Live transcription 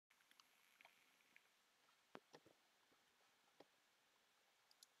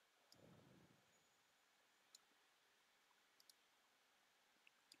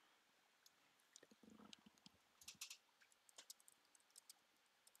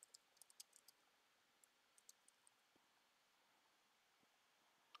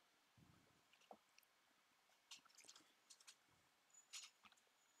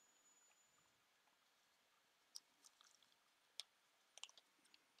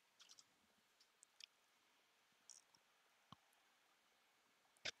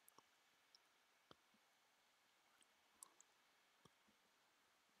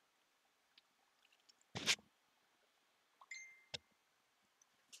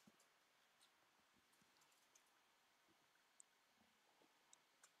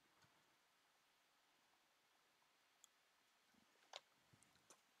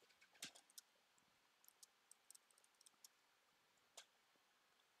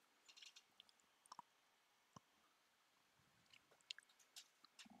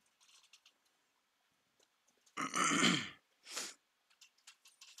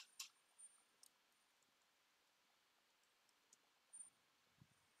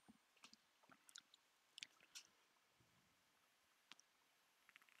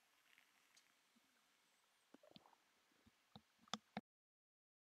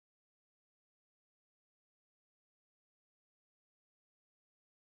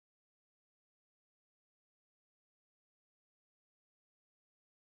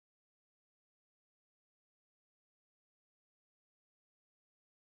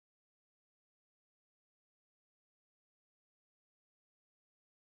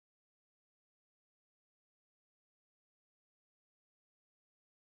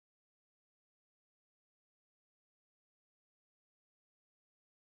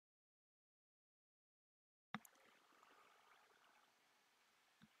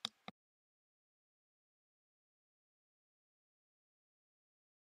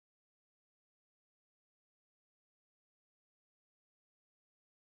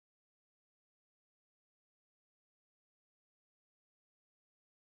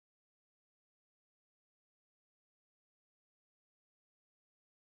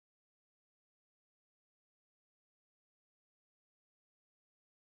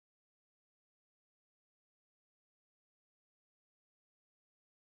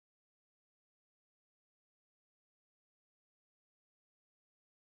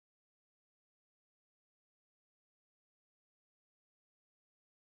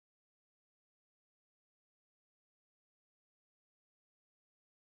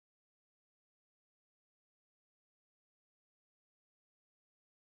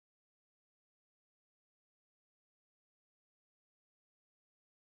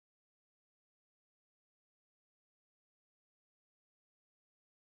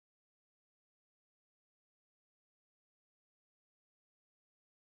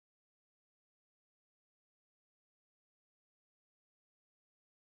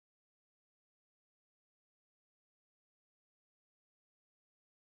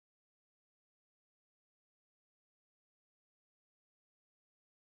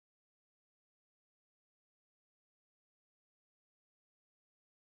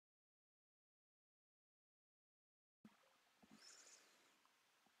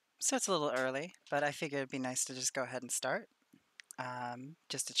So it's a little early, but I figured it'd be nice to just go ahead and start,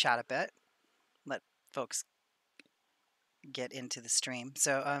 just to chat a bit, let folks get into the stream.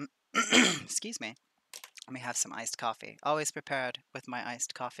 So, excuse me. Let me have some iced coffee. Always prepared with my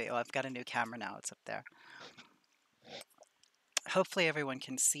iced coffee. Oh, I've got a new camera now. It's up there. Hopefully everyone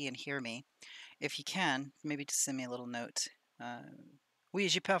can see and hear me. If you can, maybe just send me a little note. Oui,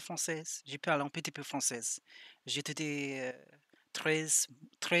 je parle français. Je parle un petit peu français. J'étudie 13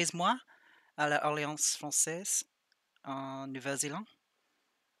 mois à l'Alliance française en Nouvelle-Zélande.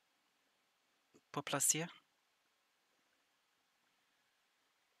 Pour plaisir.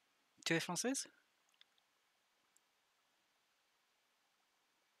 Tu es française?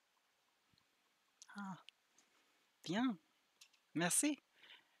 Ah, bien, merci.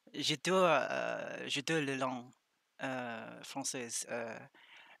 J'adore la langue française.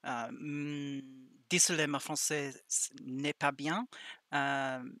 Désolé, ma français n'est pas bien.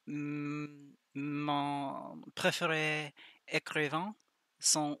 Mon préféré écrivain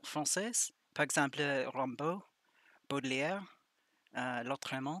sont français. Par exemple, Rimbaud, Baudelaire,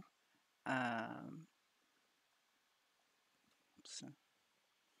 Lautréamont. Ça.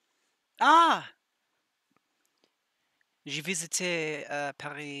 Ah! J'ai visité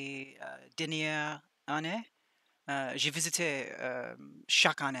Paris dernière année. J'ai visité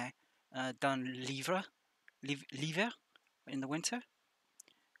chaque année dans l'hiver, in the winter.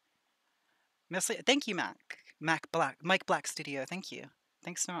 Merci. Thank you, Mike Black Studio. Thank you.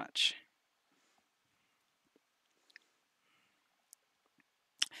 Thanks so much.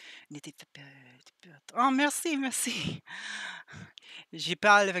 Oh, merci, merci. Je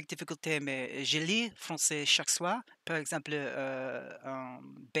parle avec difficulté, mais je lis français chaque soir. Par exemple, en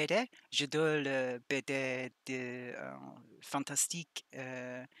BD, j'adore le BD de fantastique,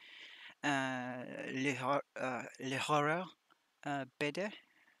 les horreurs BD.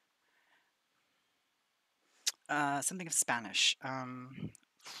 Something of Spanish. Let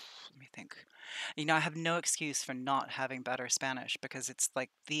me think. You know, I have no excuse for not having better Spanish because it's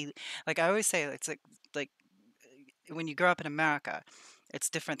like I always say, it's like when you grow up in America, it's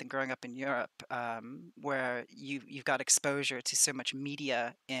different than growing up in Europe, where you've got exposure to so much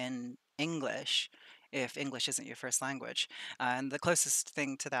media in English, if English isn't your first language. And the closest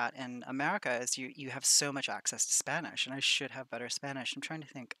thing to that in America is you have so much access to Spanish, and I should have better Spanish. I'm trying to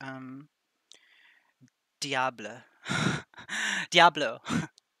think. Diablo. Diablo.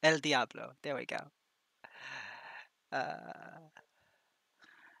 El Diablo. There we go. Uh,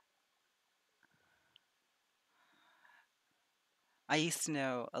 I used to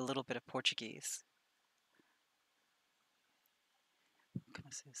know a little bit of Portuguese.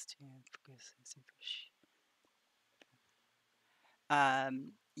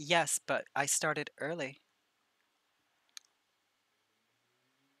 Yes, but I started early.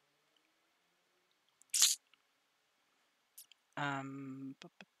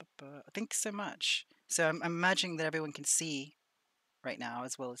 Thanks so much. So I'm imagining that everyone can see right now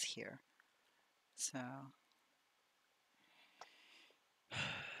as well as hear. So,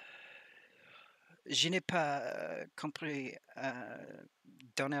 je n'ai pas compris.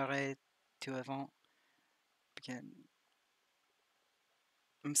 Donnerai tu avant.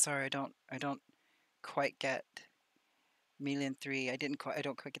 I'm sorry, I don't quite get Million3. I don't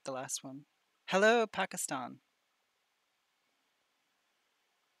quite get the last one. Hello, Pakistan.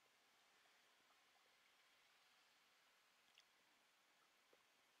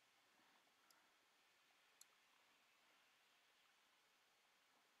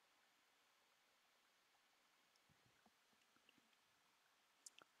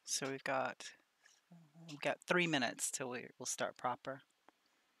 So we've got 3 minutes till we'll start proper.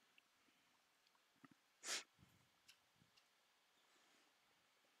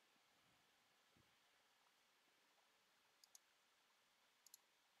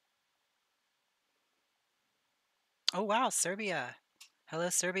 Oh wow, Serbia. Hello,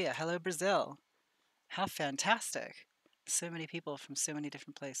 Serbia. Hello, Brazil. How fantastic. So many people from so many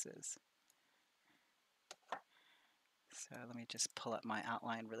different places. So let me just pull up my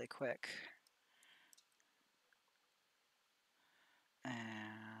outline really quick.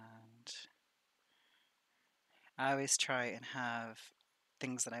 And I always try and have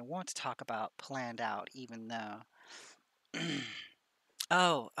things that I want to talk about planned out, even though.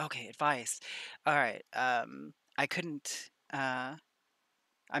 Oh, okay, advice. All right. I couldn't. I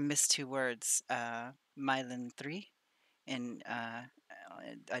missed 2 words. Myelin 3, and I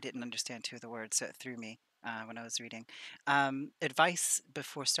didn't understand 2 of the words, so it threw me when I was reading. Advice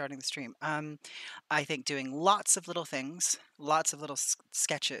before starting the stream. I think doing lots of little things, lots of little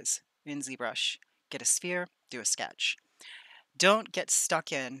sketches in ZBrush. Get a sphere, do a sketch. Don't get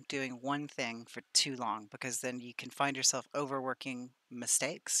stuck in doing one thing for too long because then you can find yourself overworking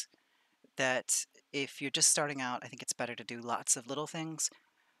mistakes that if you're just starting out, I think it's better to do lots of little things,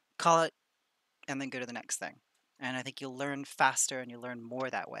 call it, and then go to the next thing. And I think you'll learn faster and you'll learn more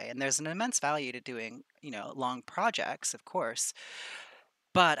that way. And there's an immense value to doing, long projects, of course.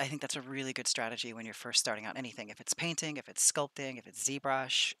 But I think that's a really good strategy when you're first starting out anything. If it's painting, if it's sculpting, if it's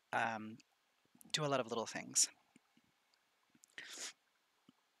ZBrush, do a lot of little things.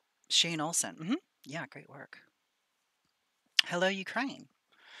 Shane Olson. Yeah, great work. Hello, Ukraine.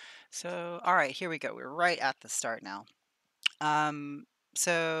 So, all right, here we go. We're right at the start now. Um,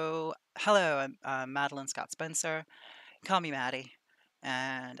 hello, I'm Madeleine Scott Spencer. Call me Maddie,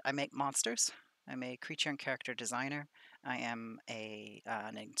 and I make monsters. I'm a creature and character designer. I am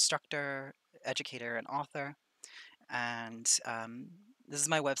an instructor, educator, and author. And this is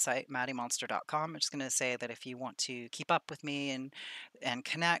my website, maddiemonster.com. I'm just going to say that if you want to keep up with me and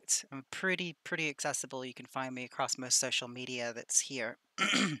connect, I'm pretty accessible. You can find me across most social media that's here.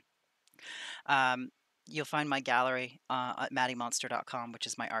 Um, you'll find my gallery at maddiemonster.com, which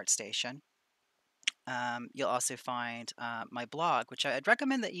is my art station. You'll also find my blog, which I'd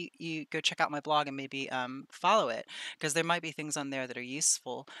recommend that you go check out my blog and maybe follow it because there might be things on there that are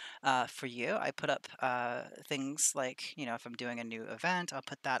useful for you. I put up things like, if I'm doing a new event, I'll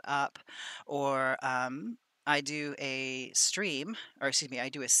put that up. Or I do a stream, or excuse me, I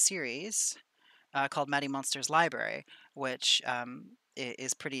do a series called Maddie Monster's Library, which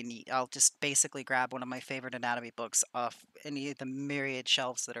is pretty neat. I'll just basically grab one of my favorite anatomy books off any of the myriad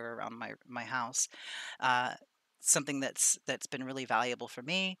shelves that are around my house, uh, something that's been really valuable for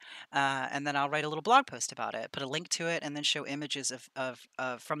me, and then I'll write a little blog post about it, put a link to it, and then show images of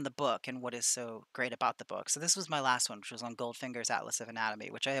from the book and what is so great about the book. So this was my last one, which was on Goldfinger's Atlas of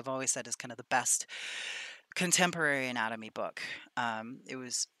Anatomy, which I have always said is kind of the best contemporary anatomy book. It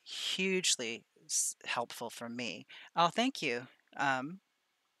was hugely helpful for me. Oh, thank you, um,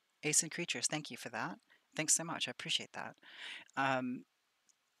 Ace and Creatures. Thank you for that. Thanks so much. I appreciate that. Um,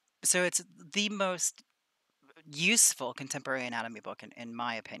 so it's the most useful contemporary anatomy book in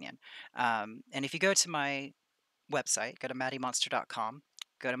my opinion. And if you go to my website, go to maddiemonster.com,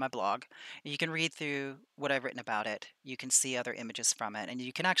 go to my blog, you can read through what I've written about it. You can see other images from it, and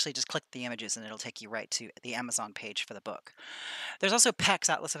you can actually just click the images and it'll take you right to the Amazon page for the book. There's also Peck's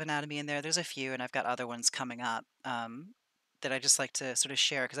Atlas of Anatomy in there. There's a few, and I've got other ones coming up that I just like to sort of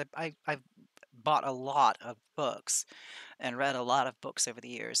share because I've bought a lot of books and read a lot of books over the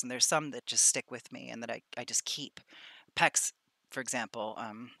years, and there's some that just stick with me and that I just keep. Peck's, for example,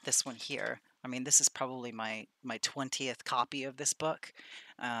 this one here. I mean, this is probably my 20th copy of this book.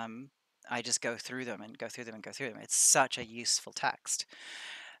 Um, I just go through them and go through them and go through them. It's such a useful text.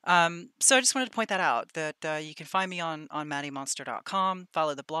 So I just wanted to point that out that you can find me on maddiemonster.com,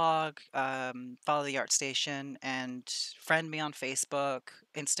 follow the blog, follow the art station, and friend me on Facebook,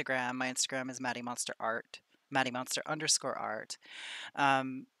 Instagram. My Instagram is maddiemonsterart, maddiemonster_art.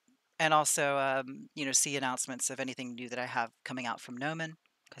 Um, and also, see announcements of anything new that I have coming out from Gnomon.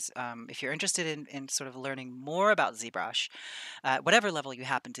 Because if you're interested in sort of learning more about ZBrush, whatever level you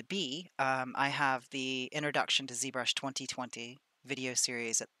happen to be, I have the Introduction to ZBrush 2020 video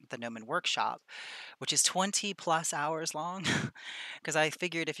series at the Gnomon Workshop, which is 20 plus hours long. Because I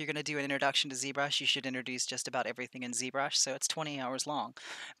figured if you're going to do an introduction to ZBrush, you should introduce just about everything in ZBrush. So it's 20 hours long.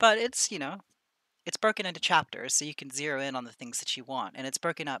 But it's broken into chapters so you can zero in on the things that you want, and it's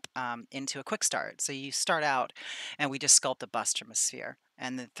broken up into a quick start. So you start out and we just sculpt a bust from a sphere,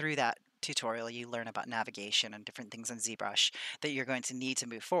 and then through that tutorial you learn about navigation and different things in ZBrush that you're going to need to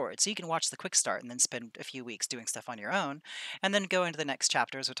move forward. So you can watch the quick start and then spend a few weeks doing stuff on your own, and then go into the next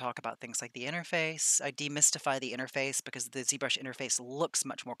chapters. We'll talk about things like the interface. I demystify the interface because the ZBrush interface looks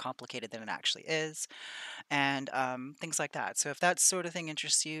much more complicated than it actually is, and things like that. So if that sort of thing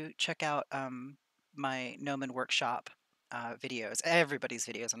interests you, check out my Gnomon Workshop videos, everybody's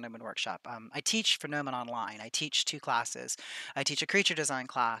videos on Gnomon Workshop. I teach for Gnomon Online. I teach two classes. I teach a creature design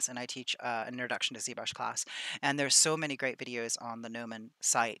class, and I teach an introduction to ZBrush class. And there's so many great videos on the Gnomon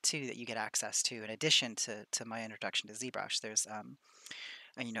site too that you get access to. In addition to my introduction to ZBrush, there's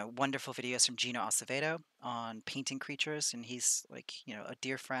wonderful videos from Gino Acevedo on painting creatures, and he's like, a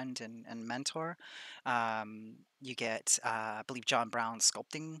dear friend and mentor. You get, I believe, John Brown's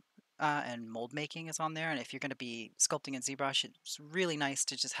sculpting and mold making is on there. And if you're going to be sculpting in ZBrush, it's really nice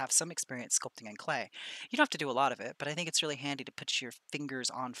to just have some experience sculpting in clay. You don't have to do a lot of it, but I think it's really handy to put your fingers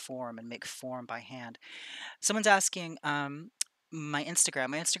on form and make form by hand. Someone's asking, my Instagram.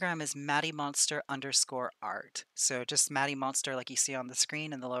 My Instagram is MaddieMonster_art. So just Maddie Monster, like you see on the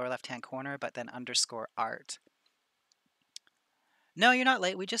screen in the lower left-hand corner, but then _art. No, you're not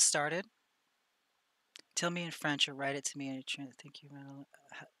late. We just started. Tell me in French or write it to me and thank you, Madeline.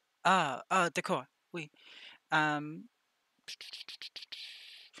 D'accord. Oui. Um,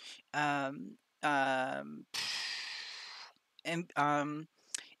 um, um,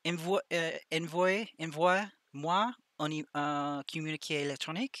 envoie-moi un communiqué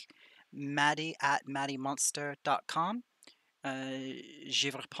électronique, Maddie at maddiemonster.com.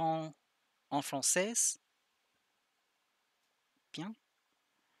 Je réponds en français. Bien.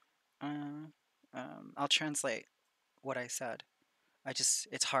 Uh, I'll translate what I said.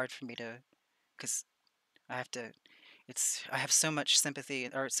 It's hard for me to, because I have to, I have so much sympathy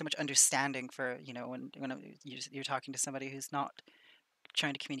or so much understanding for, you're talking to somebody who's not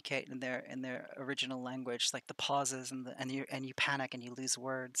trying to communicate in their original language, like the pauses and you panic and you lose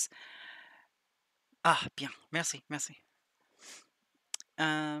words. Ah, bien. Merci, merci.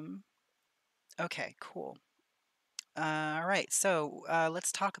 Um, okay, cool. All right, so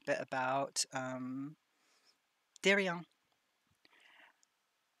let's talk a bit about Darian.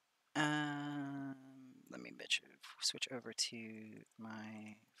 Um, Let me switch over to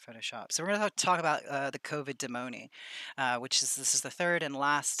my Photoshop. So we're going to talk about the COVID-DEMONI, which is this is the third and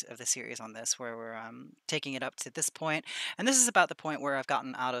last of the series on this, where we're taking it up to this point, and this is about the point where I've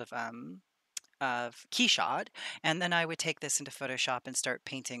gotten out of Keyshot, and then I would take this into Photoshop and start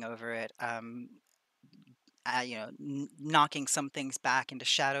painting over it. Knocking some things back into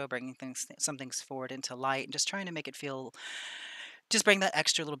shadow, bringing some things forward into light, and just trying to make it feel, just bring that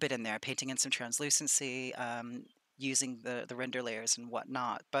extra little bit in there, painting in some translucency, using the render layers and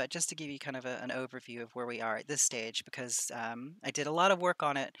whatnot. But just to give you kind of an overview of where we are at this stage, because I did a lot of work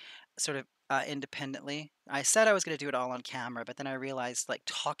on it sort of independently. I said I was going to do it all on camera, but then I realized like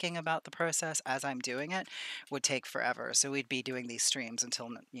talking about the process as I'm doing it would take forever. So we'd be doing these streams until,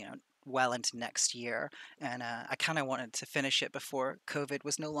 well into next year. And I kind of wanted to finish it before COVID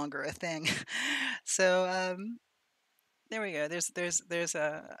was no longer a thing. So there we go. There's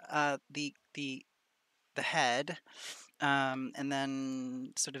the head, and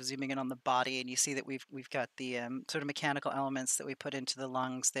then sort of zooming in on the body, and you see that we've got the sort of mechanical elements that we put into the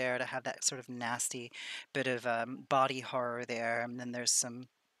lungs there to have that sort of nasty bit of body horror there, and then there's some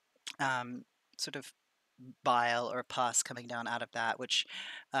sort of bile or pus coming down out of that, which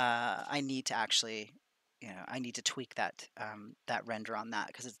I need to actually. I need to tweak that render on that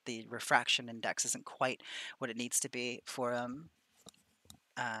because the refraction index isn't quite what it needs to be for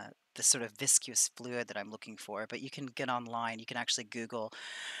uh, the sort of viscous fluid that I'm looking for. But you can get online, you can actually Google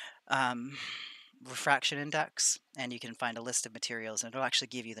um, refraction index, and you can find a list of materials, and it'll actually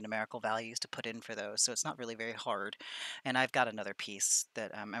give you the numerical values to put in for those. So it's not really very hard. And I've got another piece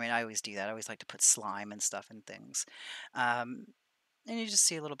that, I always do that. I always like to put slime and stuff and things. Um, and you just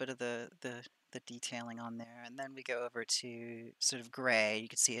see a little bit of the detailing on there. And then we go over to sort of gray. You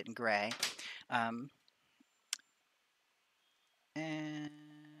can see it in gray. Um, and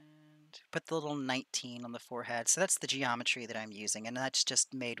put the little 19 on the forehead. So that's the geometry that I'm using, and that's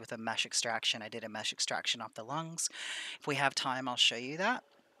just made with a mesh extraction. I did a mesh extraction off the lungs. If we have time, I'll show you that.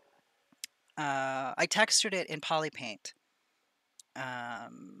 I textured it in Polypaint.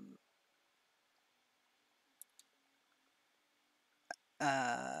 Um,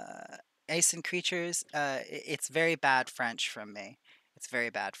 Ace and Creatures, it's very bad French from me. It's very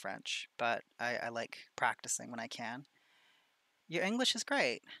bad French, but I like practicing when I can. Your English is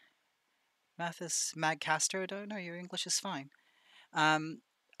great. Mathis Magcastro, don't know, your English is fine.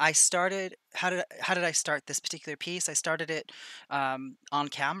 I started. How did I start this particular piece? I started it on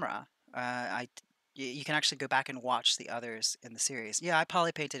camera. You can actually go back and watch the others in the series. Yeah, I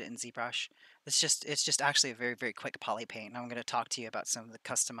poly painted it in ZBrush. It's just actually a very very quick poly paint. And I'm going to talk to you about some of the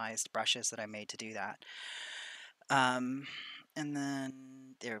customized brushes that I made to do that. Um, and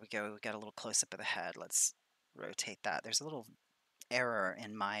then there we go. We got a little close up of the head. Let's rotate that. There's a little error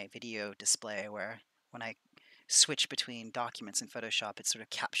in my video display where when I switch between documents in Photoshop, it sort of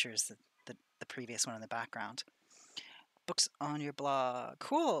captures the previous one in the background. Books on your blog.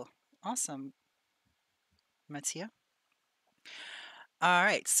 Cool. Awesome. Mattia. All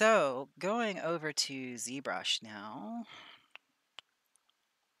right, so going over to ZBrush now,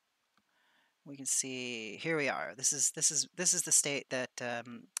 we can see here we are. This is the state that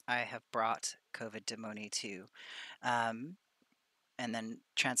I have brought COVID-DEMONI to, um, and then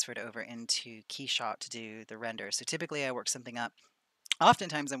transferred over into Keyshot to do the render. So typically I work something up.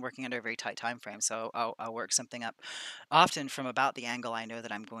 Oftentimes I'm working under a very tight time frame, so I'll work something up often from about the angle I know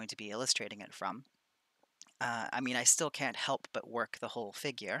that I'm going to be illustrating it from. I still can't help but work the whole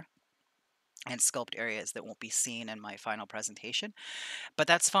figure. and sculpt areas that won't be seen in my final presentation. But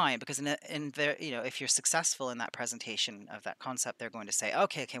that's fine because in the if you're successful in that presentation of that concept, they're going to say,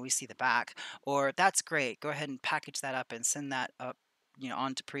 okay, can we see the back? Or that's great. Go ahead and package that up and send that up,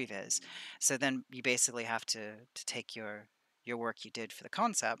 onto previs. So then you basically have to take your work you did for the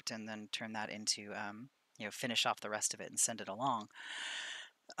concept and then turn that into finish off the rest of it and send it along.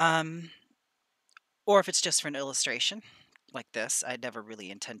 Or if it's just for an illustration like this, I'd never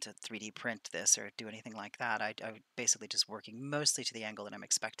really intend to 3D print this or do anything like that. I would basically just working mostly to the angle that I'm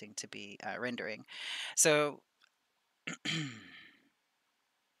expecting to be rendering. So,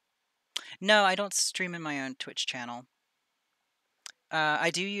 no, I don't stream in my own Twitch channel. I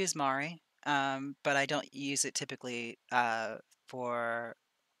do use Mari, but I don't use it typically for,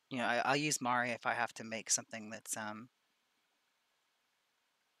 I'll use Mari if I have to make something that's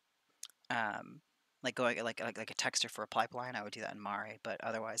um, like going like a texture for a pipeline. I would do that in Mari, but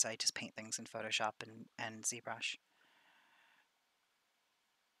otherwise I just paint things in Photoshop and ZBrush.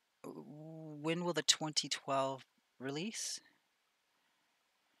 When will the 2012 release?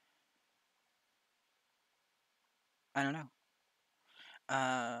 I don't know.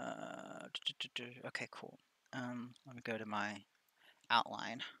 Okay, cool. Let me go to my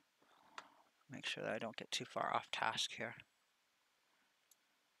outline. Make sure that I don't get too far off task here.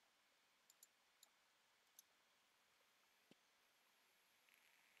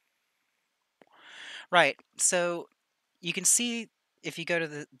 Right. So you can see if you go to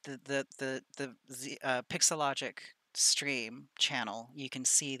the Pixologic stream channel, you can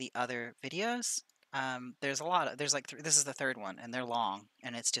see the other videos. There's a lot of there's like this is the third one, and they're long,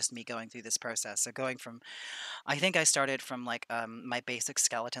 and it's just me going through this process. So going from I think I started from like my basic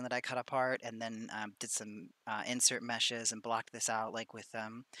skeleton that I cut apart, and then did some insert meshes and blocked this out like with I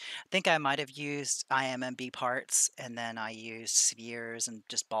think I might have used IMMB parts, and then I used spheres and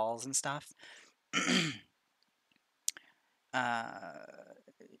just balls and stuff. uh,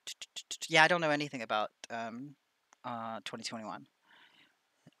 yeah, I don't know anything about 2021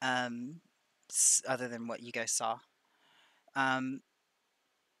 other than what you guys saw. Um,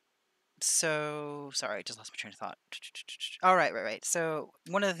 so sorry, I just lost my train of thought. All right, right. So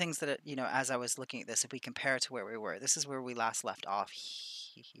one of the things that as I was looking at this, if we compare it to where we were, this is where we last left off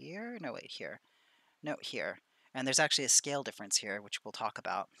here. No, wait, here. No, here. And there's actually a scale difference here, which we'll talk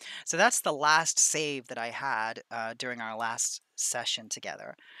about. So that's the last save that I had during our last session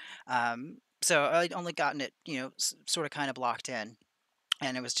together. So I'd only gotten it, sort of kind of blocked in.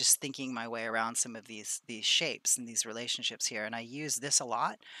 And I was just thinking my way around some of these shapes and these relationships here. And I use this a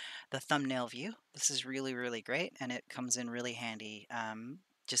lot, the thumbnail view. This is really, really great. And it comes in really handy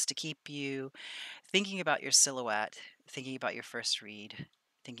just to keep you thinking about your silhouette, thinking about your first read,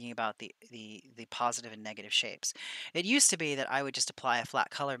 thinking about the positive and negative shapes. It used to be that I would just apply a flat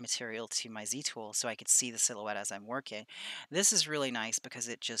color material to my Z tool so I could see the silhouette as I'm working. This is really nice because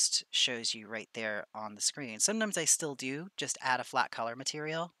it just shows you right there on the screen. Sometimes I still do just add a flat color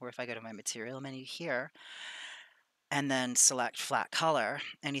material, or if I go to my material menu here, and then select flat color,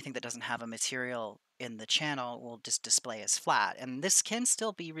 anything that doesn't have a material in the channel will just display as flat. And this can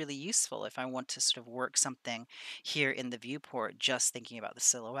still be really useful if I want to sort of work something here in the viewport, just thinking about the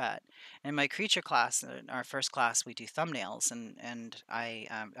silhouette. In my creature class, in our first class, we do thumbnails, and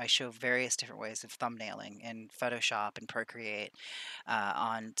I show various different ways of thumbnailing in Photoshop and Procreate.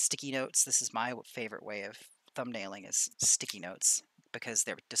 On sticky notes, this is my favorite way of thumbnailing is sticky notes because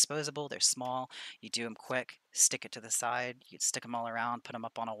they're disposable, they're small, you do them quick, stick it to the side, you stick them all around, put them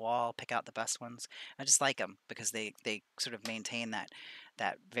up on a wall, pick out the best ones. I just like them because they sort of maintain that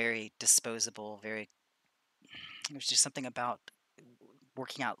very disposable, very there's just something about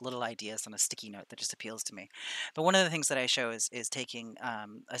working out little ideas on a sticky note that just appeals to me. But one of the things that I show is taking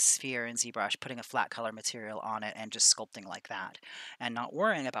a sphere in ZBrush, putting a flat color material on it, and just sculpting like that, and not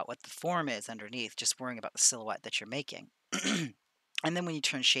worrying about what the form is underneath, just worrying about the silhouette that you're making. And then when you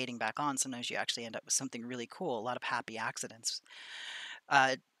turn shading back on, sometimes you actually end up with something really cool, a lot of happy accidents.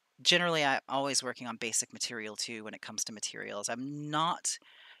 Uh, Generally, I'm always working on basic material too when it comes to materials. I'm not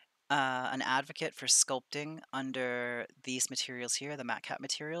an advocate for sculpting under these materials here, the matte cap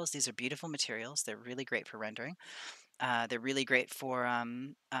materials. These are beautiful materials. They're really great for rendering. They're really great for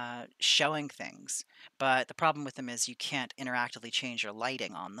showing things, but the problem with them is you can't interactively change your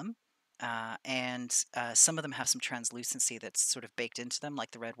lighting on them. And some of them have some translucency that's sort of baked into them, like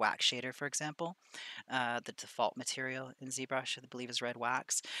the red wax shader, for example. The default material in ZBrush, I believe, is red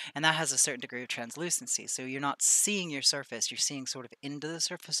wax, and that has a certain degree of translucency. So you're not seeing your surface, you're seeing sort of into the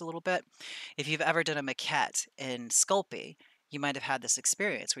surface a little bit. If you've ever done a maquette in Sculpey, you might have had this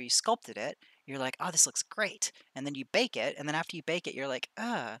experience where you sculpted it, you're like, oh, this looks great. And then you bake it, and then after you bake it, you're like,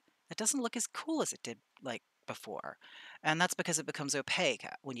 it doesn't look as cool as it did like before. And that's because it becomes opaque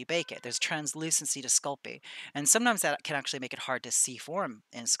when you bake it. There's translucency to Sculpey. And sometimes that can actually make it hard to see form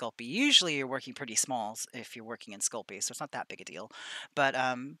in Sculpey. Usually you're working pretty smalls if you're working in Sculpey, so it's not that big a deal. But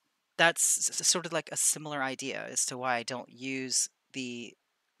that's sort of like a similar idea as to why I don't use the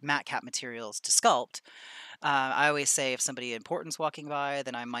matte cap materials to sculpt. I always say if somebody important's walking by,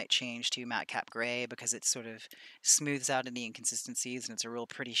 then I might change to matte cap gray because it sort of smooths out any inconsistencies and it's a real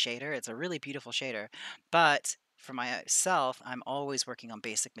pretty shader. It's a really beautiful shader. But for myself, I'm always working on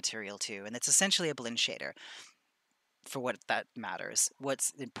basic material too, and it's essentially a blend shader for what that matters.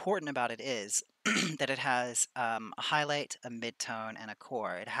 What's important about it is that it has a highlight, a midtone, and a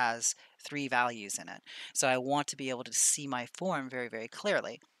core. It has 3 values in it. So I want to be able to see my form very, very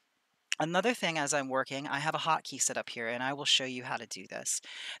clearly. Another thing as I'm working, I have a hotkey set up here, and I will show you how to do this.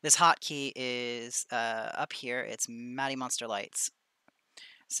 This hotkey is up here. It's Maddie Monster Lights.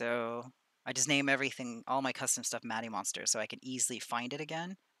 So I just name everything, all my custom stuff, Maddie Monster, so I can easily find it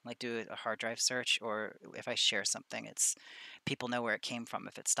again. Like do a hard drive search, or if I share something, it's people know where it came from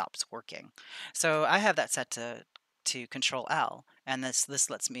if it stops working. So I have that set to Control L, and this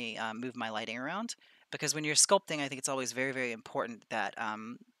lets me move my lighting around. Because when you're sculpting, I think it's always very, very important that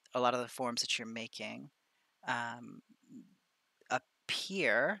a lot of the forms that you're making um,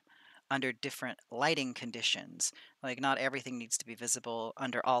 appear under different lighting conditions. Like not everything needs to be visible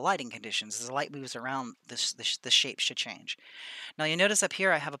under all lighting conditions. As the light moves around, the shape should change. Now you notice up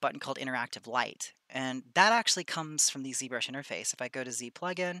here I have a button called Interactive Light, and that actually comes from the ZBrush interface. If I go to Z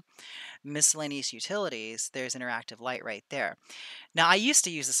Plugin, Miscellaneous Utilities, there's Interactive Light right there. Now I used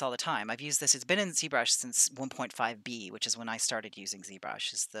to use this all the time. I've used this. It's been in ZBrush since 1.5b, which is when I started using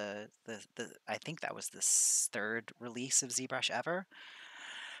ZBrush. Is the I think that was the third release of ZBrush ever.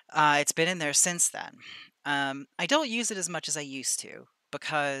 It's been in there since then. I don't use it as much as I used to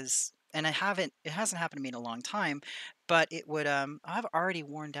because, and it hasn't happened to me in a long time, but it would, I've already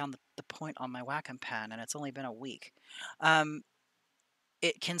worn down the point on my Wacom pen and it's only been a week. Um,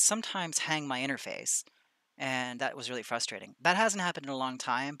 it can sometimes hang my interface, and that was really frustrating. That hasn't happened in a long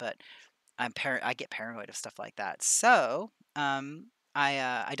time, but I get paranoid of stuff like that. So,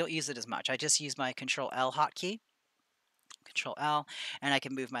 I don't use it as much. I just use my Control L hotkey, Control L, and I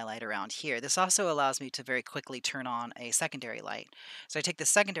can move my light around here. This also allows me to very quickly turn on a secondary light. So I take the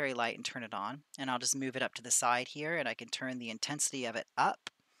secondary light and turn it on, and I'll just move it up to the side here, and I can turn the intensity of it up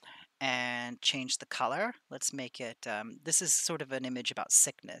and change the color. Let's make it, this is sort of an image about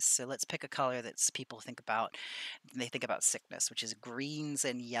sickness. So let's pick a color that people think about when they think about sickness, which is greens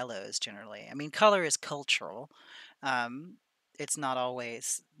and yellows generally. I mean, color is cultural. Um, it's not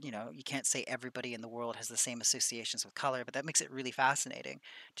always, you can't say everybody in the world has the same associations with color, but that makes it really fascinating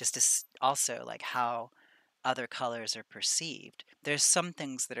just to also like how other colors are perceived. There's some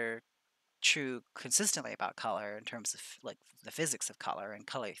things that are true consistently about color in terms of like the physics of color and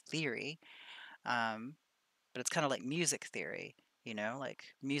color theory. Um, but it's kind of like music theory, like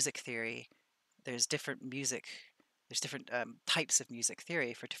music theory. There's different music, there's different types of music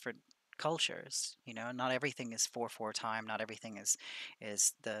theory for different cultures. Not everything is 4/4 time. Not everything is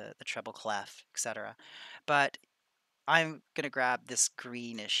the treble clef, etc. But I'm gonna grab this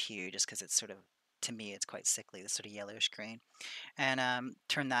greenish hue just because it's sort of, to me, it's quite sickly. This sort of yellowish green, and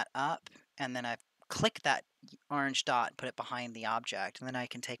turn that up, and then I click that orange dot and put it behind the object, and then I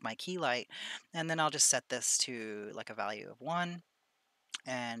can take my key light, and then I'll just set this to like a value of 1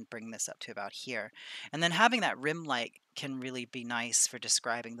 and bring this up to about here. And then having that rim light can really be nice for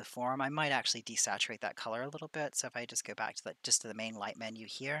describing the form. I might actually desaturate that color a little bit, so if I just go back to just to the main light menu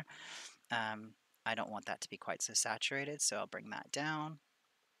here, I don't want that to be quite so saturated, so I'll bring that down.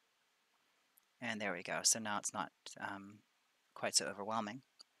 And there we go. So now it's not quite so overwhelming.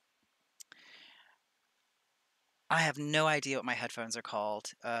 I have no idea what my headphones are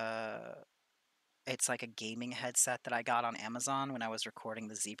called. It's like a gaming headset that I got on Amazon when I was recording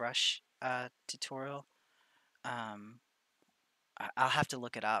the ZBrush tutorial. I'll have to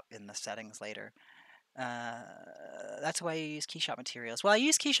look it up in the settings later. Uh, that's why I use Keyshot materials. Well, I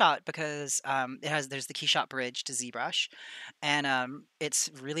use Keyshot because there's the Keyshot bridge to ZBrush, and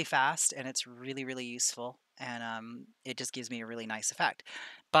it's really fast and it's really, really useful, and it just gives me a really nice effect.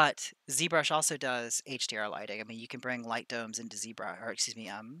 But ZBrush also does HDR lighting. I mean, you can bring light domes into ZBrush, or excuse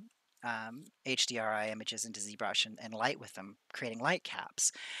me, HDRI images into ZBrush and light with them, creating light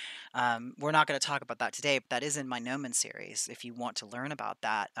caps. We're not going to talk about that today, but that is in my Gnomon series. If you want to learn about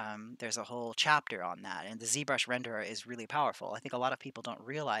that, there's a whole chapter on that. And the ZBrush renderer is really powerful. I think a lot of people don't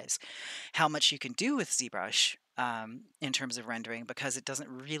realize how much you can do with ZBrush in terms of rendering because it doesn't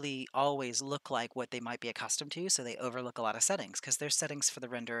really always look like what they might be accustomed to. So they overlook a lot of settings because there's settings for the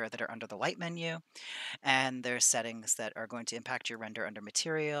renderer that are under the light menu, and there's settings that are going to impact your render under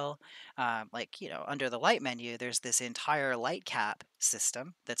material. Like, under the light menu, there's this entire light cap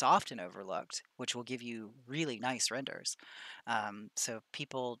system that's often overlooked, which will give you really nice renders. So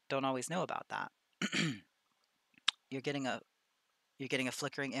people don't always know about that. You're getting a you're getting a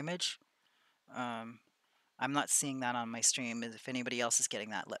flickering image. Um, I'm not seeing that on my stream. If anybody else is getting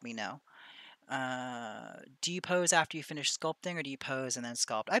that, let me know. Do you pose after you finish sculpting, or do you pose and then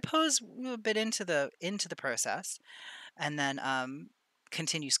sculpt? I pose a bit into the process, and then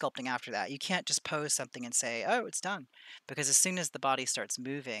continue sculpting after that. You can't just pose something and say, "Oh, it's done," because as soon as the body starts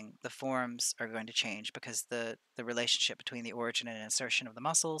moving, the forms are going to change because the relationship between the origin and insertion of the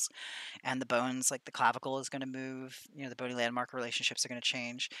muscles and the bones, like the clavicle, is going to move. The bony landmark relationships are going to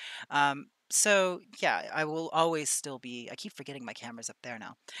change. So yeah, I will always still be. I keep forgetting my camera's up there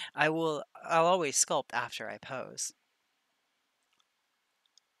now. I'll always sculpt after I pose.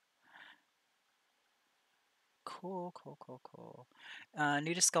 Cool, cool, cool, cool.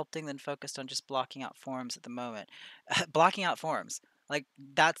 New to sculpting, then focused on just blocking out forms at the moment. Blocking out forms. Like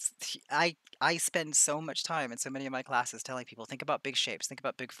that's I spend so much time in so many of my classes telling people think about big shapes, think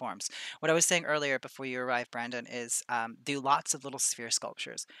about big forms. What I was saying earlier before you arrived, Brandon, is do lots of little sphere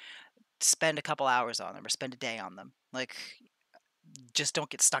sculptures. Spend a couple hours on them or spend a day on them. Like just don't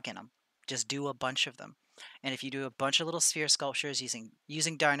get stuck in them. Just do a bunch of them. And if you do a bunch of little sphere sculptures using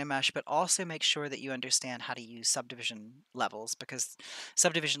Dynamesh, but also make sure that you understand how to use subdivision levels, because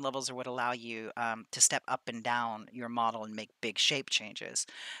subdivision levels are what allow you to step up and down your model and make big shape changes.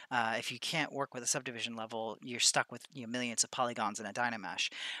 If you can't work with a subdivision level, you're stuck with millions of polygons in a Dynamesh.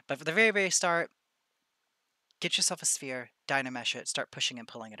 But for the very, very start, get yourself a sphere, Dynamesh it, start pushing and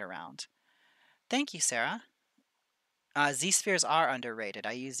pulling it around. Thank you, Sarah. Z-spheres are underrated.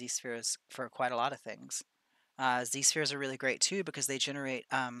 I use Z-spheres for quite a lot of things. Z-spheres are really great too because they generate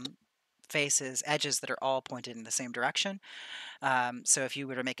faces, edges that are all pointed in the same direction. So if you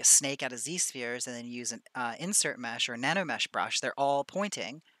were to make a snake out of Z-spheres and then use an insert mesh or nanomesh brush, they're all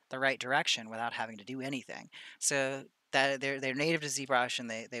pointing the right direction without having to do anything. So that they're native to ZBrush and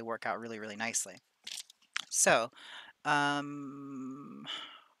they work out really, really nicely. So where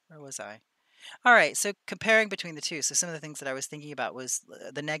was I? All right, so comparing between the two, so some of the things that I was thinking about was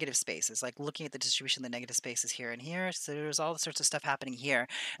the negative spaces, like looking at the distribution of the negative spaces here and here. So there's all sorts of stuff happening here,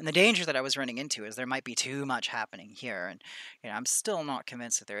 and the danger that I was running into is there might be too much happening here, and I'm still not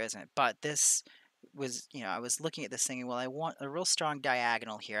convinced that there isn't. But this was, I was looking at this thinking, well, I want a real strong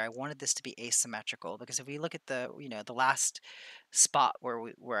diagonal here. I wanted this to be asymmetrical because if we look at the last spot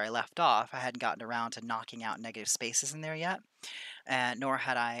where I left off, I hadn't gotten around to knocking out negative spaces in there yet, and nor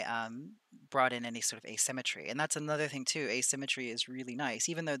had I brought in any sort of asymmetry. And that's another thing too. Asymmetry is really nice,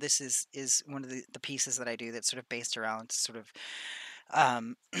 even though this is one of the pieces that I do that's sort of based around sort of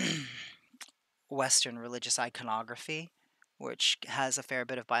um, Western religious iconography, which has a fair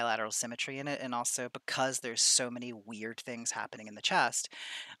bit of bilateral symmetry in it, and also because there's so many weird things happening in the chest,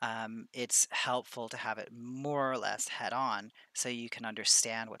 it's helpful to have it more or less head on so you can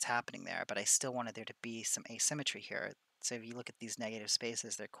understand what's happening there. But I still wanted there to be some asymmetry here. So if you look at these negative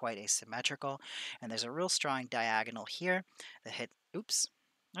spaces, they're quite asymmetrical, and there's a real strong diagonal here that oops,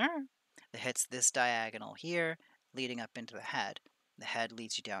 that hits this diagonal here, leading up into the head. The head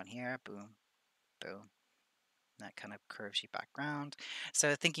leads you down here, boom, boom. That kind of curves you back around.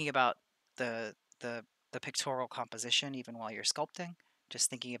 So thinking about the the the pictorial composition, even while you're sculpting,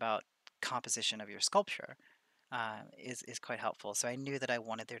 just thinking about composition of your sculpture is quite helpful. So I knew that I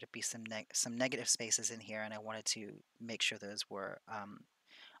wanted there to be some negative spaces in here, and I wanted to make sure those were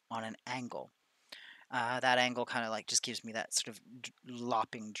on an angle. That angle kind of like just gives me that sort of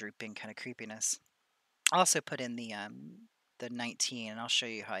lopping, drooping kind of creepiness. I also put in the 19, and I'll show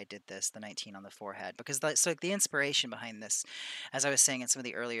you how I did this, the 19 on the forehead, because so like the inspiration behind this, as I was saying in some of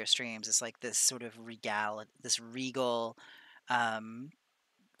the earlier streams, is like this sort of this regal um,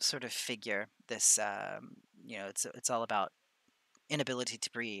 sort of figure. This it's all about inability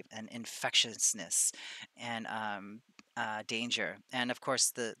to breathe and infectiousness and danger, and of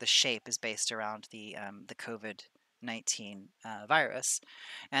course the shape is based around the COVID-19 virus,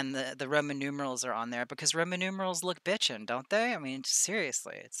 and the Roman numerals are on there because Roman numerals look bitchin', don't they? I mean,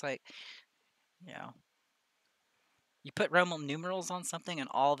 seriously, it's like you know you put Roman numerals on something and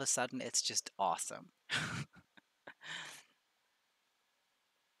all of a sudden it's just awesome.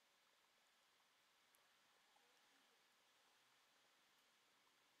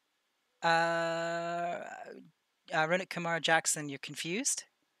 uh, Renat Kumar Jackson, you're confused?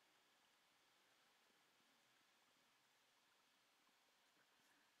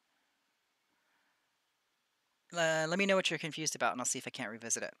 let me know what you're confused about, and I'll see if I can't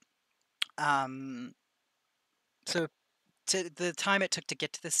revisit it. Um, so to the time it took to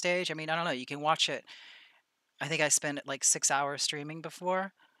get to this stage, I mean, I don't know. You can watch it. I think I spent like 6 hours streaming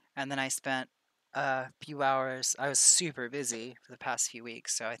before, and then I spent a few hours. I was super busy for the past few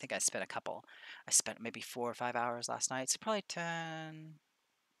weeks, so I think I spent a couple. I spent maybe 4 or 5 hours last night. So probably 10,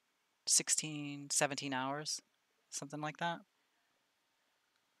 16, 17 hours, something like that.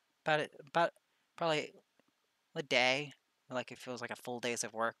 About probably a day. Like it feels like a full day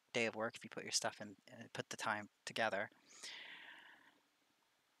of work if you put your stuff in, put the time together.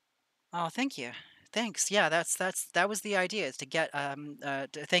 Oh, thank you. Thanks. Yeah, that was the idea is to get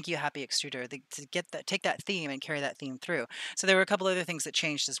thank you, Happy Extruder, to get that take that theme and carry that theme through. So there were a couple other things that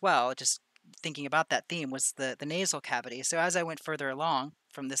changed as well. Just thinking about that theme was the nasal cavity. So as I went further along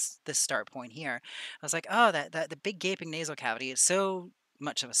from this start point here, I was like, oh, that the big gaping nasal cavity is so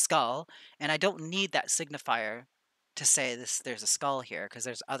much of a skull, and I don't need that signifier to say there's a skull here because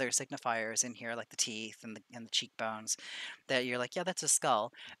there's other signifiers in here like the teeth and the cheekbones that you're like, yeah, that's a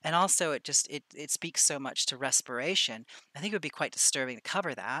skull. And also it speaks so much to respiration. I think it would be quite disturbing to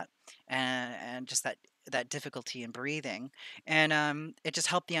cover that and just that difficulty in breathing. And it just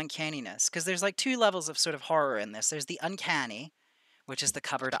helped the uncanniness because there's like two levels of sort of horror in this. There's the uncanny, which is the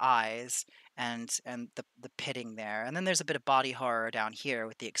covered eyes and the pitting there. And then there's a bit of body horror down here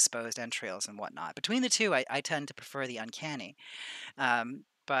with the exposed entrails and whatnot. Between the two, I tend to prefer the uncanny.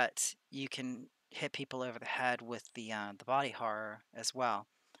 But you can hit people over the head with the body horror as well.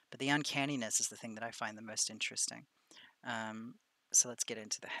 But the uncanniness is the thing that I find the most interesting. Um, so let's get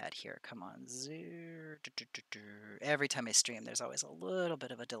into the head here. Come on, every time I stream, there's always a little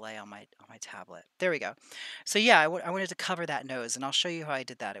bit of a delay on my tablet. There we go. So yeah, I wanted to cover that nose, and I'll show you how I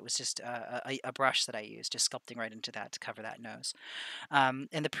did that. It was just a brush that I used, just sculpting right into that to cover that nose.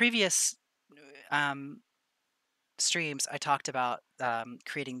 In the previous um, streams, I talked about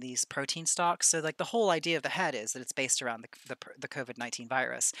creating these protein stocks. So, like the whole idea of the head is that it's based around the COVID-19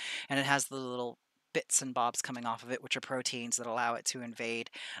 virus, and it has the little bits and bobs coming off of it, which are proteins that allow it to invade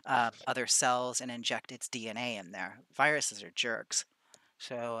other cells and inject its DNA in there. Viruses are jerks.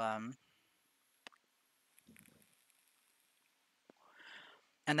 So,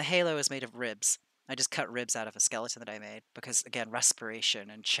 and the halo is made of ribs. I just cut ribs out of a skeleton that I made because, again, respiration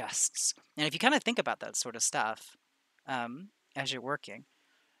and chests. And if you kind of think about that sort of stuff as you're working,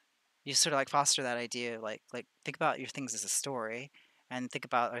 you sort of like foster that idea, like think about your things as a story, and think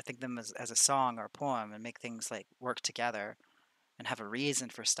about or think them as a song or a poem, and make things like work together and have a reason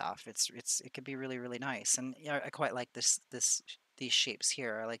for stuff. It could be really really nice, and yeah, I quite like these shapes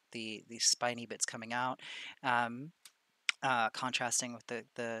here. I like these spiny bits coming out, um, contrasting with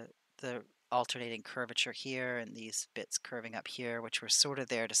the alternating curvature here and these bits curving up here, which were sort of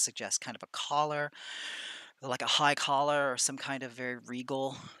there to suggest kind of a collar, like a high collar or some kind of very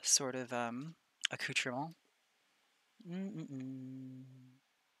regal sort of accoutrement. Mm-mm-mm.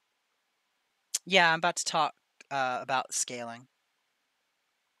 Yeah, I'm about to talk about scaling,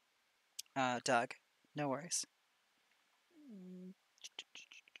 Doug. No worries.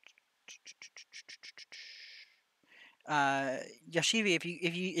 uh, Yashivi,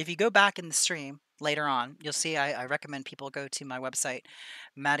 if you go back in the stream later on, you'll see I recommend people go to my website,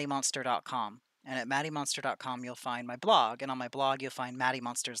 maddiemonster.com. And at maddiemonster.com, you'll find my blog. And on my blog, you'll find Maddie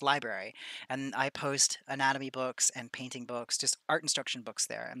Monster's library. And I post anatomy books and painting books, just art instruction books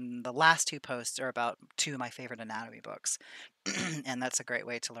there. And the last two posts are about two of my favorite anatomy books. And that's a great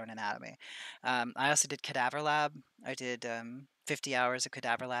way to learn anatomy. I also did Cadaver Lab. I did 50 hours of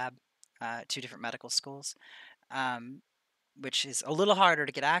Cadaver Lab, two different medical schools. Um, which is a little harder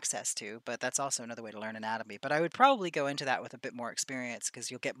to get access to, but that's also another way to learn anatomy. But I would probably go into that with a bit more experience because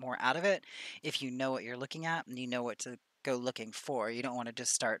you'll get more out of it if you know what you're looking at and you know what to go looking for. You don't want to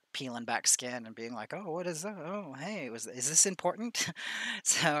just start peeling back skin and being like, "Oh, what is that? Oh, hey, is this important?"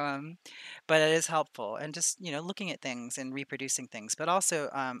 So, but it is helpful, and just looking at things and reproducing things. But also,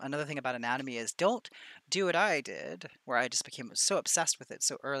 another thing about anatomy is don't do what I did, where I just became so obsessed with it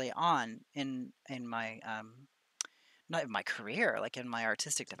so early on in my not in my career, like in my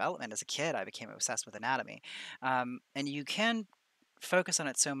artistic development as a kid, I became obsessed with anatomy. And you can focus on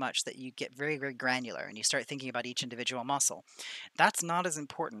it so much that you get very, very granular and you start thinking about each individual muscle. That's not as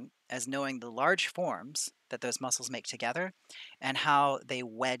important as knowing the large forms that those muscles make together and how they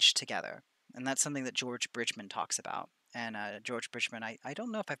wedge together. And that's something that George Bridgman talks about. And George Bridgman, I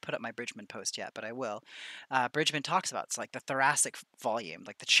don't know if I've put up my Bridgman post yet, but I will. Bridgman talks about it's like the thoracic volume,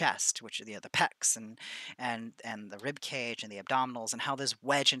 like the chest, which are the pecs and the rib cage and the abdominals, and how those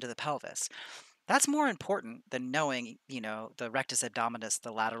wedge into the pelvis. That's more important than knowing, the rectus abdominis,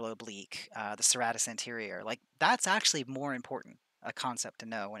 the lateral oblique, the serratus anterior. Like that's actually more important a concept to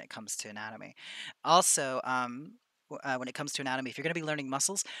know when it comes to anatomy. Also, when it comes to anatomy, if you're going to be learning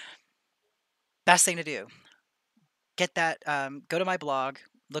muscles, best thing to do, get that. Go to my blog.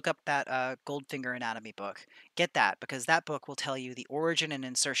 Look up that Goldfinger anatomy book. Get that because that book will tell you the origin and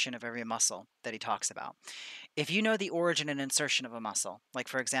insertion of every muscle that he talks about. If you know the origin and insertion of a muscle, like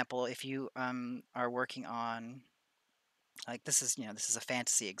for example, if you are working on like this is a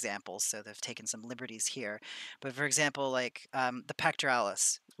fantasy example, so they've taken some liberties here. But for example, like the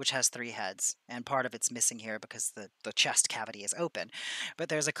pectoralis, which has three heads, and part of it's missing here because the chest cavity is open. But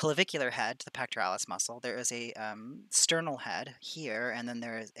there's a clavicular head to the pectoralis muscle. There is a sternal head here, and then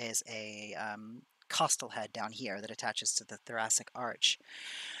there is a costal head down here that attaches to the thoracic arch.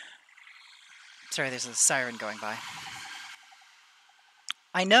 Sorry, there's a siren going by.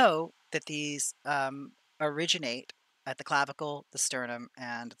 I know that these originate at the clavicle, the sternum,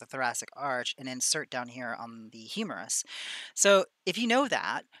 and the thoracic arch and insert down here on the humerus. So if you know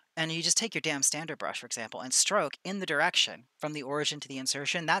that, and you just take your damn standard brush, for example, and stroke in the direction from the origin to the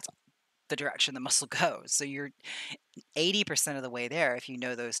insertion, that's the direction the muscle goes. So you're 80% of the way there if you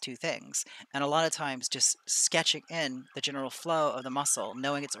know those two things. And a lot of times just sketching in the general flow of the muscle,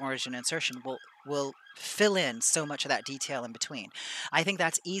 knowing its origin and insertion will fill in so much of that detail in between. I think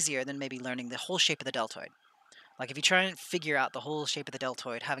that's easier than maybe learning the whole shape of the deltoid. Like if you try and figure out the whole shape of the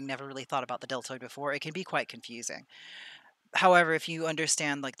deltoid, having never really thought about the deltoid before, it can be quite confusing. However, if you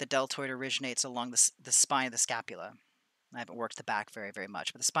understand like the deltoid originates along the spine of the scapula, I haven't worked the back very, very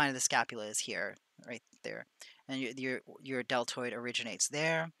much, but the spine of the scapula is here, right there, and your deltoid originates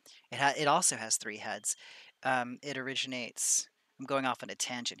there. It also has three heads. It originates. I'm going off on a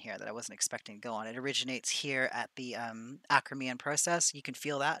tangent here that I wasn't expecting to go on. It originates here at the acromion process. You can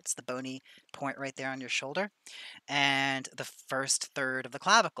feel that. It's the bony point right there on your shoulder, and the first third of the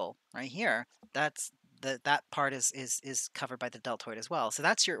clavicle right here. That part is covered by the deltoid as well. So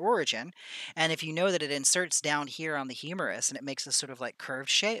that's your origin. And if you know that it inserts down here on the humerus and it makes a sort of like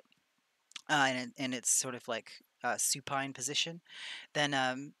curved shape, and it's sort of like supine position,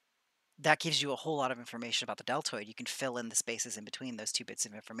 then that gives you a whole lot of information about the deltoid. You can fill in the spaces in between those two bits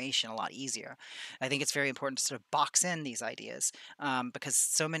of information a lot easier. I think it's very important to sort of box in these ideas because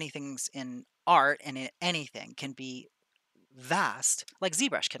so many things in art and in anything can be vast. Like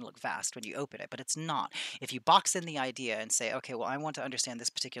ZBrush can look vast when you open it, but it's not. If you box in the idea and say, okay, well, I want to understand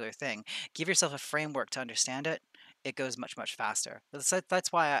this particular thing, give yourself a framework to understand it, it goes much, much faster.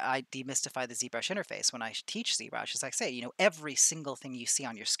 That's why I demystify the ZBrush interface when I teach ZBrush. As I say, every single thing you see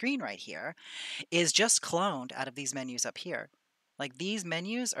on your screen right here is just cloned out of these menus up here. Like these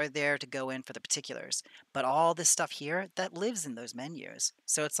menus are there to go in for the particulars, but all this stuff here that lives in those menus.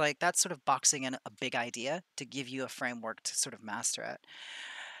 So it's like that's sort of boxing in a big idea to give you a framework to sort of master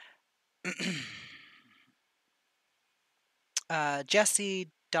it.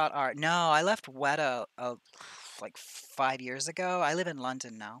 Jesse.art. No, I left Weta like 5 years ago. I live in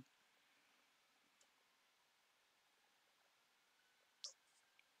London now.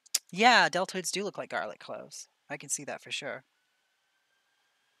 Yeah, deltoids do look like garlic cloves. I can see that for sure.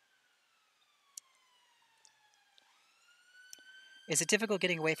 Is it difficult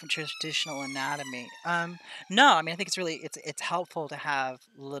getting away from traditional anatomy? No, I mean I think it's helpful to have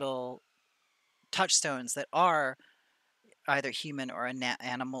little touchstones that are either human or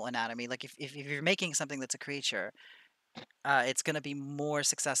animal anatomy. Like if you're making something that's a creature, it's going to be more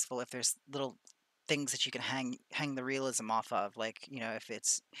successful if there's little things that you can hang the realism off of. Like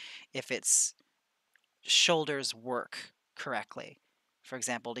if its shoulders work correctly. For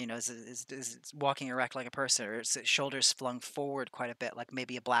example, is it walking erect like a person, or is its shoulders flung forward quite a bit, like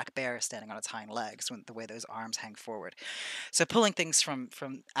maybe a black bear standing on its hind legs, when the way those arms hang forward. So pulling things from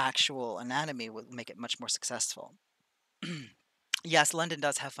actual anatomy will make it much more successful. Yes, London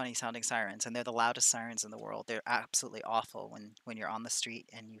does have funny sounding sirens, and they're the loudest sirens in the world. They're absolutely awful when you're on the street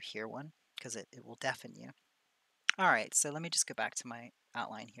and you hear one, because it will deafen you. All right, so let me just go back to my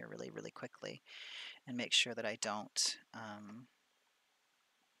outline here really, really quickly and make sure that I don't.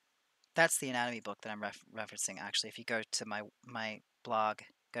 That's the anatomy book that I'm referencing. Actually, if you go to my blog,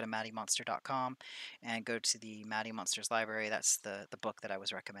 go to maddiemonster.com and go to the Maddie Monsters library. That's the book that I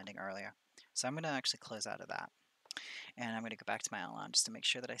was recommending earlier. So I'm going to actually close out of that, and I'm going to go back to my outline just to make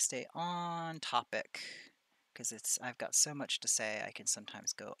sure that I stay on topic, because I've got so much to say I can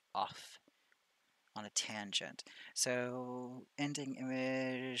sometimes go off on a tangent. So ending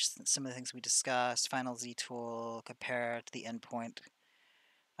image, some of the things we discussed, final Z tool, compare to the endpoint.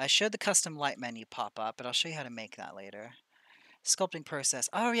 I showed the custom light menu pop up, but I'll show you how to make that later. Sculpting process.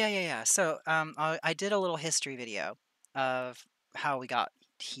 Oh yeah, yeah, yeah. So I did a little history video of how we got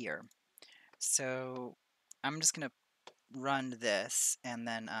here. So I'm just gonna run this, and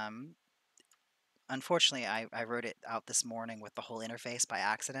then unfortunately I wrote it out this morning with the whole interface by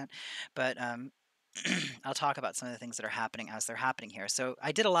accident, but I'll talk about some of the things that are happening as they're happening here. So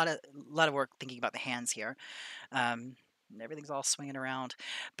I did a lot of work thinking about the hands here. And everything's all swinging around.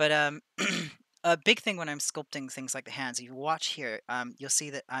 But a big thing when I'm sculpting things like the hands, if you watch here, you'll see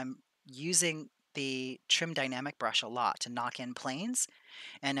that I'm using the trim dynamic brush a lot to knock in planes,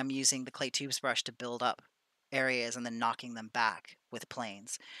 and I'm using the clay tubes brush to build up areas and then knocking them back with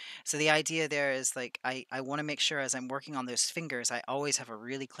planes. So the idea there is like I want to make sure as I'm working on those fingers, I always have a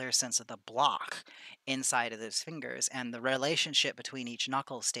really clear sense of the block inside of those fingers, and the relationship between each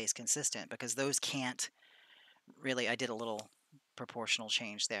knuckle stays consistent, because those can't really, I did a little proportional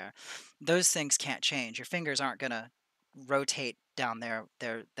change there. Those things can't change. Your fingers aren't going to rotate down their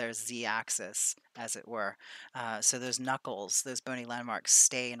z-axis, as it were. So those knuckles, those bony landmarks,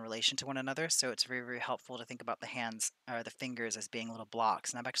 stay in relation to one another. So it's very, very helpful to think about the hands or the fingers as being little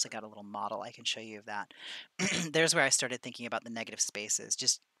blocks. And I've actually got a little model I can show you of that. There's where I started thinking about the negative spaces,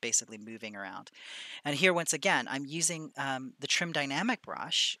 just basically moving around. And here, once again, I'm using the trim dynamic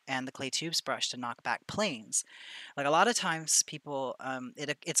brush and the clay tubes brush to knock back planes. Like a lot of times people,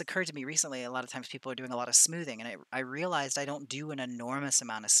 it's occurred to me recently, a lot of times people are doing a lot of smoothing, and I realized I don't do an enormous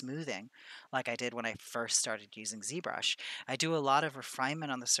amount of smoothing like I did when I first started using ZBrush. I do a lot of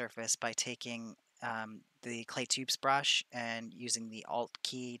refinement on the surface by taking the clay tubes brush and using the Alt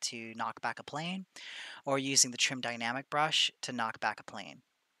key to knock back a plane, or using the trim dynamic brush to knock back a plane,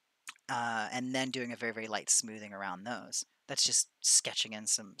 and then doing a very, very light smoothing around those. That's just sketching in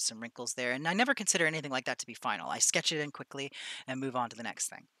some wrinkles there, and I never consider anything like that to be final. I sketch it in quickly and move on to the next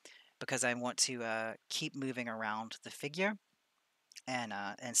thing, because I want to keep moving around the figure and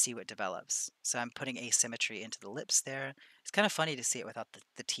see what develops. So I'm putting asymmetry into the lips there. It's kind of funny to see it without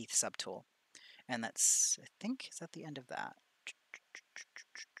the teeth subtool, and that's, I think, is that the end of that?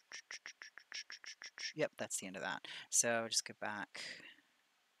 Yep, that's the end of that. So just go back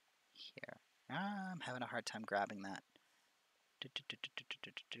here. I'm having a hard time grabbing that.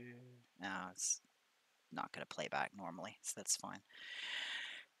 No, it's not going to play back normally, so that's fine.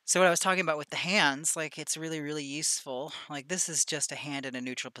 So what I was talking about with the hands, like it's really, really useful. Like this is just a hand in a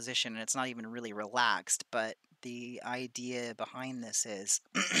neutral position, and it's not even really relaxed, but the idea behind this is,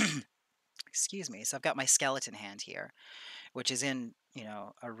 excuse me, so I've got my skeleton hand here, which is in,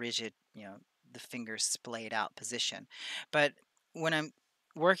 a rigid, the fingers splayed out position. But when I'm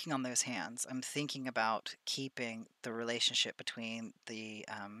working on those hands, I'm thinking about keeping the relationship between the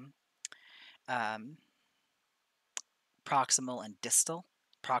um, proximal and distal.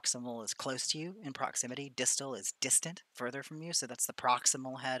 Proximal is close to you in proximity. Distal is distant, further from you. So that's the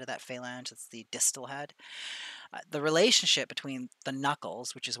proximal head of that phalange. It's the distal head. The relationship between the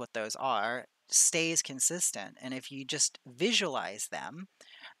knuckles, which is what those are, stays consistent. And if you just visualize them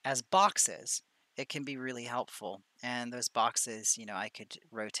as boxes, it can be really helpful. And those boxes, I could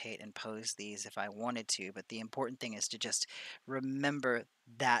rotate and pose these if I wanted to, but the important thing is to just remember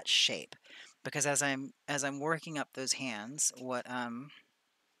that shape. Because as I'm working up those hands,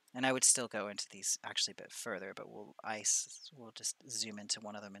 and I would still go into these actually a bit further, but we'll just zoom into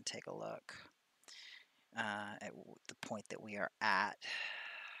one of them and take a look at the point that we are at.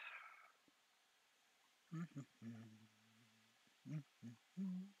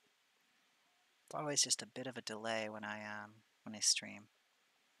 It's always just a bit of a delay when I stream.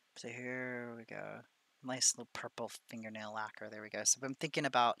 So here we go. Nice little purple fingernail lacquer. There we go. So I'm thinking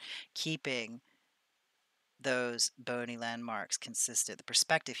about keeping those bony landmarks consistent. The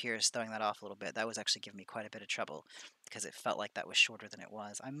perspective here is throwing that off a little bit. That was actually giving me quite a bit of trouble because it felt like that was shorter than it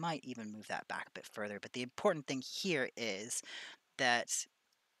was. I might even move that back a bit further. But the important thing here is that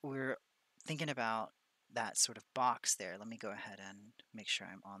we're thinking about that sort of box there. Let me go ahead and make sure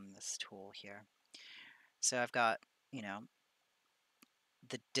I'm on this tool here. So I've got,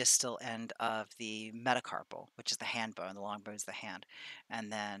 the distal end of the metacarpal, which is the hand bone, the long bone is the hand, and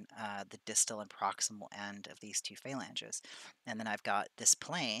then the distal and proximal end of these two phalanges. And then I've got this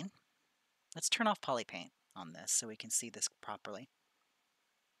plane. Let's turn off polypaint on this so we can see this properly.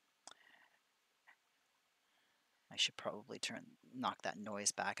 I should probably knock that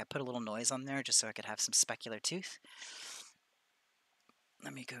noise back. I put a little noise on there just so I could have some specular tooth.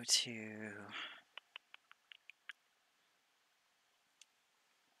 Let me go to...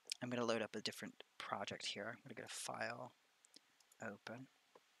 I'm going to load up a different project here. I'm going to go to File, Open.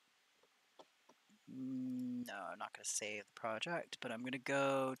 No, I'm not going to save the project, but I'm going to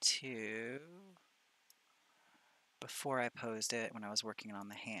go to before I posed it when I was working on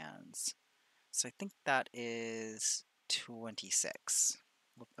the hands. So I think that is 26.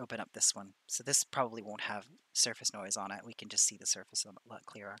 We'll open up this one. So this probably won't have surface noise on it. We can just see the surface a lot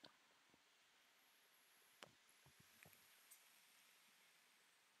clearer.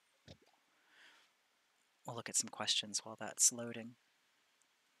 We'll look at some questions while that's loading.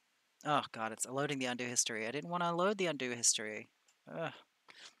 Oh god, it's loading the undo history. I didn't want to load the undo history. Ugh,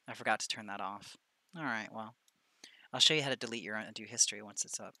 I forgot to turn that off. Alright, well, I'll show you how to delete your undo history once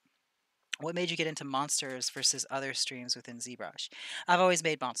it's up. What made you get into monsters versus other streams within ZBrush? I've always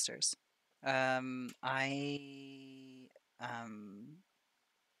made monsters. Um, I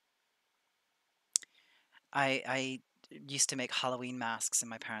used to make Halloween masks in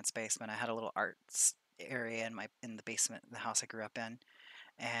my parents' basement. I had a little arts area in the basement of the house I grew up in,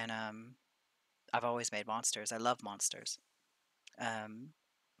 and I've always made monsters. I love monsters. Um,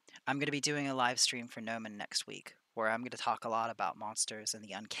 I'm going to be doing a live stream for Gnomon next week where I'm going to talk a lot about monsters and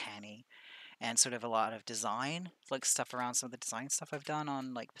the uncanny and sort of a lot of design, like stuff around some of the design stuff I've done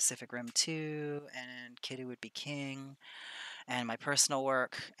on like Pacific Rim 2 and Kid Who Would Be King and my personal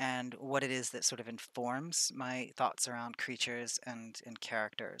work and what it is that sort of informs my thoughts around creatures and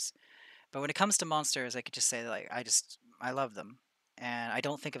characters. But when it comes to monsters, I could just say like I love them and I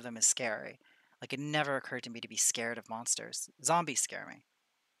don't think of them as scary. Like it never occurred to me to be scared of monsters. Zombies scare me,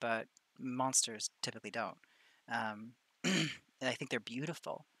 but monsters typically don't. And I think they're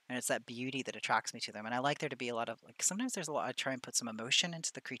beautiful, and it's that beauty that attracts me to them. And I like there to be a lot of like sometimes there's a lot. I try and put some emotion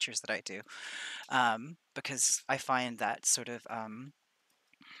into the creatures that I do, because I find that sort of oh,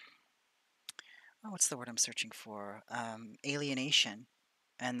 what's the word I'm searching for? Alienation.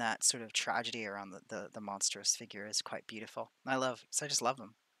 And that sort of tragedy around the monstrous figure is quite beautiful. So I just love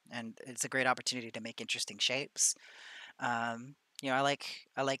them, and it's a great opportunity to make interesting shapes. I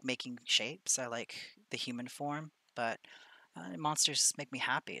like making shapes. I like the human form, but monsters make me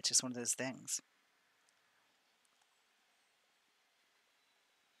happy. It's just one of those things.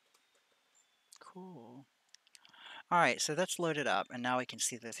 Cool. All right, so that's loaded up, and now we can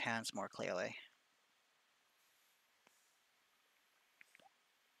see those hands more clearly.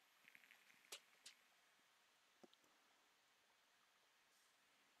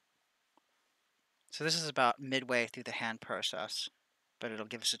 So this is about midway through the hand process, but it'll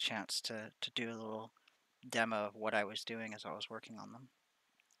give us a chance to do a little demo of what I was doing as I was working on them.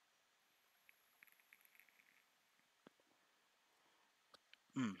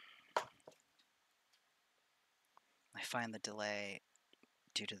 I find the delay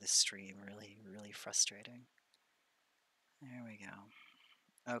due to the stream really, really frustrating. There we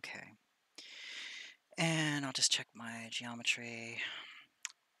go. Okay. And I'll just check my geometry.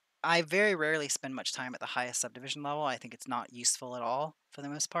 I very rarely spend much time at the highest subdivision level. I think it's not useful at all for the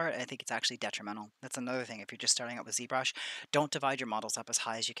most part. I think it's actually detrimental. That's another thing. If you're just starting out with ZBrush, don't divide your models up as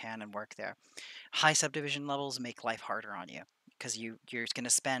high as you can and work there. High subdivision levels make life harder on you because you're going to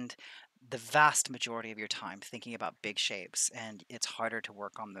spend the vast majority of your time thinking about big shapes, and it's harder to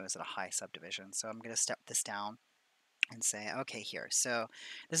work on those at a high subdivision. So I'm going to step this down and say, okay, here. So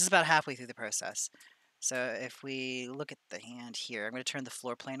this is about halfway through the process. So if we look at the hand here, I'm going to turn the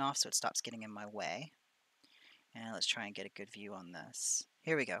floor plane off so it stops getting in my way. And let's try and get a good view on this.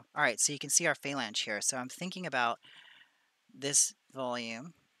 Here we go. All right, so you can see our phalange here. So I'm thinking about this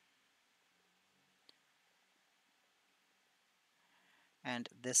volume and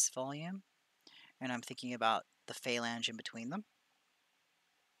this volume, and I'm thinking about the phalange in between them,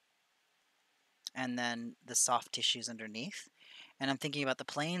 and then the soft tissues underneath. And I'm thinking about the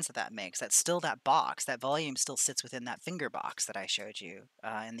planes that makes. That's still that box. That volume still sits within that finger box that I showed you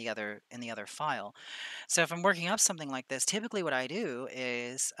in the other file. So if I'm working up something like this, typically what I do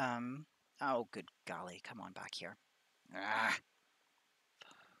is, oh good golly, come on back here. Ah.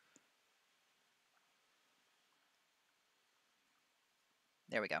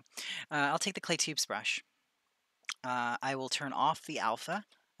 There we go. I'll take the clay tubes brush. I will turn off the alpha.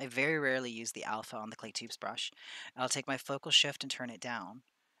 I very rarely use the alpha on the clay tubes brush. I'll take my focal shift and turn it down.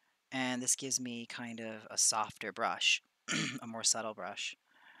 And this gives me kind of a softer brush, a more subtle brush.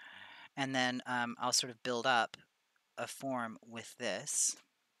 And then I'll sort of build up a form with this.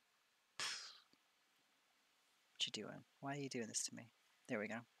 What you doing? Why are you doing this to me? There we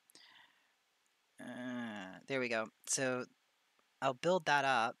go. There we go. So I'll build that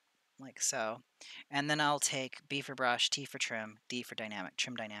up like so, and then I'll take B for brush, T for trim, D for dynamic,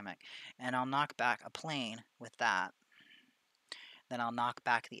 trim dynamic, and I'll knock back a plane with that. Then I'll knock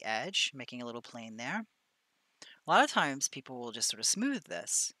back the edge, making a little plane there. A lot of times people will just sort of smooth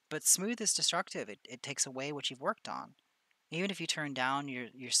this, but smooth is destructive. It takes away what you've worked on. Even if you turn down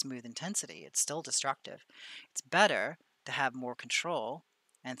your smooth intensity, it's still destructive. It's better to have more control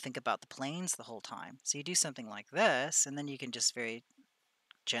and think about the planes the whole time. So you do something like this, and then you can just very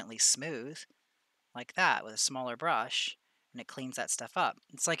gently smooth like that with a smaller brush, and it cleans that stuff up.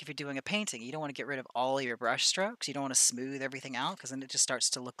 It's like if you're doing a painting, you don't want to get rid of all your brush strokes. You don't want to smooth everything out because then it just starts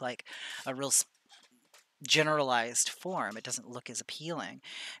to look like a real generalized form. It doesn't look as appealing,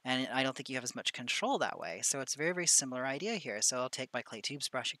 and I don't think you have as much control that way. So it's a very, very similar idea here. So I'll take my clay tubes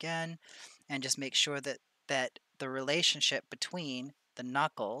brush again and just make sure that the relationship between the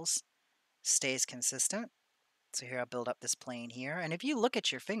knuckles stays consistent. So here I'll build up this plane here. And if you look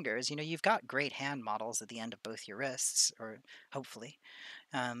at your fingers, you know, you've got great hand models at the end of both your wrists, or hopefully.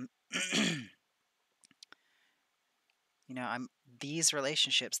 Um, you know, these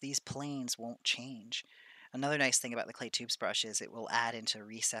relationships, these planes won't change. Another nice thing about the clay tubes brush is it will add into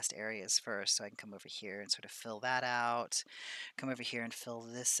recessed areas first. So I can come over here and sort of fill that out, come over here and fill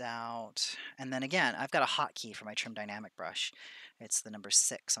this out. And then again, I've got a hotkey for my trim dynamic brush. It's the number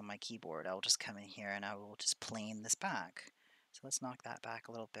 6 on my keyboard. I'll just come in here and I will just plane this back. So let's knock that back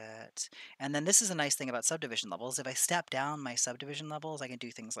a little bit. And then this is a nice thing about subdivision levels. If I step down my subdivision levels, I can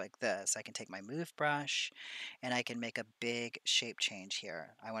do things like this. I can take my move brush and I can make a big shape change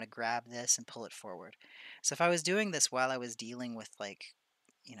here. I want to grab this and pull it forward. So if I was doing this while I was dealing with, like,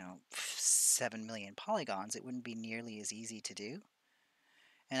 you know, 7 million polygons, it wouldn't be nearly as easy to do.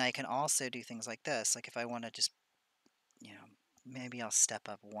 And I can also do things like this. Like if I want to just, you know, maybe I'll step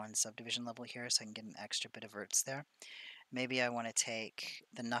up one subdivision level here so I can get an extra bit of verts there. Maybe I want to take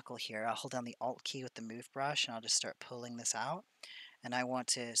the knuckle here. I'll hold down the Alt key with the move brush and I'll just start pulling this out. And I want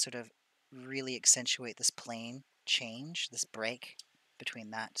to sort of really accentuate this plane change, this break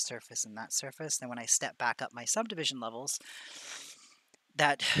between that surface and that surface. Then when I step back up my subdivision levels,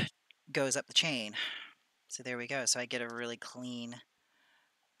 that goes up the chain. So there we go. So I get a really clean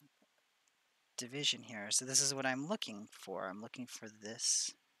division here. So this is what I'm looking for. I'm looking for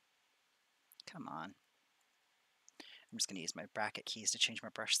this. Come on. I'm just going to use my bracket keys to change my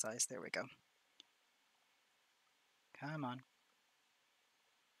brush size. There we go. Come on.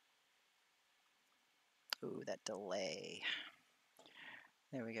 Ooh, that delay.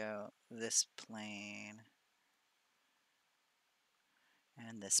 There we go. This plane.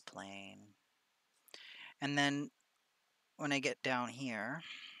 And this plane. And then when I get down here,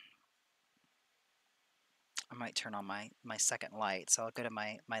 I might turn on my second light. So I'll go to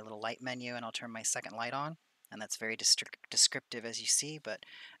my little light menu and I'll turn my second light on. And that's very descriptive, as you see, but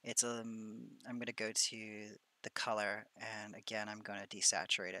it's I'm going to go to the color, and again I'm going to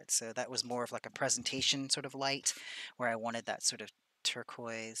desaturate it. So that was more of like a presentation sort of light where I wanted that sort of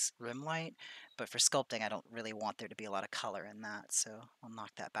turquoise rim light, but for sculpting I don't really want there to be a lot of color in that, so I'll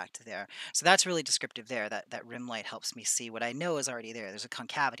knock that back to there. So that's really descriptive there. That rim light helps me see what I know is already there. There's a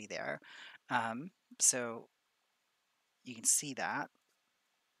concavity there, so you can see that.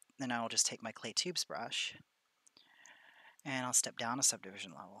 Then I'll just take my clay tubes brush and I'll step down a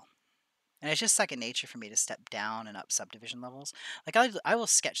subdivision level. And it's just second nature for me to step down and up subdivision levels. Like I will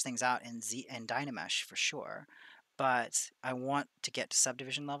sketch things out in Dynamesh for sure, but I want to get to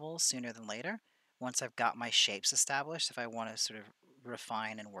subdivision levels sooner than later once I've got my shapes established, if I want to sort of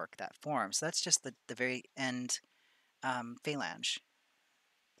refine and work that form. So that's just the very end phalange,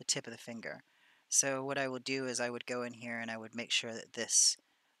 the tip of the finger. So what I would do is I would go in here and I would make sure that this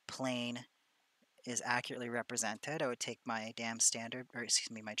plane is accurately represented. I would take my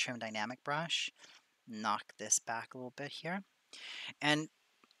my trim dynamic brush, knock this back a little bit here. And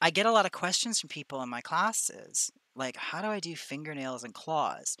I get a lot of questions from people in my classes, like, how do I do fingernails and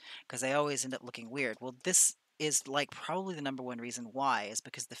claws? Because they always end up looking weird. Well, this is like probably the number one reason why, is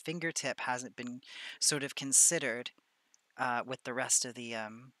because the fingertip hasn't been sort of considered with the rest of the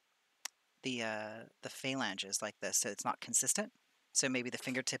phalanges like this, so it's not consistent. So maybe the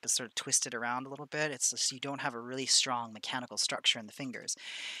fingertip is sort of twisted around a little bit. It's just you don't have a really strong mechanical structure in the fingers.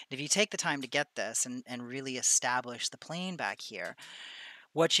 If you take the time to get this and really establish the plane back here,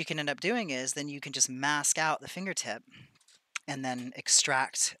 what you can end up doing is then you can just mask out the fingertip and then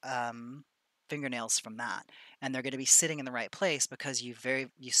extract fingernails from that. And they're going to be sitting in the right place because you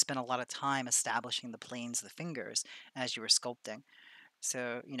spent a lot of time establishing the planes of the fingers as you were sculpting.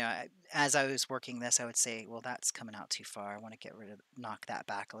 So, you know, as I was working this, I would say, well, that's coming out too far. I want to knock that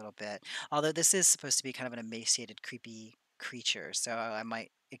back a little bit. Although this is supposed to be kind of an emaciated, creepy creature, so I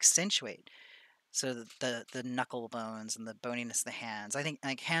might accentuate so the knuckle bones and the boniness of the hands. I think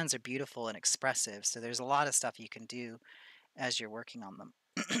like hands are beautiful and expressive, so there's a lot of stuff you can do as you're working on them.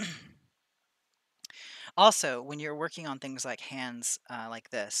 Also, when you're working on things like hands like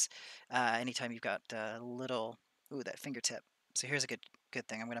this, anytime you've got little Ooh, that fingertip. So here's a good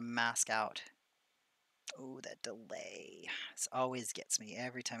thing. I'm going to mask out. Ooh, that delay. This always gets me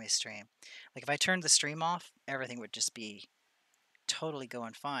every time I stream. Like if I turned the stream off, everything would just be totally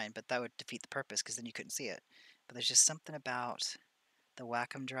going fine, but that would defeat the purpose because then you couldn't see it. But there's just something about the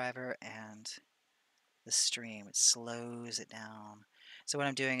Wacom driver and the stream. It slows it down. So what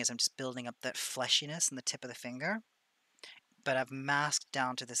I'm doing is I'm just building up that fleshiness in the tip of the finger, but I've masked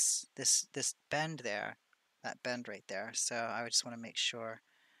down to this bend there, that bend right there. So I would just want to make sure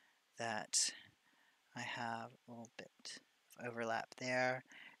that I have a little bit of overlap there,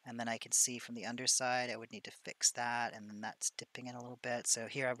 and then I can see from the underside I would need to fix that, and then that's dipping in a little bit. So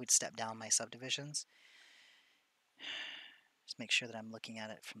here I would step down my subdivisions. Just make sure that I'm looking at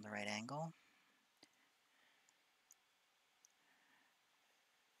it from the right angle.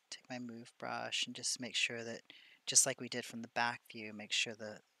 Take my move brush and just make sure that, just like we did from the back view, make sure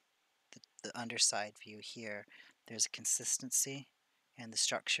the underside view here, there's a consistency and the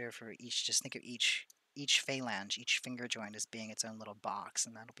structure for each. Just think of each phalange, each finger joint as being its own little box,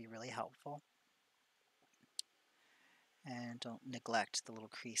 and that'll be really helpful. And don't neglect the little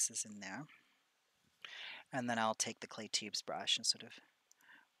creases in there. And then I'll take the clay tubes brush and sort of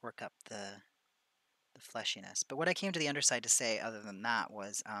work up the fleshiness. But what I came to the underside to say other than that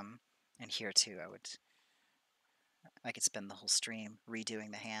was, and here too, I could spend the whole stream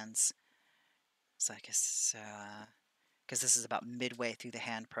redoing the hands. So I guess, because this is about midway through the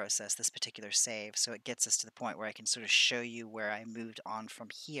hand process, this particular save, so it gets us to the point where I can sort of show you where I moved on from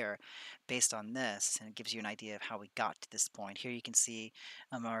here based on this, and it gives you an idea of how we got to this point. Here you can see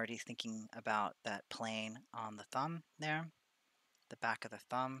I'm already thinking about that plane on the thumb there, the back of the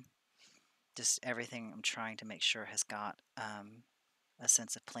thumb. Just everything I'm trying to make sure has got a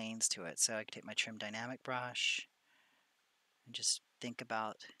sense of planes to it. So I can take my trim dynamic brush and just think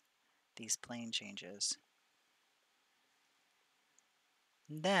about these plane changes.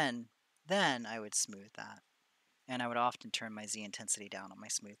 And then I would smooth that. And I would often turn my Z intensity down on my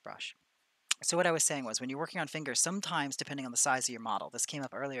smooth brush. So what I was saying was, when you're working on fingers, sometimes depending on the size of your model, this came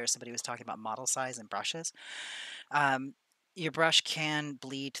up earlier, somebody was talking about model size and brushes, your brush can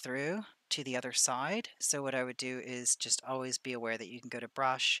bleed through to the other side. So what I would do is just always be aware that you can go to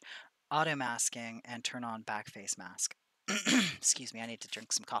brush, auto masking, and turn on backface mask. Excuse me, I need to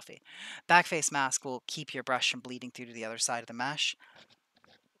drink some coffee. Backface mask will keep your brush from bleeding through to the other side of the mesh.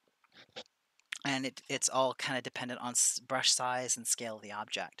 And it's all kind of dependent on brush size and scale of the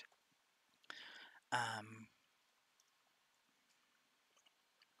object.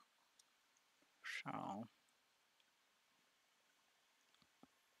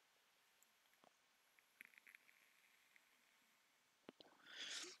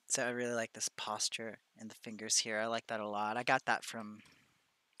 So I really like this posture in the fingers here. I like that a lot. I got that from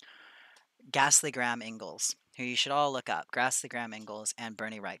Ghastly Graham Ingalls, who you should all look up. Ghastly Graham Ingalls and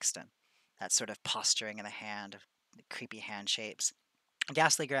Bernie Reichsten. That sort of posturing in the hand, of the creepy hand shapes.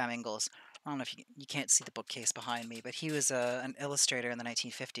 Ghastly Graham Ingalls, I don't know if you can't see the bookcase behind me, but he was an illustrator in the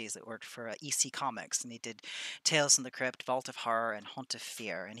 1950s that worked for EC Comics, and he did Tales from the Crypt, Vault of Horror, and Haunt of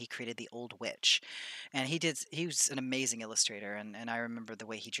Fear, and he created The Old Witch. And he was an amazing illustrator, and I remember the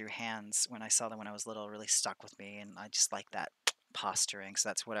way he drew hands when I saw them when I was little really stuck with me, and I just like that posturing, so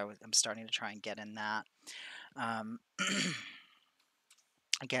that's what I'm starting to try and get in that.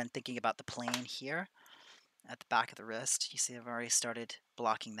 Again, thinking about the plane here at the back of the wrist, you see I've already started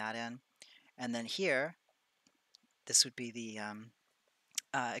blocking that in. And then here, this would be the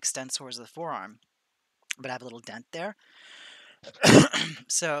extensors of the forearm, but I have a little dent there.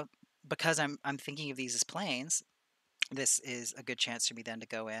 So because I'm thinking of these as planes, this is a good chance for me then to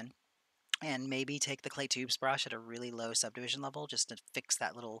go in and maybe take the clay tubes brush at a really low subdivision level just to fix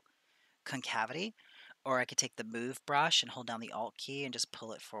that little concavity. Or I could take the move brush and hold down the Alt key and just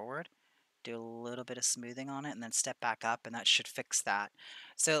pull it forward, do a little bit of smoothing on it, and then step back up, and that should fix that.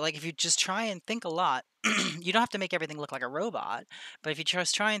 So like if you just try and think a lot, you don't have to make everything look like a robot, but if you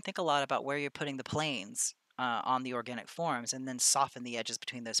just try and think a lot about where you're putting the planes on the organic forms and then soften the edges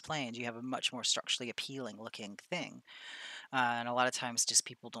between those planes, you have a much more structurally appealing looking thing. And a lot of times just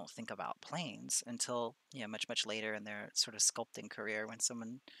people don't think about planes until, much later in their sort of sculpting career when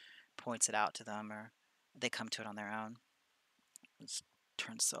someone points it out to them or they come to it on their own. Let's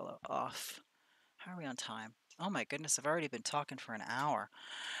turn solo off. How are we on time? Oh my goodness, I've already been talking for an hour.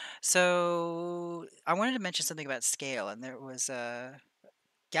 So I wanted to mention something about scale, and there was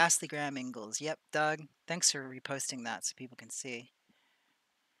Ghastly Graham Ingalls. Yep, Doug, thanks for reposting that so people can see.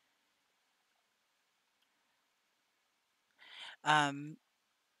 So I'm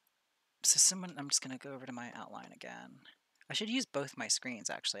just going to go over to my outline again. I should use both my screens,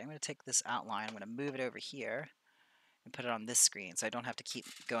 actually. I'm going to take this outline, I'm going to move it over here. and put it on this screen so I don't have to keep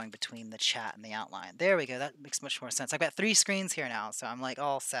going between the chat and the outline. There we go. That makes much more sense. I've got 3 screens here now, so I'm like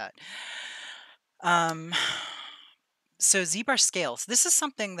all set. Um, so ZBrush scales. This is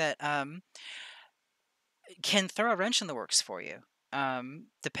something that can throw a wrench in the works for you,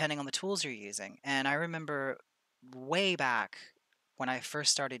 depending on the tools you're using. And I remember way back when I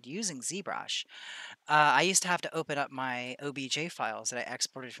first started using ZBrush, I used to have to open up my OBJ files that I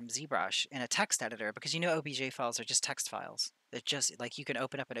exported from ZBrush in a text editor because OBJ files are just text files. It's just like you can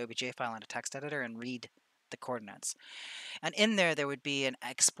open up an OBJ file in a text editor and read the coordinates. And in there would be an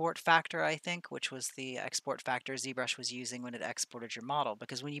export factor, I think, which was the export factor ZBrush was using when it exported your model.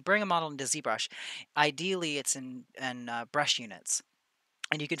 Because when you bring a model into ZBrush, ideally it's in brush units.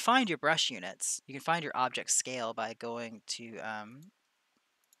 And you can find your brush units. You can find your object scale by going to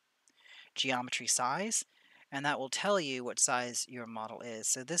geometry size, and that will tell you what size your model is.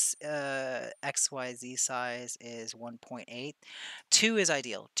 So this XYZ size is 1.8. 2 is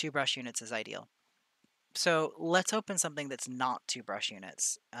ideal. 2 brush units is ideal. So let's open something that's not 2 brush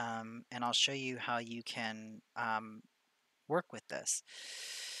units, and I'll show you how you can work with this.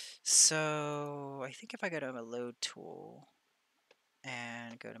 So I think if I go to my load tool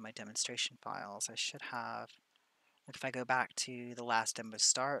and go to my demonstration files, I should have, like if I go back to the last demo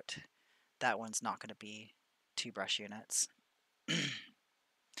start, that one's not going to be 2 brush units.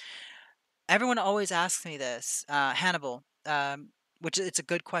 Everyone always asks me this, Hannibal, which it's a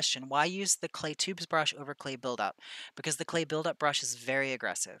good question. Why use the clay tubes brush over clay buildup? Because the clay buildup brush is very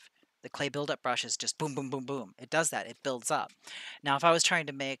aggressive. The clay buildup brush is just boom, boom, boom, boom. It does that. It builds up. Now, if I was trying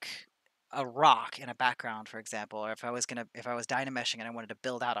to make a rock in a background, for example, or if I was dynameshing and I wanted to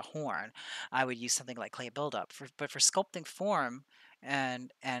build out a horn, I would use something like clay buildup. But for sculpting form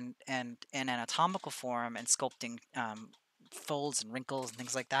and anatomical form and sculpting folds and wrinkles and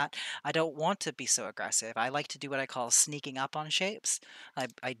things like that, I don't want to be so aggressive. I like to do what I call sneaking up on shapes.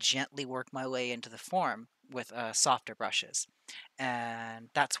 I gently work my way into the form with softer brushes. And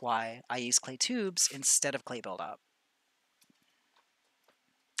that's why I use clay tubes instead of clay buildup.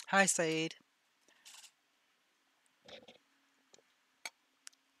 Hi, Saeed.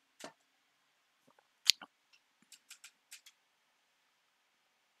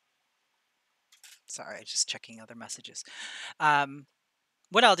 Sorry, just checking other messages.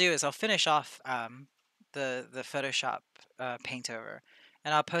 What I'll do is I'll finish off the Photoshop paint over,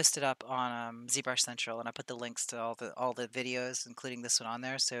 and I'll post it up on ZBrush Central, and I put the links to all the videos, including this one, on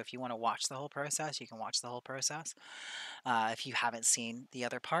there. So if you want to watch the whole process, you can watch the whole process. If you haven't seen the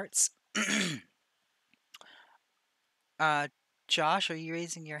other parts. Josh, are you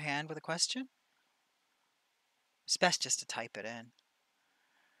raising your hand with a question? It's best just to type it in.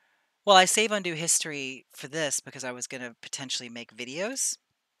 Well, I save undo history for this because I was going to potentially make videos,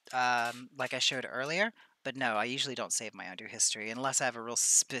 like I showed earlier. But no, I usually don't save my undo history unless I have a real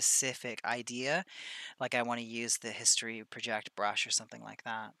specific idea, like I want to use the history project brush or something like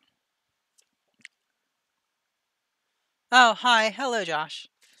that. Oh, hi. Hello, Josh.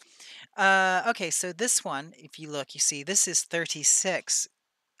 Okay, so this one, if you look, you see this is 36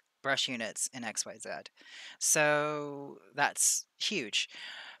 brush units in XYZ. So that's huge.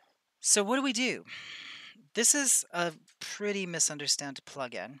 So what do we do? This is a pretty misunderstood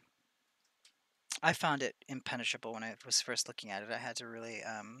plugin. I found it impenetrable when I was first looking at it. I had to really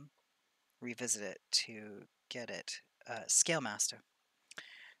revisit it to get it. Scale Master.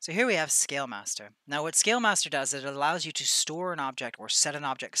 So here we have Scale Master. Now what Scale Master does is it allows you to store an object or set an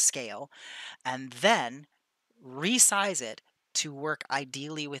object scale and then resize it to work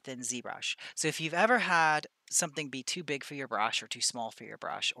ideally within ZBrush. So if you've ever had something be too big for your brush or too small for your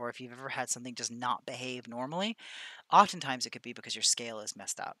brush, or if you've ever had something just not behave normally, oftentimes it could be because your scale is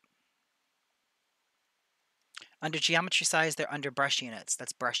messed up. Under geometry size, they're under brush units.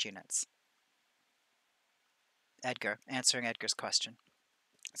 That's brush units. Edgar, answering Edgar's question.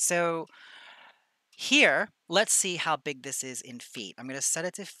 So here, let's see how big this is in feet. I'm going to set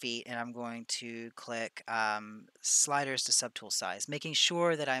it to feet, and I'm going to click sliders to subtool size, making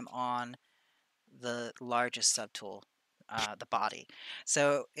sure that I'm on the largest subtool, the body.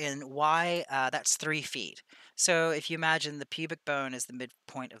 So in Y, that's 3 feet. So if you imagine the pubic bone is the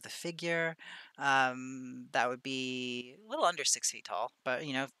midpoint of the figure, that would be a little under 6 feet tall, but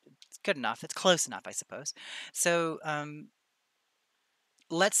it's good enough. It's close enough, I suppose. So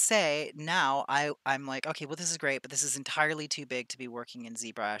let's say now I'm like, okay, well, this is great, but this is entirely too big to be working in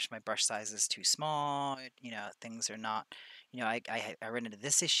ZBrush. My brush size is too small. Things are not, I run into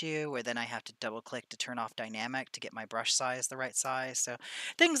this issue where then I have to double click to turn off dynamic to get my brush size the right size. So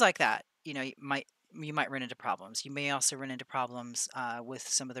things like that, you might run into problems. You may also run into problems with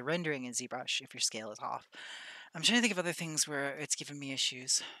some of the rendering in ZBrush if your scale is off. I'm trying to think of other things where it's given me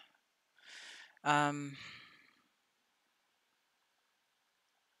issues. Um,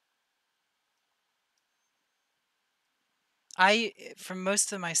 for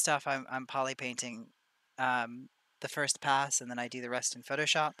most of my stuff, I'm poly painting um, the first pass, and then I do the rest in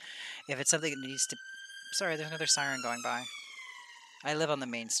Photoshop. If it's something that needs to, sorry, there's another siren going by. I live on the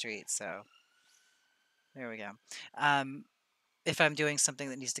main street, so there we go. Um, if I'm doing something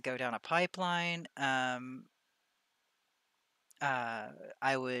that needs to go down a pipeline, uh,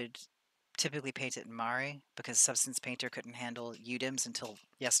 I would typically paint it in Mari because Substance Painter couldn't handle UDIMs until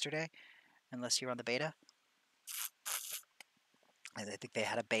yesterday, unless you're on the beta. I think they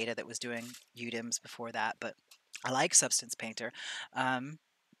had a beta that was doing UDIMs before that, but I like Substance Painter. Um,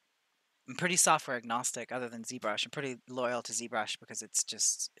 I'm pretty software agnostic other than ZBrush. I'm pretty loyal to ZBrush because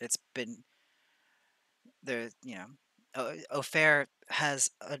it's been there, you know, Ofair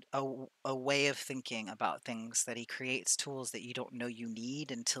has a way of thinking about things that he creates tools that you don't know you need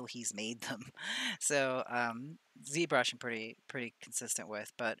until he's made them. So ZBrush I'm pretty consistent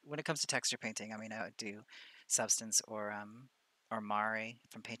with, but when it comes to texture painting, I mean I would do Substance or Mari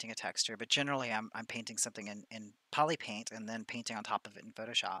from painting a texture, but generally I'm painting something in Polypaint and then painting on top of it in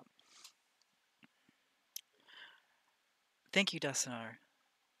Photoshop. Thank you, Dustin.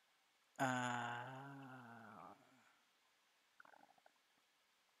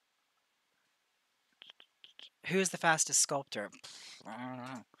 Who's the fastest sculptor? I don't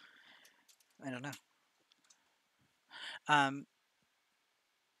know. I don't know. Um,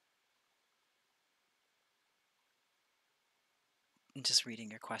 I'm just reading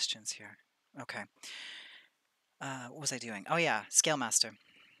your questions here. Okay. What was I doing? Oh yeah, Scale Master.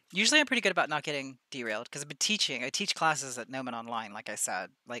 Usually I'm pretty good about not getting derailed because I've been teaching. I teach classes at Noman Online, like I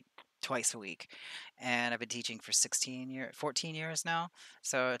said, like twice a week. And I've been teaching for 14 years now.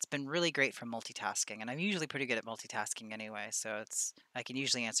 So it's been really great for multitasking. And I'm usually pretty good at multitasking anyway. So I can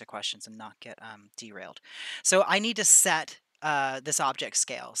usually answer questions and not get derailed. So I need to set this object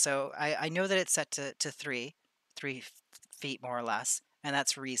scale. So I know that it's set to three feet more or less. And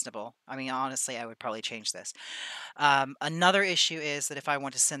that's reasonable. I mean, honestly, I would probably change this. Another issue is that if I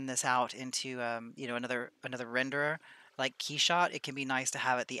want to send this out into another renderer like Keyshot, it can be nice to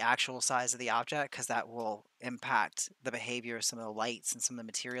have it the actual size of the object because that will impact the behavior of some of the lights and some of the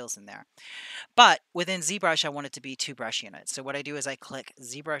materials in there. But within ZBrush, I want it to be 2 brush units. So what I do is I click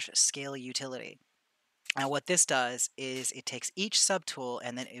ZBrush Scale Utility. Now what this does is it takes each subtool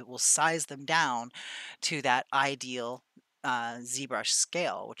and then it will size them down to that ideal ZBrush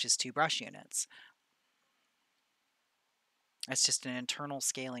scale, which is 2 brush units. It's just an internal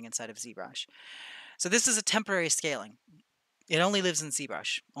scaling inside of ZBrush. So this is a temporary scaling. It only lives in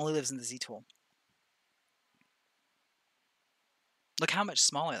ZBrush, only lives in the Z tool. Look how much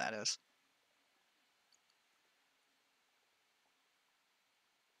smaller that is.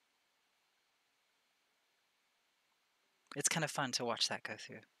 It's kind of fun to watch that go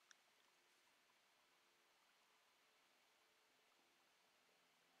through.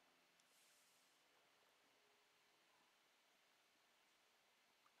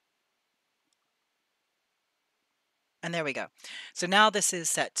 And there we go. So now this is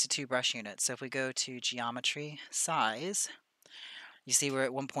set to 2 brush units. So if we go to geometry size, you see we're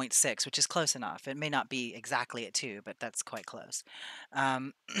at 1.6, which is close enough. It may not be exactly at 2, but that's quite close.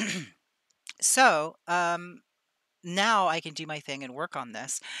 Um, so now I can do my thing and work on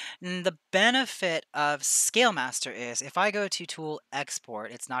this. And the benefit of Scale Master is if I go to Tool Export,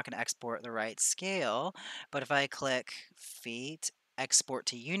 it's not going to export the right scale. But if I click Feet, Export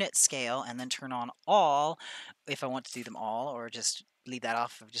to Unit Scale, and then turn on All, if I want to do them all, or just leave that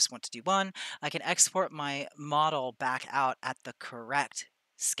off if I just want to do one, I can export my model back out at the correct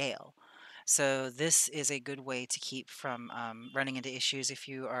scale. So this is a good way to keep from running into issues if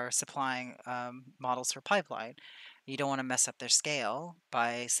you are supplying models for pipeline. You don't want to mess up their scale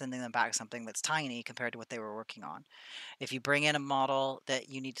by sending them back something that's tiny compared to what they were working on. If you bring in a model that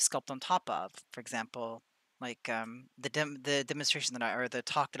you need to sculpt on top of, for example, like the demonstration or the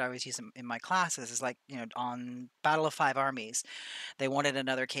talk that I always use in my classes is like, on Battle of Five Armies, they wanted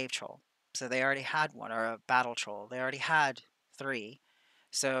another cave troll. So they already had one, or a battle troll. They already had 3.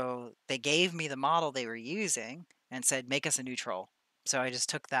 So they gave me the model they were using and said, make us a new troll. So I just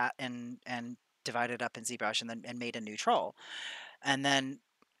took that and divided up in ZBrush and then made a new troll. And then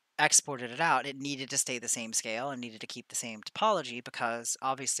exported it out. It needed to stay the same scale and needed to keep the same topology because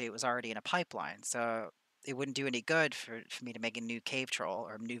obviously it was already in a pipeline. So it wouldn't do any good for me to make a new cave troll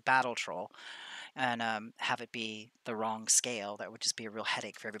or new battle troll and have it be the wrong scale. That would just be a real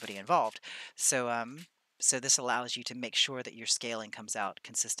headache for everybody involved. So So this allows you to make sure that your scaling comes out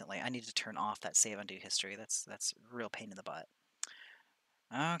consistently. I need to turn off that save undo history. That's a real pain in the butt.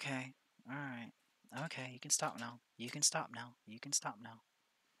 Okay. All right. Okay, you can stop now. You can stop now. You can stop now.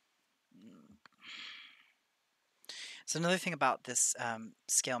 So another thing about this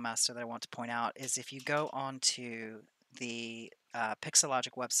Scale Master that I want to point out is if you go onto the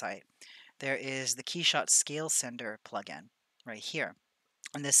Pixologic website, there is the Keyshot Scale Sender plugin right here.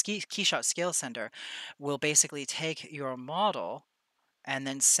 And this Keyshot Scale Sender will basically take your model and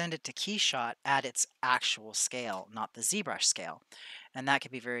then send it to Keyshot at its actual scale, not the ZBrush scale. And that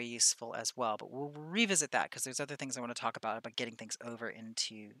can be very useful as well. But we'll revisit that because there's other things I want to talk about getting things over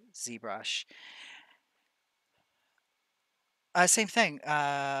into ZBrush. Same thing.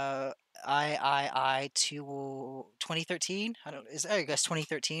 to 2013. I don't. I guess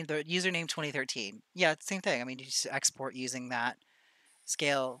 2013. The username 2013. Yeah, it's the same thing. I mean, you just export using that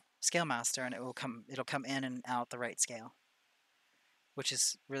scale master, and It'll come in and out the right scale, which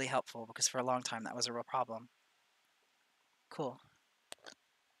is really helpful because for a long time that was a real problem. Cool.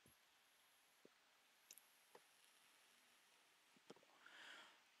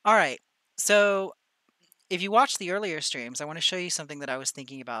 All right. So if you watch the earlier streams, I want to show you something that I was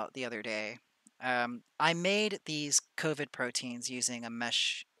thinking about the other day. I made these COVID proteins using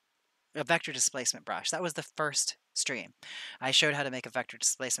a vector displacement brush. That was the first stream. I showed how to make a vector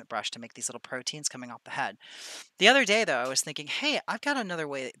displacement brush to make these little proteins coming off the head. The other day, though, I was thinking, hey, I've got another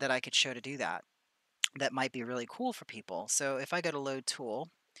way that I could show to do that that might be really cool for people. So if I go to Load Tool,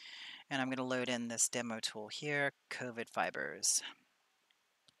 and I'm going to load in this demo tool here, COVID Fibers.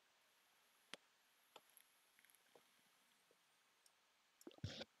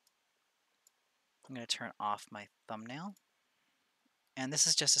 I'm going to turn off my thumbnail. And this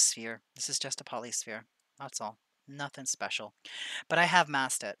is just a sphere. This is just a polysphere. That's all. Nothing special. But I have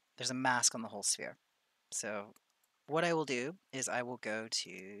masked it. There's a mask on the whole sphere. So what I will do is I will go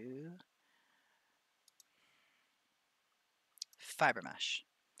to FiberMesh.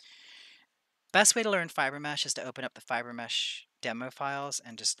 Best way to learn FiberMesh is to open up the FiberMesh demo files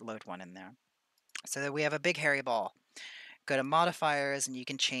and just load one in there. So that we have a big hairy ball. Go to modifiers and you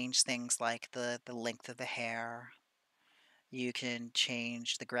can change things like the length of the hair. You can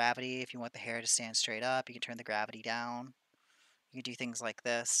change the gravity if you want the hair to stand straight up. You can turn the gravity down. You can do things like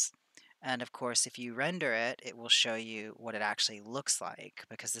this. And of course, if you render it, it will show you what it actually looks like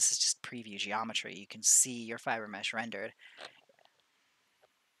because this is just preview geometry. You can see your FiberMesh rendered.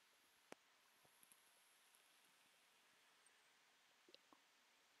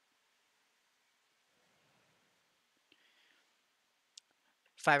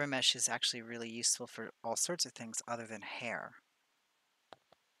 FiberMesh is actually really useful for all sorts of things other than hair.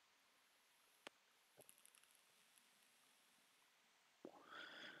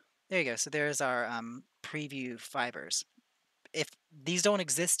 There you go. So there's our preview fibers. If these don't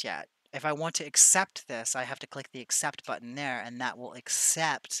exist yet, if I want to accept this, I have to click the accept button there, and that will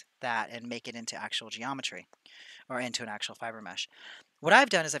accept that and make it into actual geometry or into an actual FiberMesh. What I've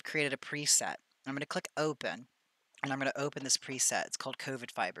done is I've created a preset. I'm going to click open, and I'm going to open this preset. It's called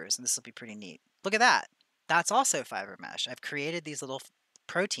COVID Fibers, and this will be pretty neat. Look at that. That's also FiberMesh. I've created these little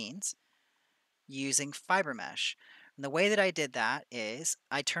proteins using FiberMesh. And the way that I did that is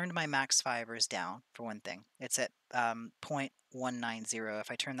I turned my max fibers down, for one thing. It's at 0.190. If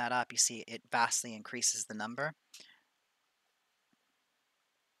I turn that up, you see it vastly increases the number.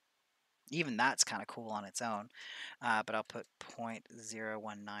 Even that's kind of cool on its own. But I'll put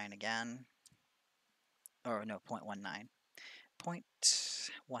 0.019 again. Or no, 0.19.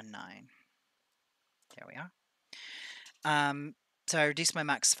 0.19. There we are. So I reduced my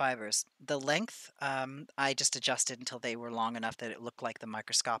max fibers. The length, I just adjusted until they were long enough that it looked like the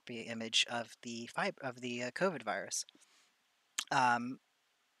microscopy image of the COVID virus.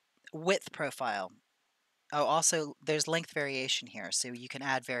 Width profile. Oh, also there's length variation here, so you can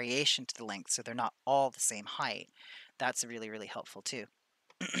add variation to the length, so they're not all the same height. That's really, really helpful too.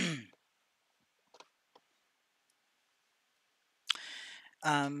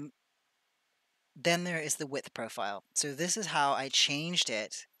 Then there is the width profile. So this is how I changed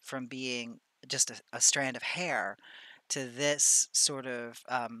it from being just a strand of hair to this sort of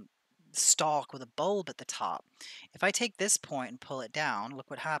stalk with a bulb at the top. If I take this point and pull it down, look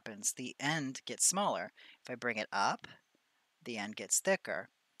what happens. The end gets smaller. If I bring it up, the end gets thicker.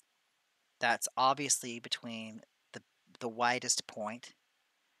 That's obviously between the widest point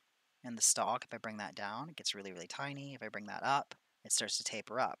and the stalk. If I bring that down, it gets really, really tiny. If I bring that up, it starts to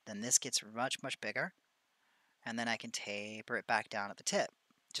taper up. Then this gets much, much bigger. And then I can taper it back down at the tip,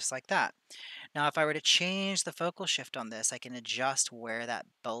 just like that. Now, if I were to change the focal shift on this, I can adjust where that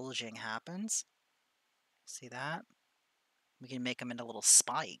bulging happens. See that? We can make them into little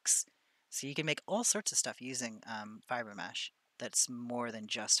spikes. So you can make all sorts of stuff using FiberMesh that's more than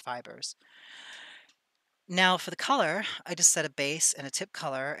just fibers. Now for the color, I just set a base and a tip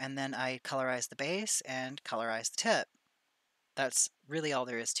color, and then I colorize the base and colorize the tip. That's really all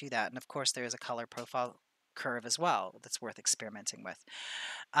there is to that. And of course, there is a color profile curve as well that's worth experimenting with.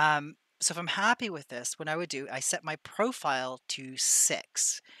 So if I'm happy with this, what I would do, I set my profile to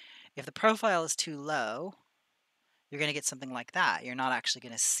 6. If the profile is too low, you're going to get something like that. You're not actually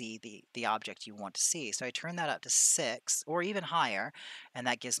going to see the object you want to see. So I turn that up to 6 or even higher, and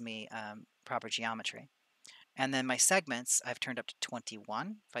that gives me proper geometry. And then my segments, I've turned up to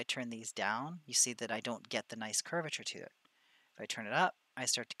 21. If I turn these down, you see that I don't get the nice curvature to it. If I turn it up, I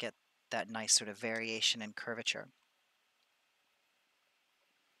start to get that nice sort of variation in curvature.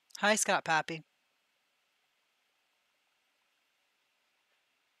 Hi, Scott Pappy.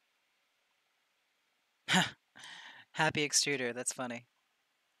 Happy extruder, that's funny.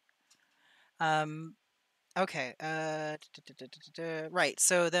 Okay, right,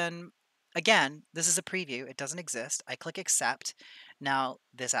 so then, again, this is a preview, it doesn't exist. I click accept. Now,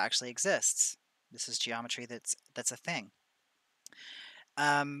 this actually exists. This is geometry that's a thing.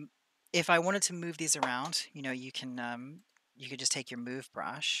 If I wanted to move these around, you could just take your move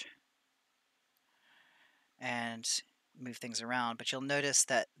brush and move things around, but you'll notice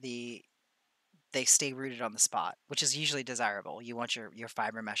that they stay rooted on the spot, which is usually desirable. You want your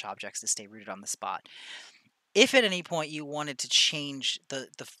fiber mesh objects to stay rooted on the spot. If at any point you wanted to change the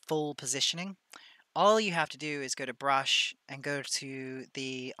full positioning, all you have to do is go to brush and go to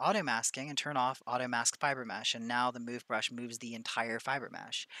the auto masking and turn off auto mask fiber mesh, and now the move brush moves the entire fiber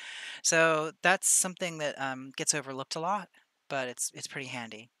mesh. So that's something that gets overlooked a lot, but it's pretty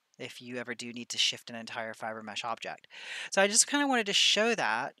handy if you ever do need to shift an entire fiber mesh object. So I just kind of wanted to show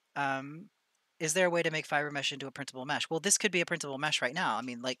that. Is there a way to make fiber mesh into a printable mesh? Well, this could be a printable mesh right now. I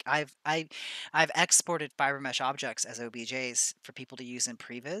mean, like I've exported fiber mesh objects as OBJs for people to use in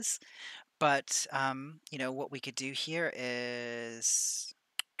Previs, but what we could do here is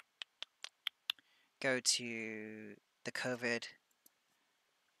go to the COVID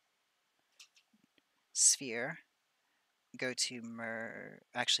sphere, go to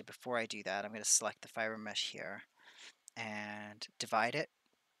actually before I do that, I'm going to select the fiber mesh here and divide it.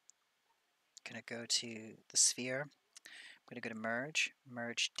 I'm going to go to the sphere, I'm going to go to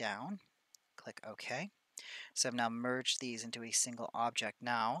merge down, click OK. So I've now merged these into a single object.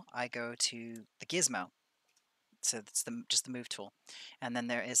 Now I go to the gizmo, so it's just the move tool, and then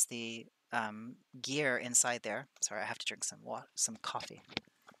there is the gear inside there. Sorry, I have to drink some coffee.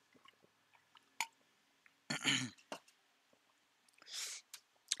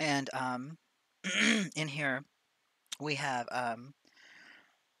 And in here we have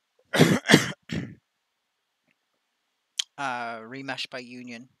remesh by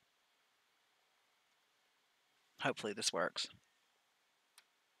union. Hopefully this works.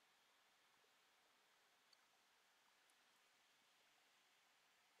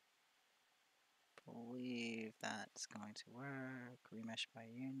 Believe that's going to work. Remesh by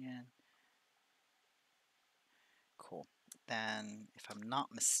union. Cool. Then, if I'm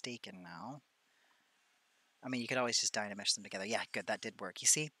not mistaken now, I mean, you could always just dynamesh them together. Yeah, good, that did work. You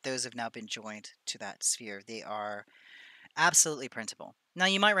see, those have now been joined to that sphere. They are absolutely printable. Now,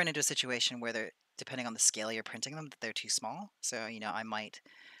 you might run into a situation where they're, depending on the scale you're printing them, that they're too small. So, I might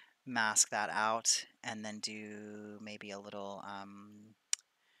mask that out and then do maybe a little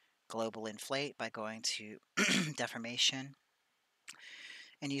global inflate by going to deformation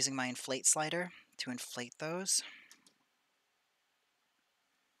and using my inflate slider to inflate those.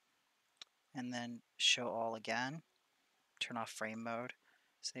 And then show all again, turn off frame mode.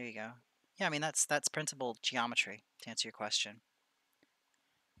 So there you go. Yeah, I mean, that's printable geometry, to answer your question.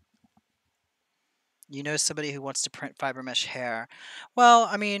 You know somebody who wants to print fiber mesh hair. Well,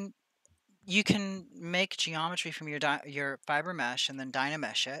 I mean, you can make geometry from your fiber mesh and then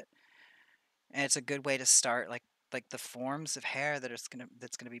dynamesh it. And it's a good way to start like the forms of hair that's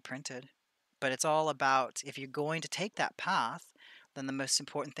gonna be printed. But it's all about, if you're going to take that path, then the most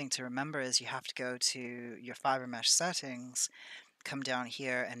important thing to remember is you have to go to your fiber mesh settings, come down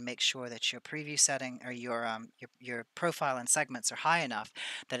here and make sure that your preview setting or your profile and segments are high enough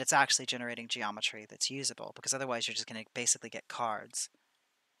that it's actually generating geometry that's usable, because otherwise you're just going to basically get cards.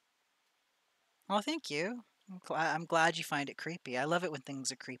 Oh, thank you. I'm glad you find it creepy. I love it when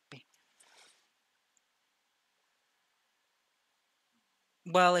things are creepy.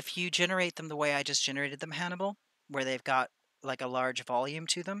 Well, if you generate them the way I just generated them, Hannibal, where they've got like a large volume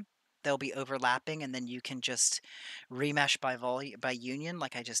to them, they'll be overlapping, and then you can just remesh by volume by union,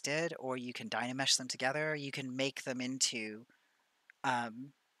 like I just did, or you can dynamesh them together. You can make them into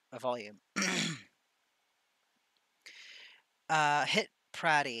um, a volume. Hit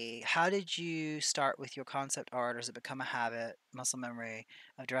Pratty, how did you start with your concept art, or does it become a habit, muscle memory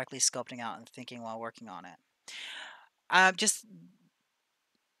of directly sculpting out and thinking while working on it? Just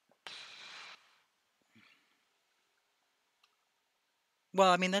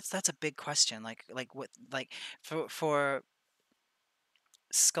well, I mean that's a big question. Like what like for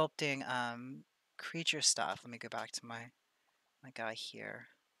sculpting creature stuff. Let me go back to my guy here.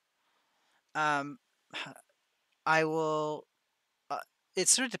 Um, I will. Uh, it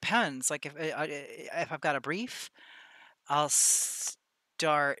sort of depends. Like if I've got a brief, I'll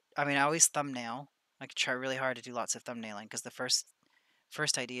start. I mean, I always thumbnail. I try really hard to do lots of thumbnailing because the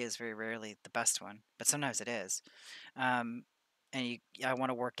first idea is very rarely the best one, but sometimes it is. Um, and I want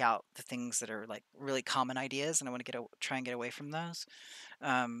to work out the things that are like really common ideas, and I want to try and get away from those.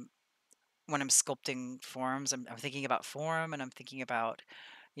 Um, when I'm sculpting forms, I'm thinking about form, and I'm thinking about,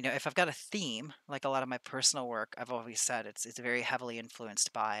 if I've got a theme, like a lot of my personal work, I've always said it's very heavily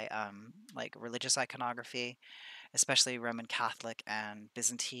influenced by like religious iconography, especially Roman Catholic and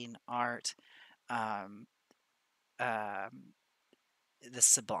Byzantine art, um, um, the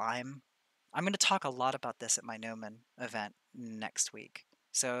sublime. I'm going to talk a lot about this at my Gnomon event next week.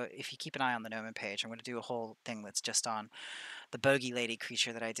 So if you keep an eye on the Gnomon page, I'm going to do a whole thing that's just on the bogey lady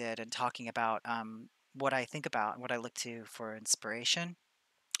creature that I did and talking about what I think about and what I look to for inspiration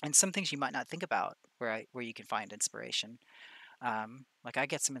and some things you might not think about where you can find inspiration. Like I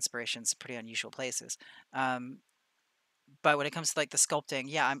get some inspirations pretty unusual places. Um, but when it comes to like the sculpting,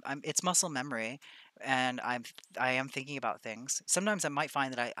 yeah, it's muscle memory, and I am thinking about things. Sometimes I might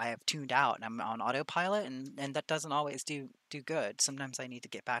find that I have tuned out and I'm on autopilot, and that doesn't always do good. Sometimes I need to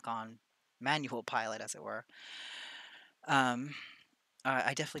get back on manual pilot, as it were. Um,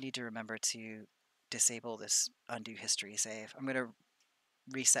 I definitely need to remember to disable this undo history save. I'm gonna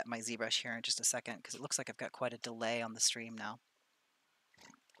reset my ZBrush here in just a second because it looks like I've got quite a delay on the stream now.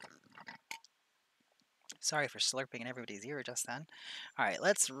 Sorry for slurping in everybody's ear just then. All right,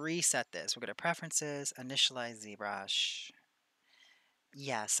 let's reset this. We're going to preferences, initialize ZBrush.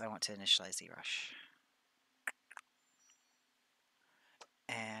 Yes, I want to initialize ZBrush.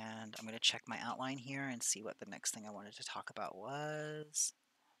 And I'm going to check my outline here and see what the next thing I wanted to talk about was.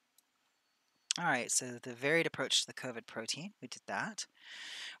 All right, so the varied approach to the COVID protein, we did that.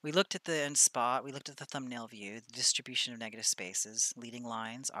 We looked at the end spot, we looked at the thumbnail view, the distribution of negative spaces, leading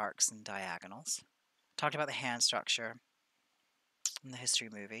lines, arcs, and diagonals. Talked about the hand structure in the history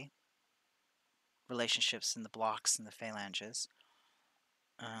movie, relationships in the blocks and the phalanges.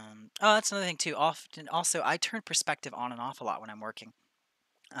 Oh, that's another thing too. Often, also, I turn perspective on and off a lot when I'm working.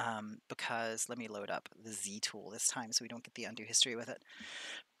 Because let me load up the Z tool this time so we don't get the undo history with it.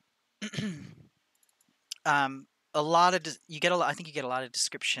 A lot of you get a lot. I think you get a lot of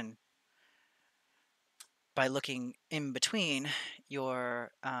description by looking in between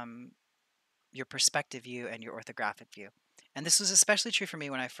your perspective view and your orthographic view. And this was especially true for me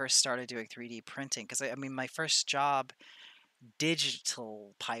when I first started doing 3D printing because I mean my first job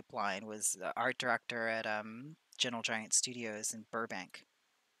digital pipeline was art director at Gentle Giant Studios in Burbank.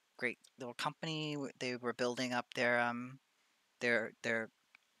 Great little company. They were building up their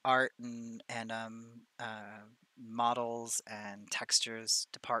art and models and textures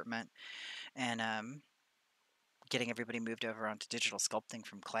department, and getting everybody moved over onto digital sculpting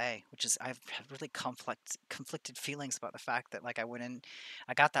from clay, which is I've had really conflicted feelings about the fact that like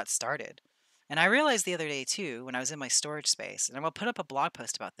I got that started. And I realized the other day too, when I was in my storage space, and I'm gonna put up a blog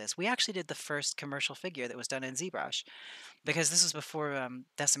post about this. We actually did the first commercial figure that was done in ZBrush because this was before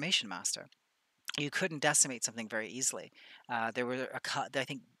Decimation Master. You couldn't decimate something very easily. There were I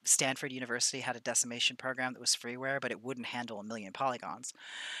think Stanford University had a decimation program that was freeware, but it wouldn't handle a million polygons.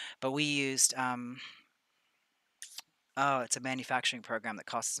 But we used oh, it's a manufacturing program that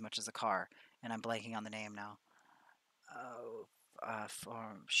costs as much as a car, and I'm blanking on the name now. Oh,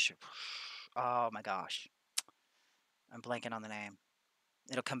 oh my gosh, I'm blanking on the name.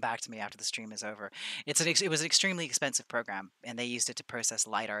 It'll come back to me after the stream is over. It was an extremely expensive program, and they used it to process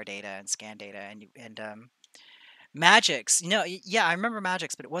lidar data and scan data and Magix. Yeah, I remember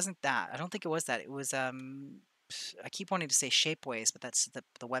Magix, but it wasn't that. I don't think it was that. It was I keep wanting to say Shapeways, but that's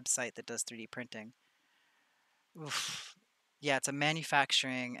the website that does 3D printing. Oof. Yeah, it's a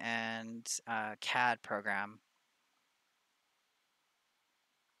manufacturing and CAD program.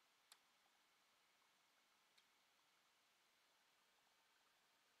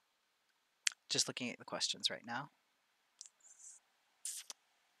 Just looking at the questions right now.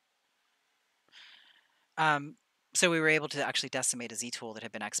 So we were able to actually decimate a Z tool that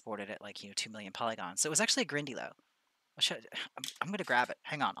had been exported at like 2 million polygons. So it was actually a Grindilo. I'll show. I'm going to grab it.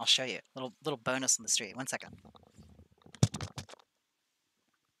 Hang on, I'll show you. Little bonus on the street. 1 second.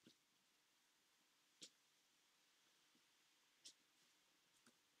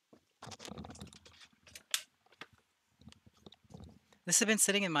 This had been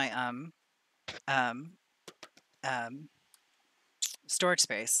sitting in my um um storage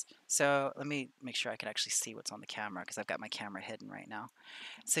space. So let me make sure I can actually see what's on the camera because I've got my camera hidden right now.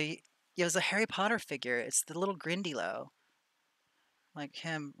 So it was a Harry Potter figure. It's the little Grindilo, like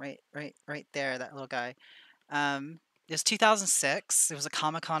him, right there, that little guy. It was 2006. It was a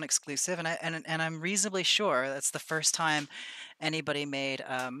Comic-Con exclusive, and I'm reasonably sure that's the first time anybody made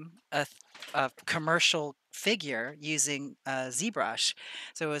a commercial figure using ZBrush.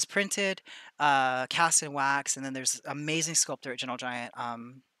 So it was printed, cast in wax, and then there's amazing sculptor at Gentle Giant,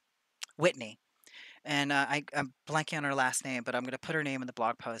 Whitney. And I'm blanking on her last name, but I'm going to put her name in the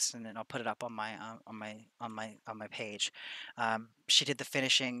blog post, and then I'll put it up on my page. She did the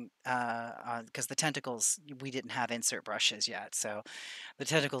finishing because the tentacles, we didn't have insert brushes yet, so the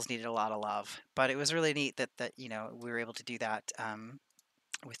tentacles needed a lot of love. But it was really neat that we were able to do that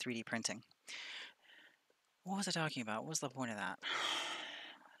with 3D printing. What was I talking about? What was the point of that?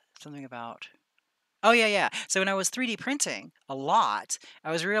 Something about. Oh, yeah, yeah. So when I was 3D printing a lot,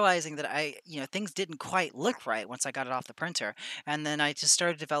 I was realizing that things didn't quite look right once I got it off the printer. And then I just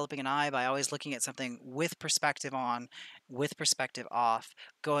started developing an eye by always looking at something with perspective on, with perspective off,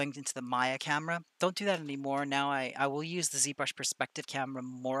 going into the Maya camera. Don't do that anymore. Now I will use the ZBrush perspective camera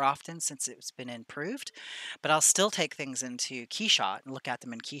more often since it's been improved. But I'll still take things into Keyshot and look at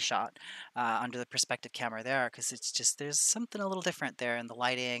them in Keyshot under the perspective camera there because it's just there's something a little different there in the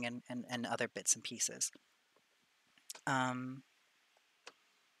lighting and other bits and pieces. Um,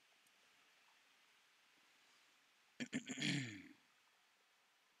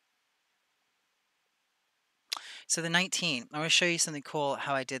 so the 19, I want to show you something cool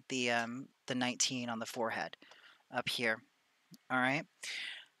how I did the 19 on the forehead up here. All right.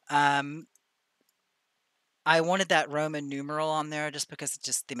 I wanted that Roman numeral on there just because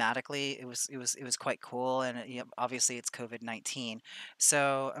just thematically it was quite cool, and obviously it's COVID-19.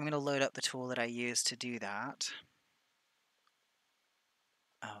 So I'm going to load up the tool that I use to do that.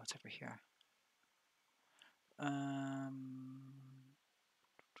 Oh, it's over here.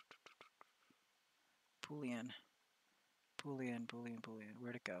 Boolean.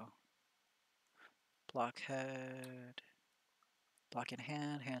 Where'd it go? Blockhead. Block in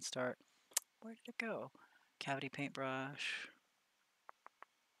hand. Hand start. Where did it go? Cavity paintbrush.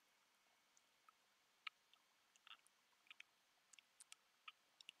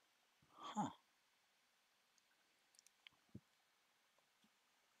 Huh.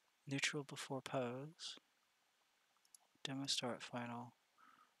 Neutral before pose. Demo start final.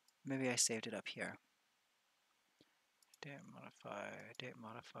 Maybe I saved it up here. Date modified. Date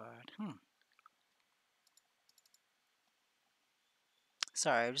modified.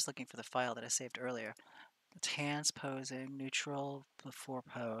 Sorry, I'm just looking for the file that I saved earlier. It's hands posing, neutral before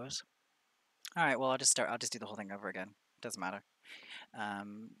pose. All right, well, I'll just do the whole thing over again. Doesn't matter.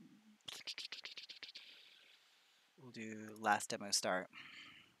 We'll do last demo start.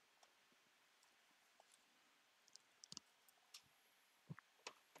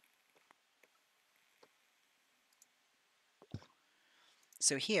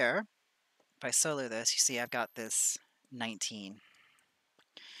 So here, if I solo this, you see I've got this 19.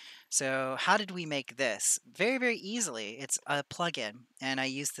 So how did we make this? Very, very easily. It's a plugin, and I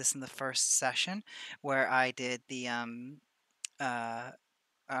used this in the first session where I did the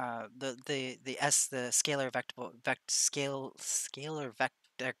scalar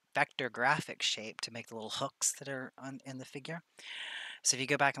vector graphic shape to make the little hooks that are in the figure. So if you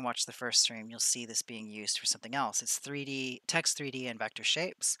go back and watch the first stream, you'll see this being used for something else. It's 3D text, 3D, and vector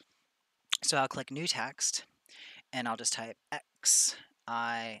shapes. So I'll click New Text, and I'll just type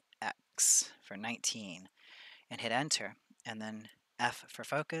XIX for 19 and hit enter, and then F for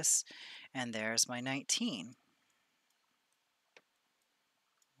focus, and there's my 19.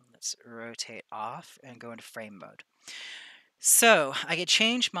 Let's rotate off and go into frame mode. So I could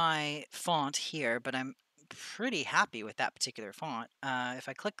change my font here, but I'm pretty happy with that particular font. If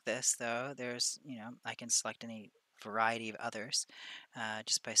I click this, though, there's, I can select any variety of others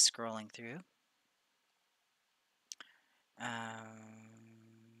just by scrolling through.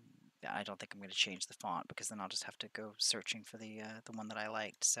 I don't think I'm going to change the font because then I'll just have to go searching for the one that I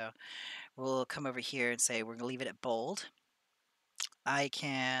liked. So we'll come over here and say we're going to leave it at bold. I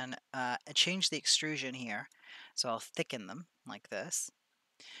can change the extrusion here. So I'll thicken them like this.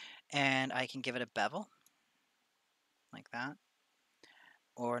 And I can give it a bevel. like that,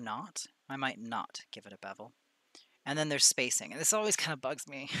 or not. I might not give it a bevel. And then there's spacing, and this always kind of bugs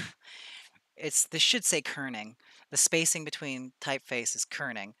me. This should say kerning. The spacing between typeface is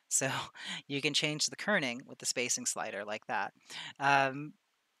kerning, so you can change the kerning with the spacing slider like that. Um,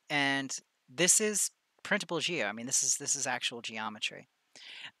 and this is printable geo. I mean, this is actual geometry.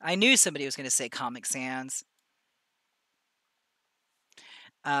 I knew somebody was going to say Comic Sans.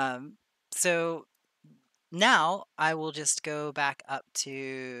 Um, so now I will just go back up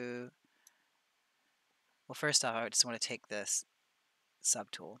to. Well, first off, I just want to take this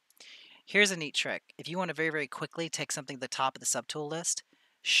subtool. Here's a neat trick. If you want to very, very quickly take something to the top of the subtool list,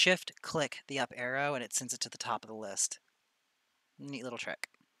 shift-click the up arrow and it sends it to the top of the list. Neat little trick.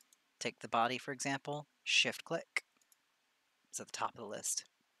 Take the body, for example, shift-click. It's at the top of the list.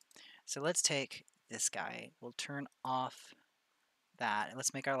 So let's take this guy. We'll turn off that. And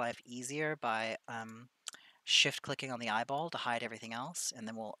let's make our life easier by shift-clicking on the eyeball to hide everything else. And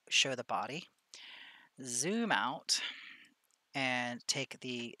then we'll show the body. Zoom out and take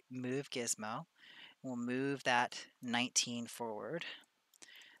the move gizmo. We'll move that 19 forward.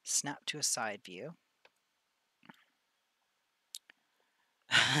 Snap to a side view.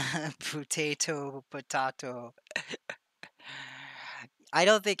 Potato. I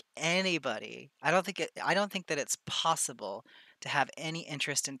don't think anybody, I don't think that it's possible to have any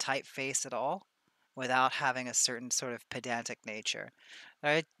interest in typeface at all without having a certain sort of pedantic nature.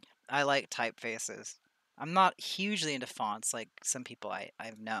 I like typefaces. I'm not hugely into fonts like some people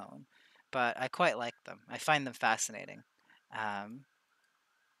I've known, but I quite like them. I find them fascinating.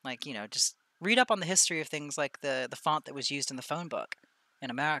 Like, just read up on the history of things like the font that was used in the phone book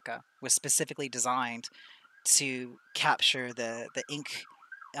in America was specifically designed to capture the ink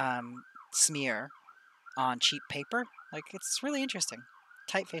smear on cheap paper. Like, it's really interesting.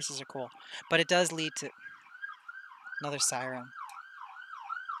 Typefaces are cool, but it does lead to another siren.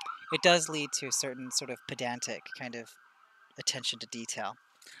 It does lead to a certain sort of pedantic kind of attention to detail.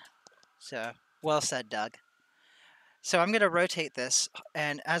 So, well said, Doug. So I'm going to rotate this,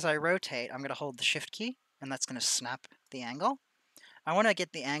 and as I rotate, I'm going to hold the Shift key, and that's going to snap the angle. I want to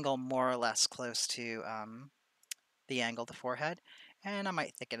get the angle more or less close to the angle of the forehead, and I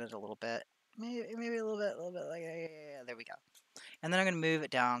might thicken it a little bit. Maybe a little bit, like, yeah, there we go. And then I'm going to move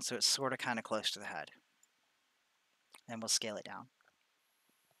it down so it's sort of kind of close to the head. And we'll scale it down.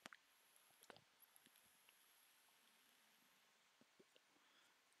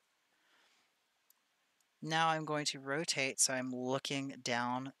 Now I'm going to rotate so I'm looking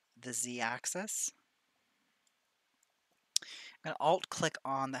down the Z-axis. I'm going to Alt-click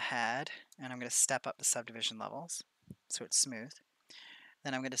on the head, and I'm going to step up the subdivision levels so it's smooth.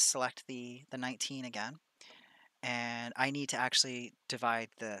 Then I'm going to select the 19 again, and I need to actually divide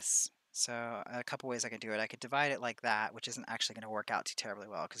this. So a couple ways I can do it. I could divide it like that, which isn't actually going to work out too terribly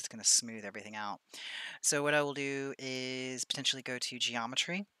well because it's going to smooth everything out. So what I will do is potentially go to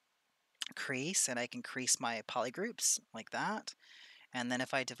Geometry, Crease, and I can crease my polygroups like that. And then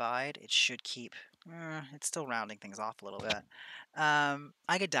if I divide, it should keep, it's still rounding things off a little bit.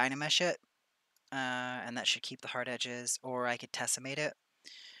 I could Dynamesh it, and that should keep the hard edges, or I could Tessimate it.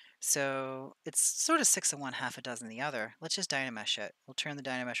 So it's sort of 6 of one, half a dozen of the other. Let's just Dynamesh it. We'll turn the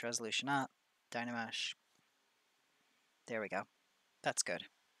Dynamesh resolution up. Dynamesh. There we go. That's good.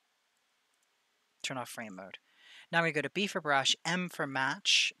 Turn off frame mode. Now we go to B for brush, M for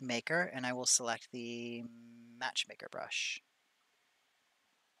match maker, and I will select the matchmaker brush.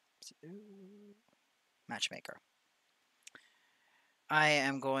 Matchmaker. I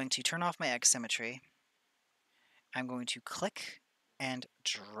am going to turn off my X symmetry. I'm going to click and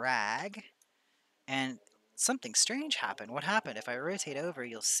drag, and something strange happened. What happened? If I rotate over,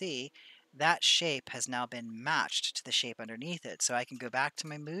 you'll see that shape has now been matched to the shape underneath it. So I can go back to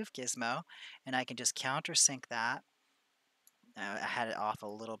my move gizmo, and I can just countersink that. I had it off a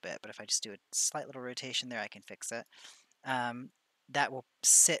little bit, but if I just do a slight little rotation there, I can fix it. That will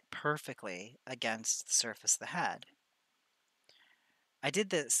sit perfectly against the surface of the head. I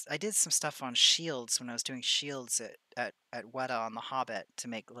did some stuff on shields when I was doing shields at Weta on The Hobbit to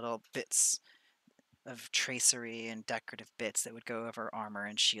make little bits of tracery and decorative bits that would go over armor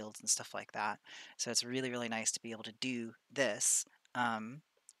and shields and stuff like that. So it's really, really nice to be able to do this. Now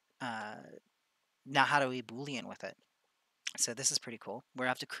how do we Boolean with it? So this is pretty cool. We're going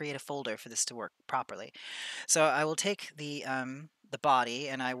to have to create a folder for this to work properly. So I will take the body,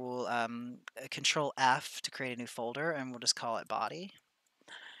 and I will Control F to create a new folder, and we'll just call it body.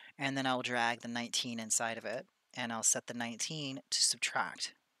 And then I'll drag the 19 inside of it, and I'll set the 19 to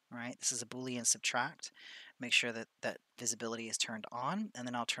subtract. Right? This is a Boolean subtract. Make sure that visibility is turned on, and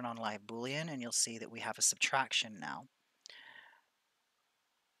then I'll turn on live Boolean, and you'll see that we have a subtraction now.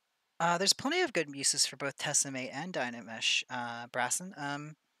 There's plenty of good uses for both Tessimate and Dynamesh,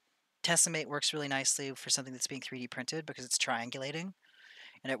 Brasson. Tessimate works really nicely for something that's being 3D printed because it's triangulating,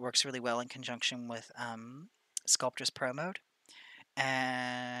 and it works really well in conjunction with Sculptris Pro Mode.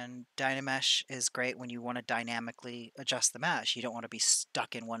 And Dynamesh is great when you want to dynamically adjust the mesh. You don't want to be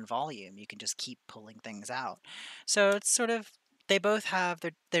stuck in one volume. You can just keep pulling things out. So it's sort of, they both have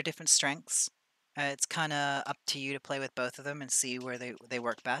their different strengths. It's kind of up to you to play with both of them and see where they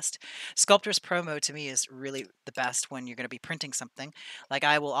work best. Sculptor's Pro Mode to me is really the best when you're going to be printing something. Like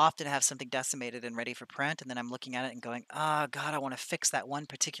I will often have something decimated and ready for print, and then I'm looking at it and going, oh God, I want to fix that one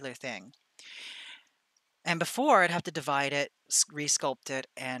particular thing. And before, I'd have to divide it, resculpt it,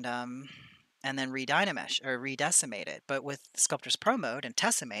 and then re-dynamesh or redecimate it. But with Sculptor's Pro Mode and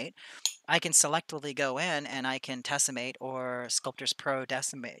Tessimate, I can selectively go in and I can Tessimate or Sculptor's Pro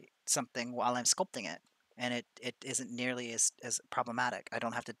decimate something while I'm sculpting it, and it isn't nearly as problematic. I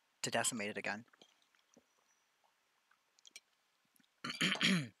don't have to decimate it again.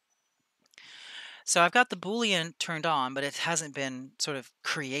 So I've got the Boolean turned on, but it hasn't been sort of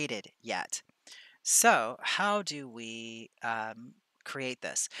created yet. So how do we create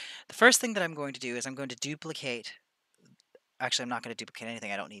this? The first thing that I'm going to do is I'm going to duplicate. Actually, I'm not going to duplicate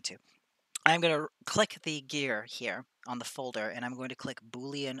anything. I don't need to. I'm going to click the gear here on the folder, and I'm going to click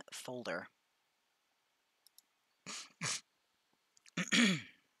Boolean folder. I'm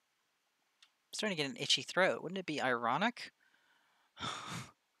starting to get an itchy throat. Wouldn't it be ironic? I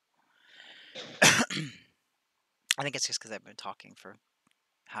think it's just because I've been talking for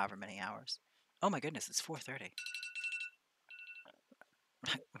however many hours. Oh my goodness, it's 4:30.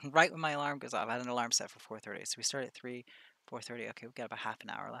 Right when my alarm goes off. I had an alarm set for 4:30, so we start at 3, 4:30. Okay, we've got about half an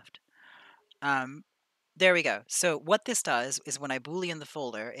hour left. There we go. So what this does is when I boolean the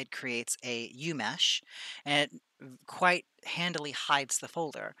folder, it creates a umesh, and it quite handily hides the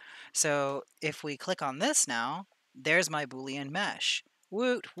folder. So if we click on this now, there's my boolean mesh.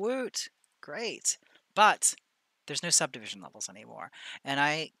 Woot, woot, great. But there's no subdivision levels anymore. And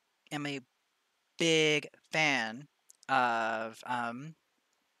I am a big fan of,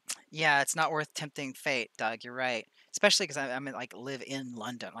 yeah, it's not worth tempting fate, Doug, you're right. Especially because I'm like live in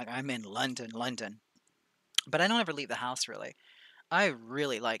London. Like I'm in London. But I don't ever leave the house really. I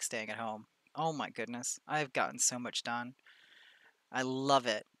really like staying at home. Oh my goodness. I've gotten so much done. I love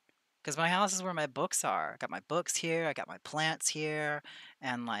it. Because my house is where my books are. I got my books here, I got my plants here,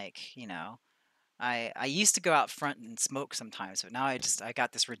 and like, I used to go out front and smoke sometimes, but now I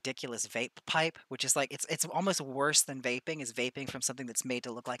got this ridiculous vape pipe, which is like it's almost worse than vaping, is vaping from something that's made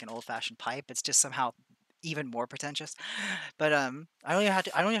to look like an old-fashioned pipe. It's just somehow even more pretentious. But I don't even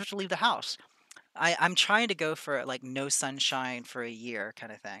have to leave the house. I'm trying to go for like no sunshine for a year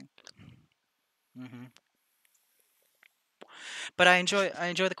kind of thing. hmm But I enjoy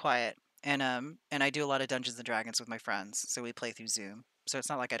the quiet, and I do a lot of Dungeons and Dragons with my friends, so we play through Zoom. So it's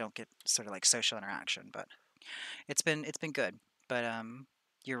not like I don't get sort of like social interaction, but it's been good. But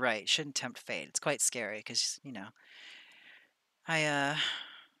you're right, shouldn't tempt fate. It's quite scary because I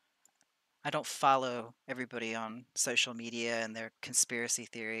I don't follow everybody on social media and their conspiracy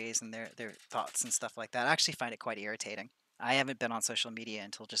theories and their thoughts and stuff like that. I actually find it quite irritating. I haven't been on social media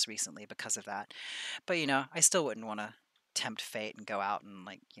until just recently because of that. But I still wouldn't want to tempt fate and go out and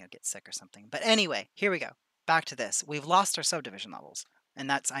like, get sick or something. But anyway, here we go. Back to this. We've lost our subdivision levels. And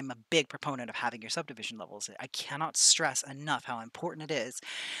I'm a big proponent of having your subdivision levels. I cannot stress enough how important it is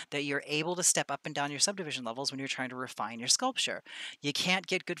that you're able to step up and down your subdivision levels when you're trying to refine your sculpture. You can't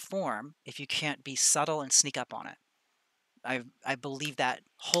get good form if you can't be subtle and sneak up on it. I believe that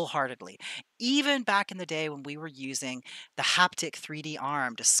wholeheartedly. Even back in the day when we were using the haptic 3D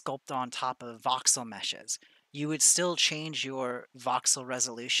arm to sculpt on top of voxel meshes, you would still change your voxel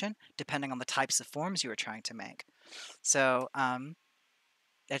resolution depending on the types of forms you were trying to make. So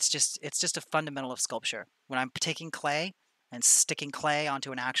it's just a fundamental of sculpture. When I'm taking clay and sticking clay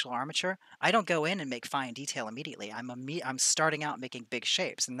onto an actual armature, I don't go in and make fine detail immediately. I'm starting out making big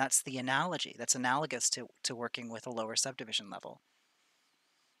shapes, and that's the analogy. That's analogous to working with a lower subdivision level.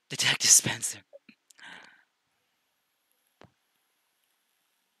 Detective Spencer.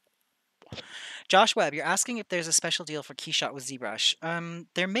 Josh Webb, you're asking if there's a special deal for Keyshot with ZBrush.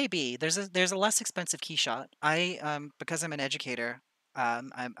 There may be. There's a less expensive Keyshot. Because I'm an educator,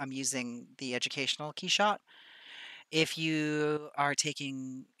 I'm using the educational Keyshot. If you're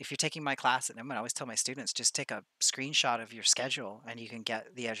taking my class, and I always tell my students, just take a screenshot of your schedule and you can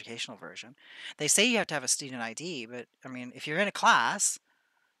get the educational version. They say you have to have a student ID, but I mean, if you're in a class,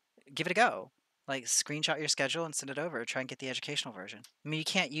 give it a go. Like screenshot your schedule and send it over. Try and get the educational version. I mean, you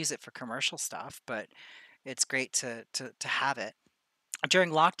can't use it for commercial stuff, but it's great to have it.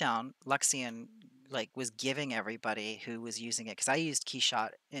 during lockdown, Luxian like was giving everybody who was using it, because I used Keyshot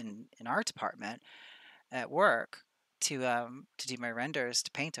in our department at work to do my renders to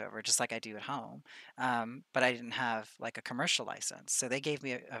paint over, just like I do at home. But I didn't have like a commercial license, so they gave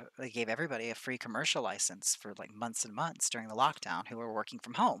me they gave everybody a free commercial license for like months and months during the lockdown who were working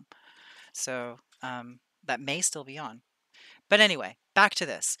from home. So that may still be on. But anyway, back to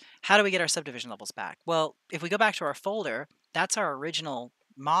this. How do we get our subdivision levels back? Well, if we go back to our folder, that's our original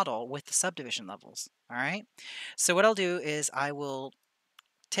model with the subdivision levels. All right. So what I'll do is I will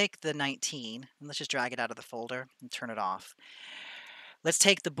take the 19, and let's just drag it out of the folder and turn it off. Let's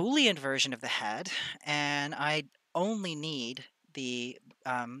take the Boolean version of the head, and I only need the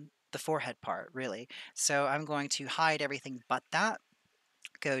forehead part, really. So I'm going to hide everything but that.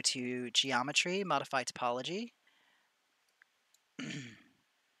 Go to Geometry, Modify Topology,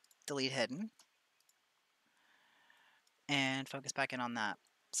 delete hidden, and focus back in on that.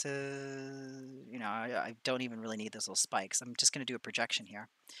 So, I don't even really need those little spikes. I'm just going to do a projection here.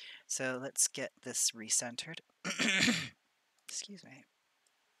 So let's get this recentered. Excuse me.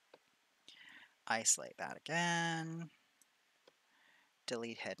 Isolate that again.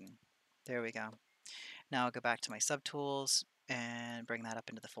 Delete hidden. There we go. Now I'll go back to my subtools and bring that up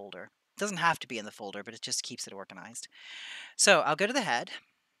into the folder. It doesn't have to be in the folder, but it just keeps it organized. So I'll go to the head,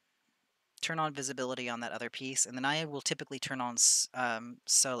 turn on visibility on that other piece, and then I will typically turn on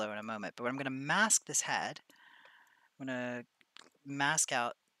solo in a moment. But I'm going to mask this head. I'm going to mask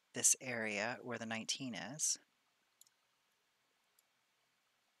out this area where the 19 is,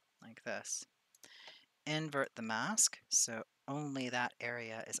 like this. Invert the mask, so only that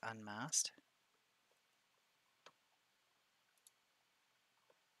area is unmasked.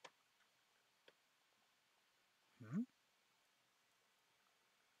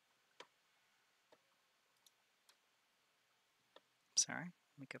 Sorry,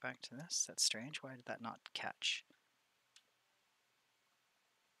 let me go back to this. That's strange. Why did that not catch?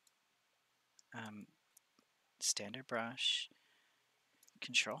 Standard brush,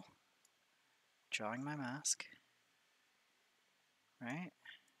 control, drawing my mask, right?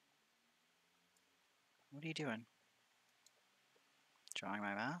 What are you doing? Drawing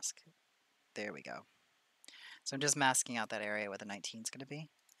my mask. There we go. So I'm just masking out that area where the 19 is going to be.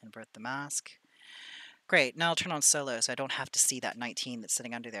 Invert the mask. Great, now I'll turn on solo so I don't have to see that 19 that's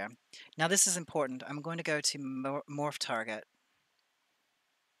sitting under there. Now this is important. I'm going to go to morph target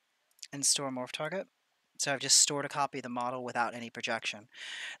and store morph target. So I've just stored a copy of the model without any projection.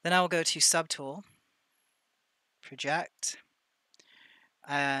 Then I will go to subtool, project,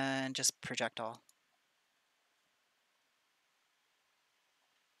 and just project all.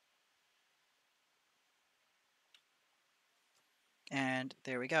 And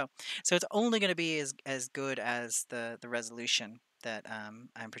there we go. So it's only going to be as good as the resolution that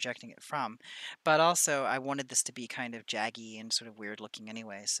I'm projecting it from. But also I wanted this to be kind of jaggy and sort of weird looking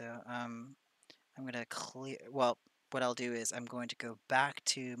anyway. So I'm going to clear, well, what I'll do is I'm going to go back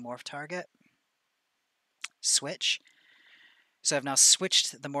to morph target, switch. So I've now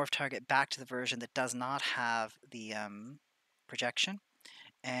switched the morph target back to the version that does not have the projection.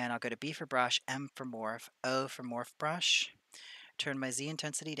 And I'll go to B for brush, M for morph, O for morph brush. Turn my Z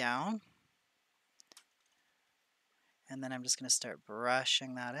intensity down. And then I'm just going to start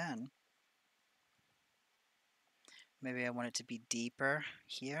brushing that in. Maybe I want it to be deeper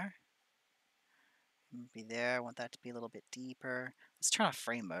here. Maybe there. I want that to be a little bit deeper. Let's turn off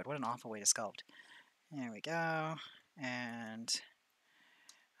frame mode. What an awful way to sculpt. There we go. And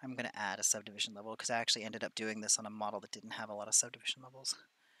I'm going to add a subdivision level because I actually ended up doing this on a model that didn't have a lot of subdivision levels.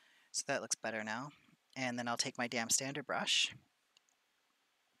 So that looks better now. And then I'll take my damn standard brush.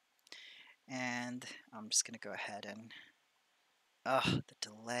 And I'm just going to go ahead and... Ugh, the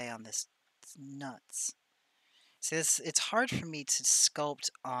delay on this is nuts. See, it's hard for me to sculpt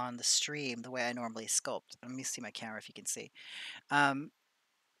on the stream the way I normally sculpt. Let me see my camera if you can see.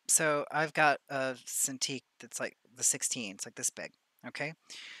 So I've got a Cintiq that's like the 16. It's like this big. Okay,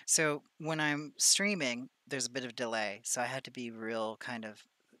 so when I'm streaming, there's a bit of delay. So I had to be real kind of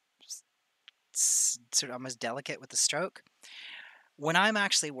sort of almost delicate with the stroke. When I'm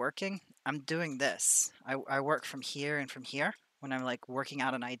actually working, I'm doing this. I work from here and from here. When I'm like working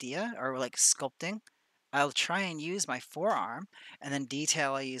out an idea or like sculpting, I'll try and use my forearm, and then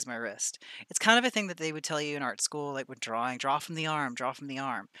detail I use my wrist. It's kind of a thing that they would tell you in art school, like with drawing, draw from the arm, draw from the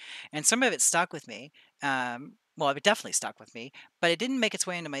arm. And some of it stuck with me. Well, it definitely stuck with me, but it didn't make its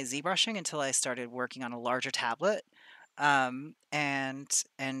way into my ZBrushing until I started working on a larger tablet. And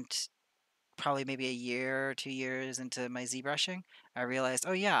probably maybe a year or 2 years into my ZBrushing, I realized,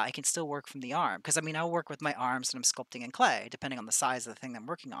 oh yeah, I can still work from the arm. Because I mean, I'll work with my arms when I'm sculpting in clay, depending on the size of the thing I'm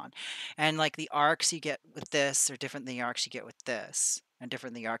working on. And like the arcs you get with this are different than the arcs you get with this, and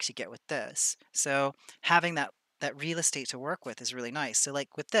different than the arcs you get with this. So having that real estate to work with is really nice. So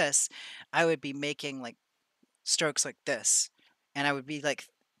like with this, I would be making like strokes like this, and I would be like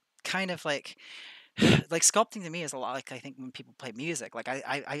kind of like sculpting to me is a lot like I think when people play music. Like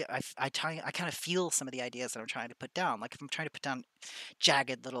I kind of feel some of the ideas that I'm trying to put down. Like if I'm trying to put down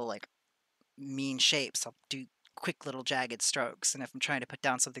jagged little like mean shapes, I'll do quick little jagged strokes. And if I'm trying to put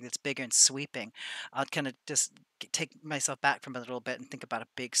down something that's bigger and sweeping, I'll kind of just take myself back from it a little bit and think about a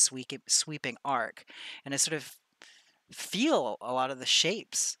big sweeping arc. And I sort of feel a lot of the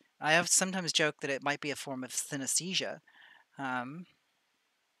shapes. I have sometimes joked that it might be a form of synesthesia. Um,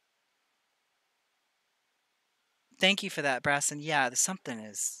 Thank you for that, Brasson. Yeah, the something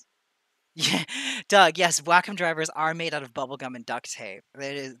is. Yeah, Doug. Yes, Wacom drivers are made out of bubblegum and duct tape.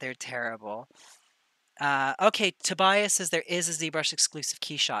 They're terrible. Okay, Tobias says there is a ZBrush exclusive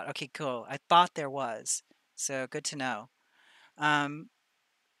Keyshot. Okay, cool. I thought there was, so good to know. Um,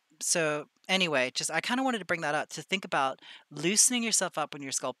 so anyway, just I kind of wanted to bring that up to think about loosening yourself up when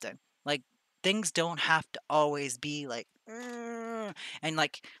you're sculpting. Like things don't have to always be like, "Ugh," and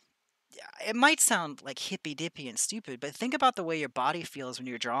like it might sound like hippy dippy and stupid, but think about the way your body feels when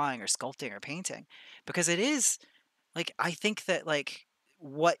you're drawing or sculpting or painting, because it is like I think that like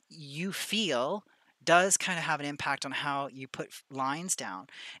what you feel does kind of have an impact on how you put lines down.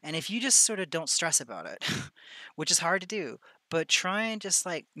 And if you just sort of don't stress about it, which is hard to do, but try and just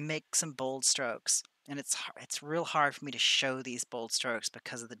like make some bold strokes. And it's real hard for me to show these bold strokes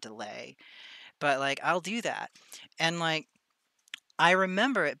because of the delay. But like I'll do that. And like I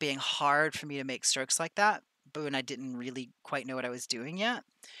remember it being hard for me to make strokes like that, but when I didn't really quite know what I was doing yet.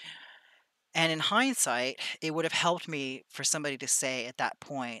 And in hindsight, it would have helped me for somebody to say at that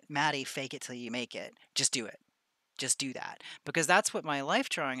point, Maddie, fake it till you make it. Just do it. Just do that. Because that's what my life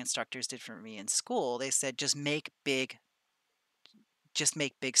drawing instructors did for me in school. They said, just make big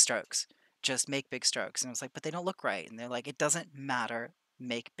strokes. Just make big strokes. And I was like, but they don't look right. And they're like, it doesn't matter.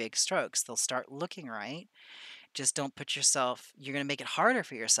 Make big strokes. They'll start looking right. Just don't put yourself, you're going to make it harder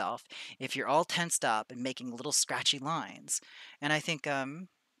for yourself if you're all tensed up and making little scratchy lines. And I think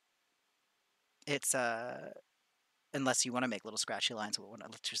it's unless you want to make little scratchy lines,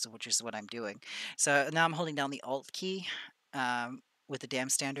 which is what I'm doing. So now I'm holding down the Alt key with the damn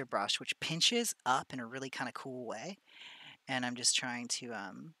standard brush, which pinches up in a really kind of cool way. And I'm just trying to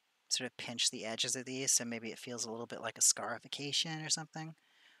sort of pinch the edges of these so maybe it feels a little bit like a scarification or something,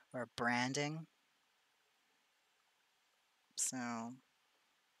 or branding. So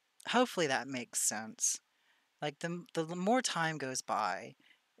hopefully that makes sense. Like the more time goes by,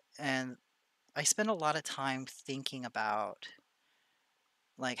 and I spend a lot of time thinking about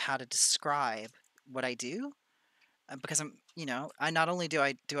like how to describe what I do, because I not only do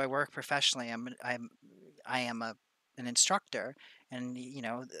I work professionally, I am an instructor, and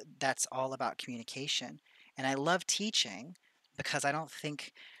that's all about communication, and I love teaching because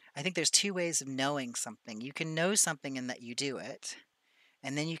I think there's two ways of knowing something. You can know something in that you do it,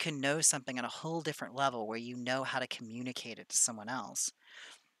 and then you can know something at a whole different level where you know how to communicate it to someone else.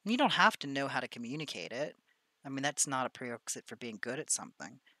 You don't have to know how to communicate it. I mean, that's not a prerequisite for being good at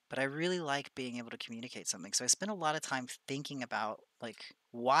something. But I really like being able to communicate something. So I spend a lot of time thinking about like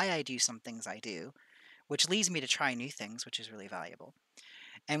why I do some things I do, which leads me to try new things, which is really valuable.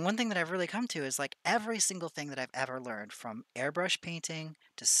 And one thing that I've really come to is like every single thing that I've ever learned, from airbrush painting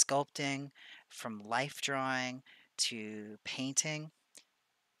to sculpting, from life drawing to painting,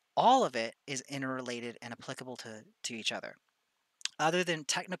 all of it is interrelated and applicable to each other. Other than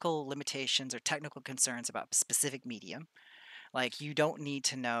technical limitations or technical concerns about specific medium, like you don't need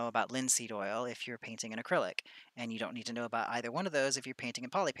to know about linseed oil if you're painting in acrylic, and you don't need to know about either one of those if you're painting in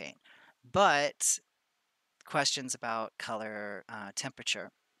polypaint. But questions about color,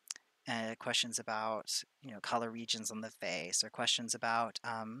 temperature, questions about color regions on the face, or questions about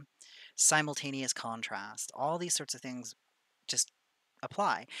simultaneous contrast, all these sorts of things just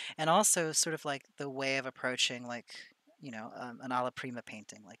apply. And also sort of like the way of approaching like an alla prima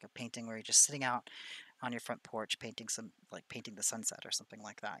painting, like a painting where you're just sitting out on your front porch painting the sunset or something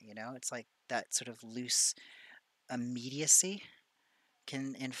like that. It's like that sort of loose immediacy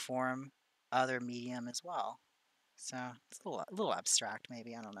can inform other medium as well. So it's a little abstract,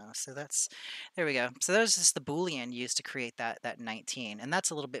 maybe, I don't know. So there we go. So that was just the Boolean used to create that 19, and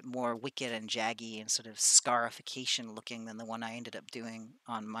that's a little bit more wicked and jaggy and sort of scarification looking than the one I ended up doing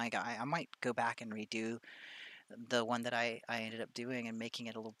on my guy. I might go back and redo the one that I ended up doing and making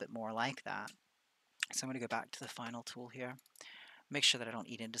it a little bit more like that. So I'm going to go back to the final tool here. Make sure that I don't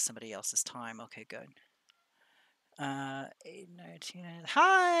eat into somebody else's time. Okay, good. 819.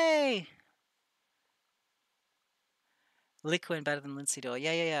 Hi! Liquid better than linseed oil.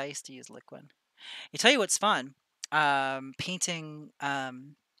 Yeah. I used to use liquid. I tell you what's fun. Painting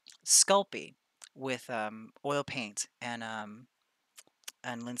Sculpey with oil paint and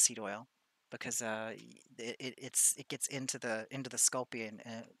linseed oil because it gets into the Sculpey and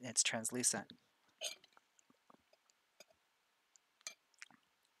it's translucent.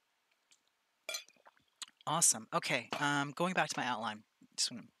 Awesome. Okay. Going back to my outline.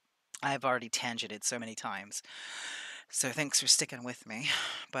 I've already tangented so many times. So thanks for sticking with me.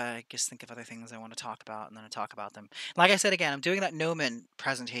 But I just think of other things I want to talk about and then I talk about them. Like I said again, I'm doing that Gnomon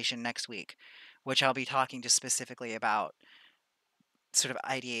presentation next week, which I'll be talking just specifically about sort of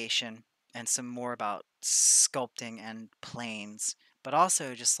ideation and some more about sculpting and planes, but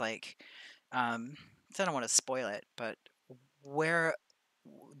also just like I don't want to spoil it, but where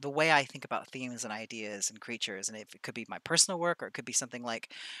the way I think about themes and ideas and creatures, and if it could be my personal work or it could be something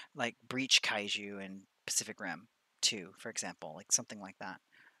like Breach Kaiju and Pacific Rim 2, for example, like something like that.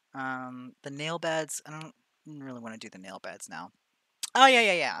 The nail beds, I don't really want to do the nail beds now. Oh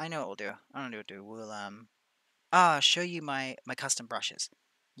yeah. I know what we'll do. I don't know what we'll do. We'll show you my custom brushes.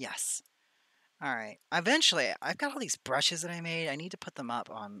 Yes. All right. Eventually, I've got all these brushes that I made. I need to put them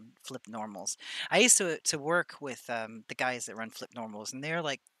up on Flip Normals. I used to work with the guys that run Flip Normals, and they're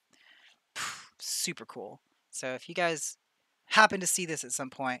like super cool. So if you guys happen to see this at some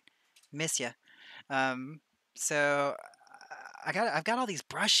point, miss ya. Um, so I've got all these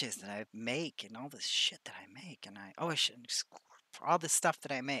brushes that I make and all this shit that I make, and I should just for all this stuff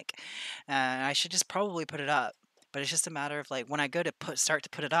that I make, and I should just probably put it up. But it's just a matter of like when I go to start to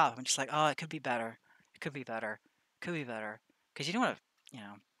put it up, I'm just like, oh, it could be better. It could be better. Could be better. Because you don't want to,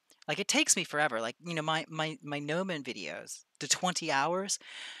 like it takes me forever. Like my Nomen videos, the 20 hours.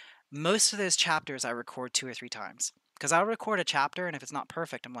 Most of those chapters I record 2 or 3 times because I'll record a chapter, and if it's not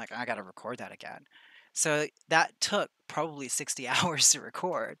perfect, I'm like, I got to record that again. So that took probably 60 hours to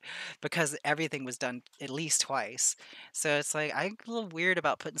record because everything was done at least twice. So it's like I'm a little weird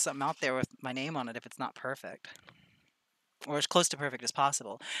about putting something out there with my name on it if it's not perfect or as close to perfect as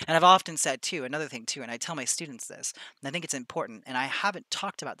possible. And I've often said too, another thing too, and I tell my students this, and I think it's important, and I haven't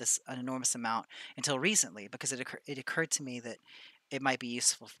talked about this an enormous amount until recently because it occurred to me that it might be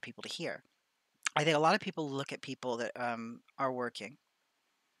useful for people to hear. I think a lot of people look at people that are working,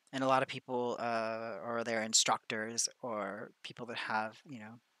 and a lot of people or their instructors or people that have,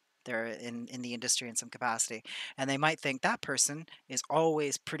 they're in the industry in some capacity, and they might think that person is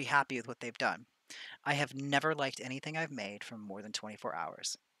always pretty happy with what they've done. I have never liked anything I've made for more than 24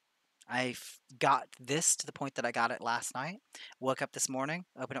 hours. I've got this to the point that I got it last night. Woke up this morning,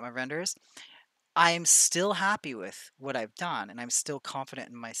 opened up my renders. I am still happy with what I've done and I'm still confident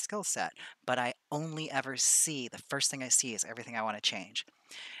in my skill set, but I only ever see the first thing I see is everything I want to change.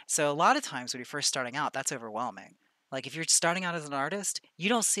 So a lot of times when you're first starting out, that's overwhelming. Like if you're starting out as an artist, you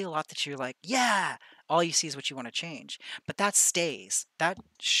don't see a lot that you're like, yeah, all you see is what you want to change. But that stays. That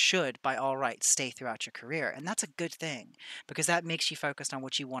should, by all rights, stay throughout your career. And that's a good thing because that makes you focused on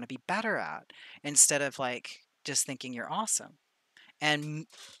what you want to be better at instead of like just thinking you're awesome. And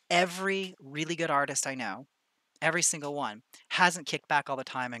every really good artist I know, every single one, hasn't kicked back all the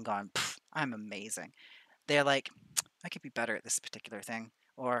time and gone, I'm amazing. They're like, I could be better at this particular thing.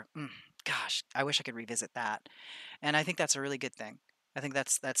 Or, gosh, I wish I could revisit that. And I think that's a really good thing. I think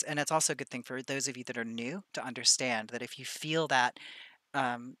and it's also a good thing for those of you that are new to understand that if you feel that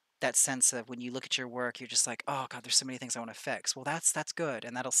sense of when you look at your work, you're just like, oh God, there's so many things I want to fix. Well, that's good,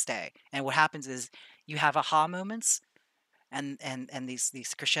 and that'll stay. And what happens is you have aha moments, and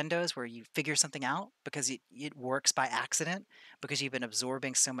these crescendos where you figure something out because it works by accident because you've been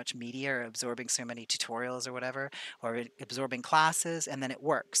absorbing so much media or absorbing so many tutorials or whatever or absorbing classes, and then it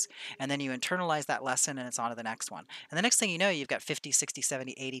works, and then you internalize that lesson and it's on to the next one, and the next thing you know you've got 50, 60,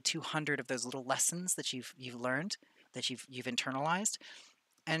 70, 80, 200 of those little lessons that you've learned, that you've internalized,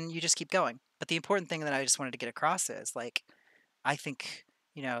 and you just keep going. But the important thing that I just wanted to get across is like I think,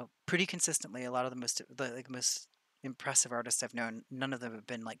 pretty consistently, a lot of the most impressive artists I've known, none of them have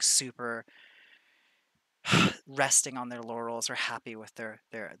been like super resting on their laurels or happy with their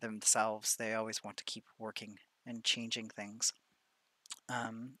themselves. They always want to keep working and changing things.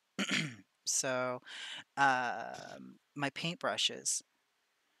 Um, so my paintbrushes.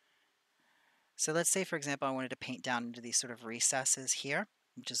 So let's say, for example, I wanted to paint down into these sort of recesses here,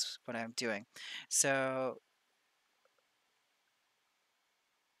 which is what I'm doing.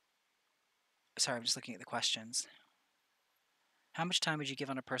 Sorry, I'm just looking at the questions. How much time would you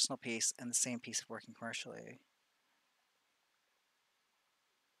give on a personal piece and the same piece of working commercially?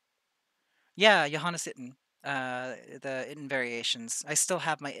 Yeah, Johannes Itten. The Itten variations. I still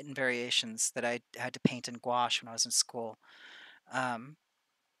have my Itten variations that I had to paint in gouache when I was in school. Um,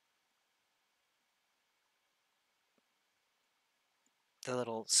 the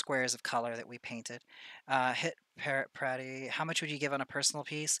little squares of color that we painted. Hit Parrot Pratty. How much would you give on a personal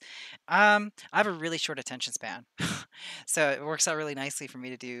piece? I have a really short attention span, so it works out really nicely for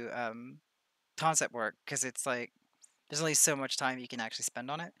me to do concept work because it's like there's only so much time you can actually spend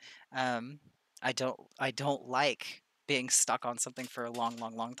on it. Um, I don't like being stuck on something for a long,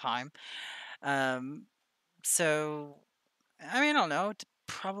 long, long time. Um, so I mean, I don't know.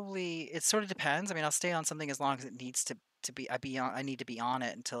 Probably it sort of depends. I mean, I'll stay on something as long as it needs to be. I need to be on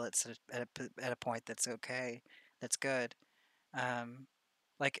it until it's at a point that's okay, that's good. Um,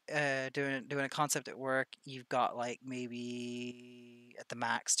 like doing a concept at work, you've got like maybe at the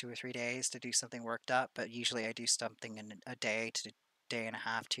max 2 or 3 days to do something worked up. But usually I do something in a day to a day and a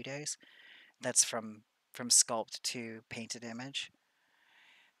half, 2 days. That's from sculpt to painted image.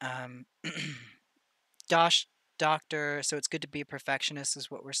 Um, Dosh doctor, so it's good to be a perfectionist, is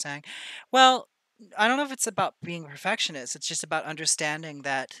what we're saying. Well, I don't know if it's about being a perfectionist. It's just about understanding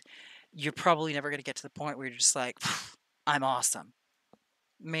that you're probably never going to get to the point where you're just like, I'm awesome.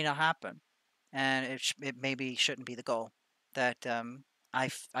 It may not happen, and it maybe shouldn't be the goal. That I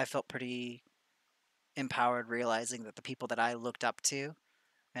felt pretty empowered realizing that the people that I looked up to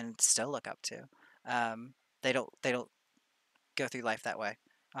and still look up to, um, they don't go through life that way.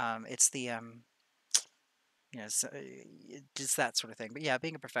 It's the so, just that sort of thing. But yeah,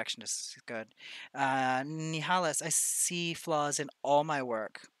 being a perfectionist is good. Nihalis, I see flaws in all my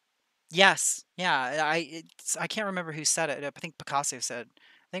work. Yes, yeah. I can't remember who said it. I think Picasso said.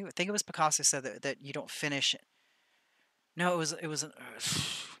 I think it was Picasso said that you don't finish. No, it was.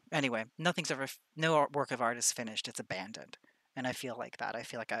 Anyway, no work of art is finished. It's abandoned, and I feel like that. I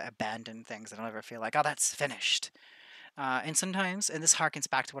feel like I abandon things. I don't ever feel like, oh, that's finished. And sometimes, and this harkens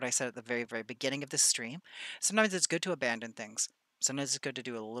back to what I said at the very, very beginning of this stream, sometimes it's good to abandon things. Sometimes it's good to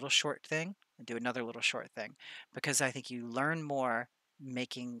do a little short thing and do another little short thing because I think you learn more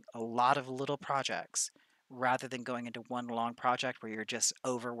making a lot of little projects rather than going into one long project where you're just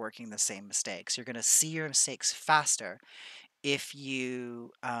overworking the same mistakes. You're going to see your mistakes faster if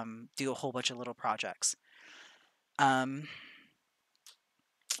you do a whole bunch of little projects. Um,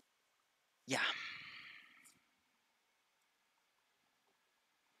 yeah,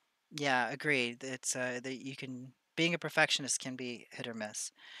 yeah, agreed. It's that you can being a perfectionist can be hit or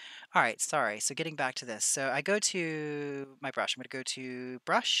miss. All right, sorry. So getting back to this. So I go to my brush. I'm going to go to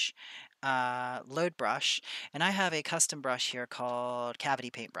brush, load brush, and I have a custom brush here called Cavity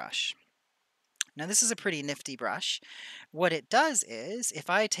Paintbrush. Now this is a pretty nifty brush. What it does is, if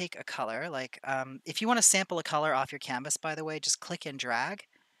I take a color, like if you want to sample a color off your canvas, by the way, just click and drag,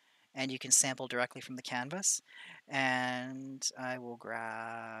 and you can sample directly from the canvas. And I will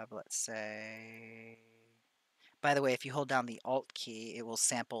grab, let's say, by the way, if you hold down the Alt key, it will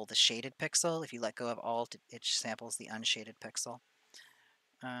sample the shaded pixel. If you let go of Alt, it samples the unshaded pixel.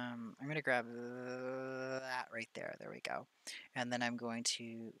 I'm going to grab that right there. There we go. And then I'm going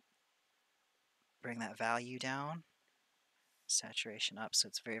to bring that value down, saturation up, so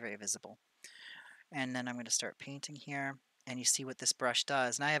it's very, very visible. And then I'm going to start painting here. And you see what this brush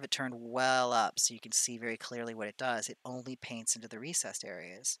does. And I have it turned well up so you can see very clearly what it does. It only paints into the recessed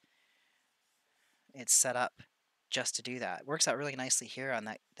areas. It's set up just to do that. It works out really nicely here on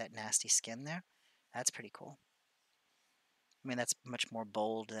that nasty skin there. That's pretty cool. I mean, that's much more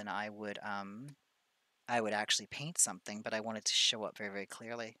bold than I would actually paint something, but I wanted to show up very, very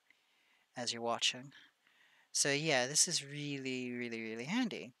clearly as you're watching. So yeah, this is really, really, really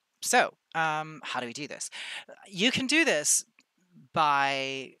handy. So, how do we do this? You can do this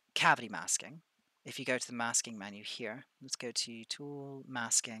by cavity masking. If you go to the masking menu here, let's go to Tool,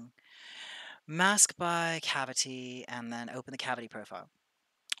 Masking, Mask by Cavity, and then open the cavity profile.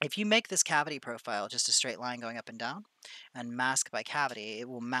 If you make this cavity profile just a straight line going up and down, and mask by cavity, it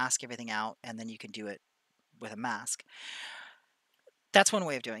will mask everything out, and then you can do it with a mask. That's one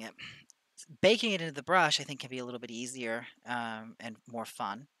way of doing it. Baking it into the brush, I think, can be a little bit easier and more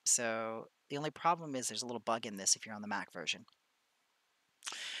fun. So the only problem is there's a little bug in this if you're on the Mac version.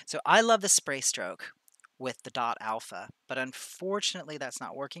 So I love the spray stroke with the dot alpha, but unfortunately that's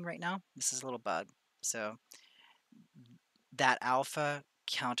not working right now. This is a little bug. So that alpha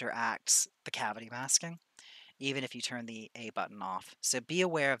counteracts the cavity masking, even if you turn the A button off. So be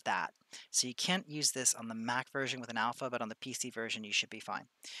aware of that. So you can't use this on the Mac version with an alpha, but on the PC version you should be fine.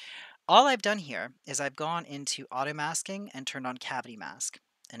 All I've done here is I've gone into auto masking and turned on cavity mask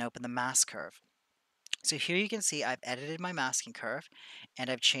and opened the mask curve. So here you can see I've edited my masking curve and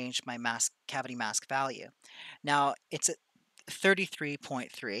I've changed my mask cavity mask value. Now it's at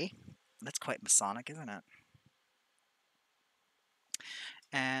 33.3. That's quite Masonic, isn't it?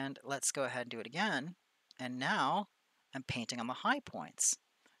 And let's go ahead and do it again. And now I'm painting on the high points.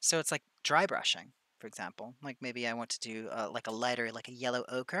 So it's like dry brushing, for example. Like maybe I want to do like a lighter, like a yellow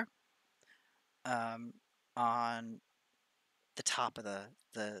ochre um, on the top of the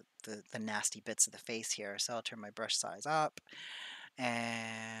nasty bits of the face here. So I'll turn my brush size up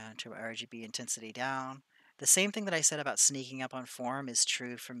and turn my RGB intensity down. The same thing that I said about sneaking up on form is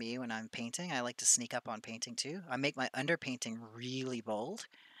true for me when I'm painting. I like to sneak up on painting too. I make my underpainting really bold,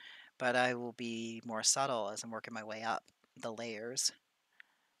 but I will be more subtle as I'm working my way up the layers.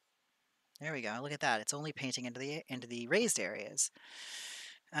 There we go. Look at that. It's only painting into the raised areas.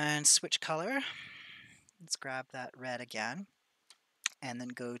 And switch color. Let's grab that red again, and then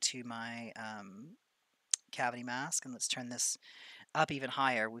go to my cavity mask, and let's turn this up even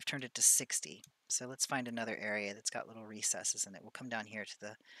higher. We've turned it to 60. So let's find another area that's got little recesses in it. We'll come down here to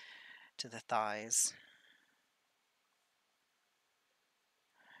the thighs.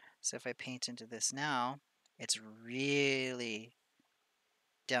 So if I paint into this now, it's really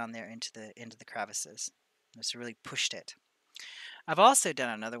down there into the crevices. It's really pushed it. I've also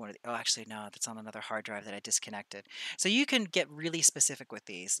done another one of the, oh, actually, no, that's on another hard drive that I disconnected. So you can get really specific with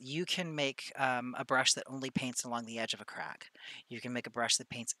these. You can make a brush that only paints along the edge of a crack. You can make a brush that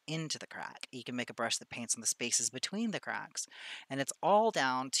paints into the crack. You can make a brush that paints on the spaces between the cracks. And it's all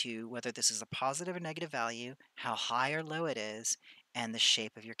down to whether this is a positive or negative value, how high or low it is, and the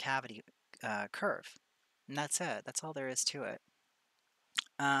shape of your cavity curve. And that's it. That's all there is to it.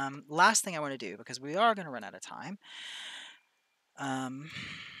 Last thing I want to do, because we are going to run out of time,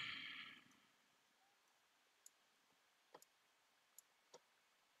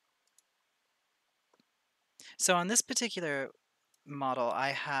 so on this particular model, I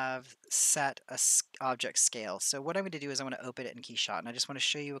have set a object scale. So what I'm going to do is I want to open it in Keyshot, and I just want to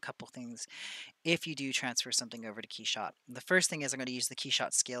show you a couple things if you do transfer something over to Keyshot. The first thing is I'm going to use the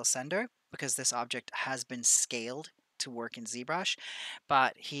Keyshot scale sender because this object has been scaled to work in ZBrush,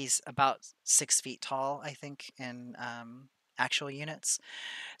 but he's about 6 feet tall, I think, in actual units.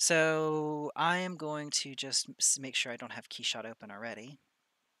 So I am going to just make sure I don't have Keyshot open already.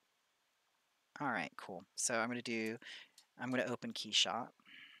 All right, cool. So I'm going to open Keyshot.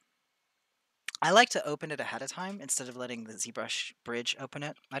 I like to open it ahead of time instead of letting the ZBrush bridge open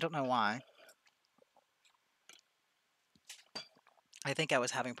it. I don't know why. I think I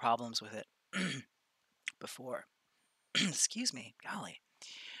was having problems with it before. Excuse me, golly.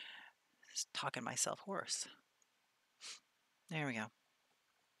 Just talking myself hoarse. There we go.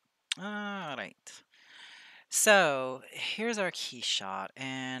 All right. So here's our Keyshot,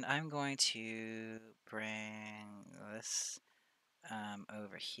 and I'm going to bring this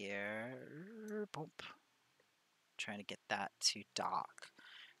over here. Boop. Trying to get that to dock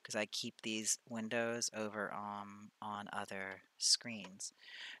because I keep these windows over on other screens.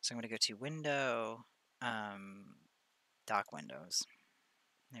 So I'm going to go to Window, Dock Windows.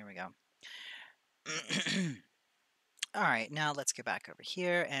 There we go. All right, now let's go back over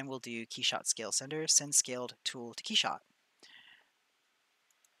here and we'll do Keyshot Scale Sender, Send Scaled Tool to Keyshot.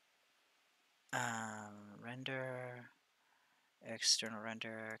 Render, External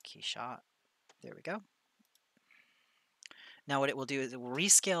Render, Keyshot. There we go. Now what it will do is it will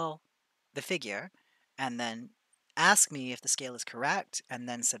rescale the figure and then ask me if the scale is correct and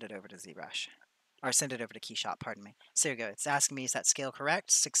then send it over to ZBrush. Or send it over to Keyshot, pardon me. So there you go. It's asking me, is that scale correct?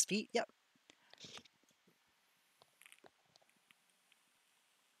 6 feet? Yep.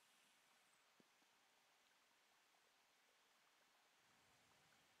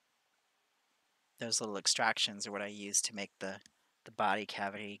 Those little extractions are what I use to make the body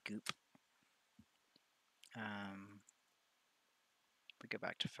cavity goop. We go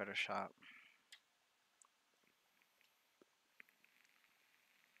back to Photoshop.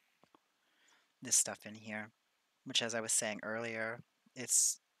 This stuff in here, which as I was saying earlier,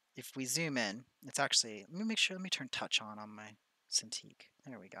 it's, if we zoom in, it's actually, let me make sure, let me turn touch on my Cintiq.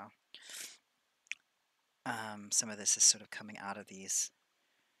 There we go. Some of this is sort of coming out of these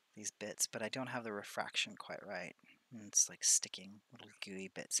bits, but I don't have the refraction quite right. And it's like sticking little gooey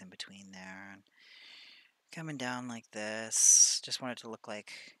bits in between there and coming down like this. Just want it to look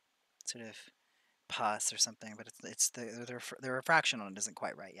like sort of pus or something, but it's the refraction on it isn't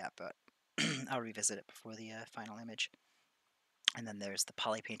quite right yet, but I'll revisit it before the final image. And then there's the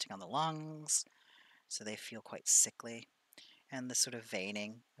poly painting on the lungs, so they feel quite sickly. and the sort of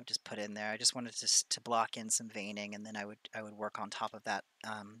veining I just put in there. I just wanted to block in some veining, and then I would work on top of that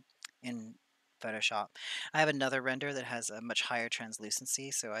in Photoshop. I have another render that has a much higher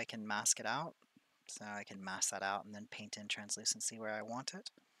translucency, so I can mask it out. So I can mask that out and then paint in translucency where I want it.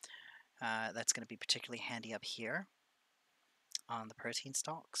 That's going to be particularly handy up here on the protein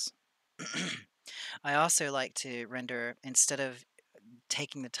stalks. I also like to render, instead of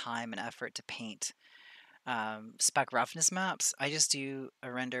taking the time and effort to paint spec roughness maps, I just do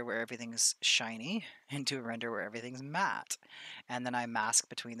a render where everything's shiny and do a render where everything's matte, and then I mask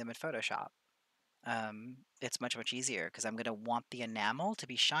between them in Photoshop. It's much easier because I'm going to want the enamel to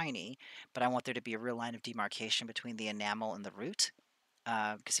be shiny, but I want there to be a real line of demarcation between the enamel and the root.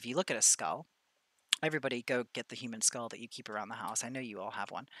 Because if you look at a skull, everybody go get the human skull that you keep around the house. I know you all have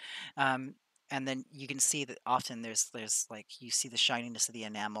one. And then you can see that often there's like, you see the shininess of the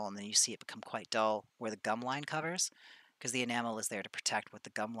enamel, and then you see it become quite dull where the gum line covers, because the enamel is there to protect what the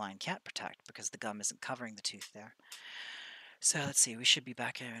gum line can't protect because the gum isn't covering the tooth there. So let's see, we should be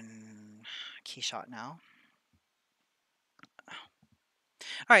back in Keyshot now.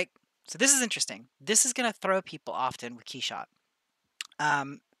 All right, so this is interesting. This is going to throw people often with Keyshot.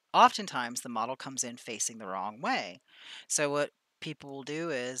 Oftentimes the model comes in facing the wrong way. So what people will do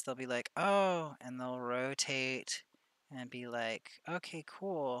is they'll be like, oh, and they'll rotate and be like, okay,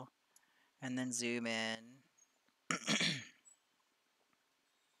 cool, and then zoom in.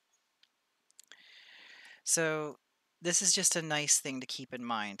 So this is just a nice thing to keep in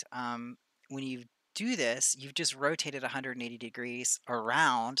mind. When you do this, you've just rotated 180 degrees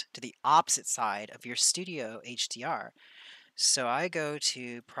around to the opposite side of your studio HDR. So I go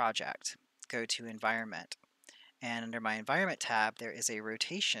to Project, go to Environment, and under my Environment tab, there is a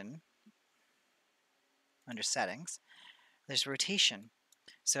rotation. Under Settings, there's rotation.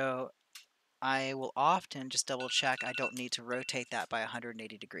 So I will often just double check I don't need to rotate that by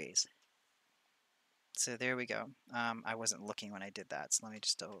 180 degrees. So there we go. I wasn't looking when I did that, so let me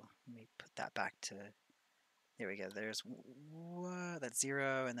put that back to, there we go. There's that's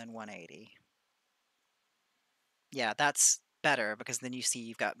 0 and then 180. Yeah, that's better because then you see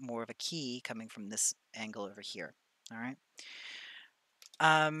you've got more of a key coming from this angle over here. All right.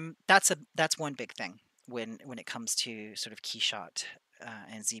 That's one big thing when it comes to sort of Keyshot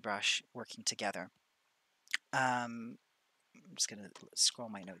and ZBrush working together. I'm just gonna scroll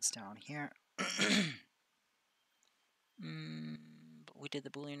my notes down here. We did the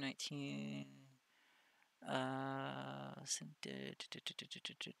Boolean 19.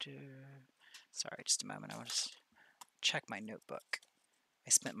 Sorry, just a moment. I want to check my notebook. I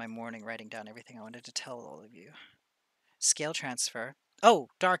spent my morning writing down everything I wanted to tell all of you. Scale transfer. Oh,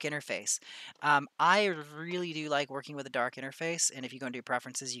 dark interface. I really do like working with a dark interface, and if you go into your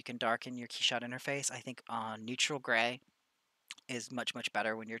preferences, you can darken your Keyshot interface. I think neutral gray is much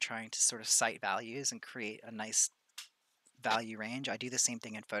better when you're trying to sort of cite values and create a nice value range. I do the same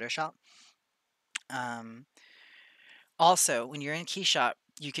thing in Photoshop. Also, when you're in Keyshot,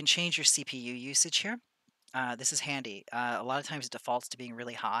 you can change your CPU usage here. This is handy. A lot of times it defaults to being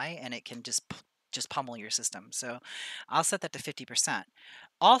really high, and it can just pummel your system. So I'll set that to 50%.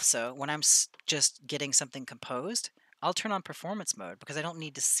 Also, when I'm just getting something composed, I'll turn on performance mode because I don't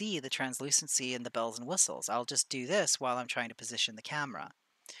need to see the translucency and the bells and whistles. I'll just do this while I'm trying to position the camera.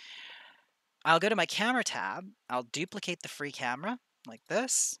 I'll go to my camera tab, I'll duplicate the free camera like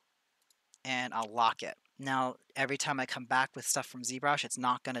this, and I'll lock it. Now, every time I come back with stuff from ZBrush, it's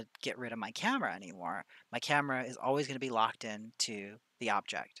not going to get rid of my camera anymore. My camera is always going to be locked into the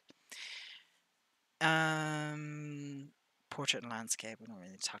object. Portrait and landscape, we don't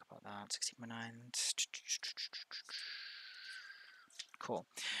really talk about that. 16:9. Cool.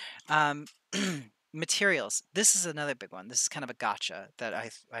 Materials. This is another big one. This is kind of a gotcha that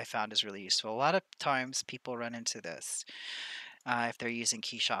I found is really useful. A lot of times people run into this if they're using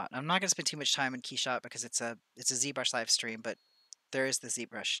Keyshot. I'm not going to spend too much time in Keyshot because it's a ZBrush live stream, but there is the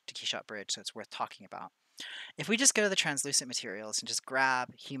ZBrush to Keyshot bridge, so it's worth talking about. If we just go to the translucent materials and just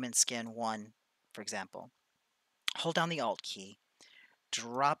grab Human Skin 1, for example, hold down the Alt key,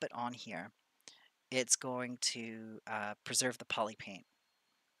 drop it on here, it's going to preserve the poly paint.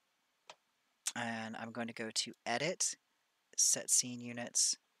 And I'm going to go to Edit, Set Scene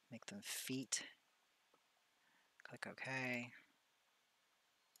Units, make them feet, click OK,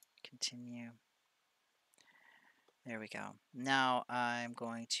 continue. There we go. Now I'm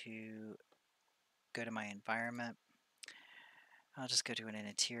going to go to my environment. I'll just go to an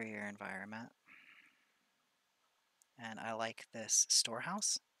interior environment. And I like this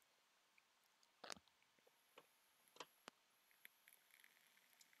storehouse.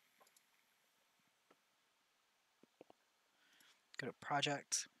 Go to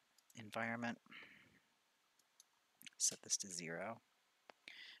Project, Environment, set this to 0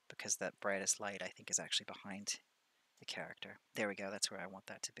 because that brightest light I think is actually behind the character. There we go, that's where I want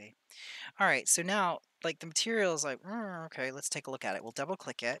that to be. All right, so now like the material is like, okay, let's take a look at it. We'll double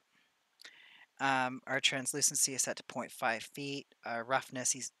click it. Our translucency is set to 0.5 feet. Our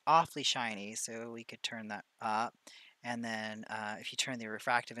roughness, he's awfully shiny, so we could turn that up. And then if you turn the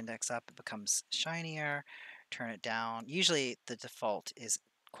refractive index up, it becomes shinier. Turn it down. Usually the default is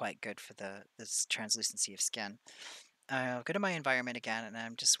quite good for this translucency of skin. I'll go to my environment again, and I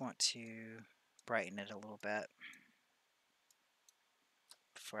just want to brighten it a little bit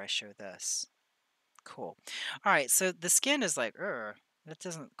before I show this. Cool. All right, so the skin is like, that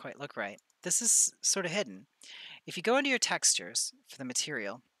doesn't quite look right. This is sort of hidden. If you go into your textures for the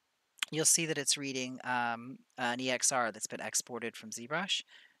material, you'll see that it's reading an EXR that's been exported from ZBrush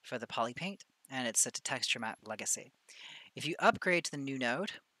for the poly paint, and it's set to texture map legacy. If you upgrade to the new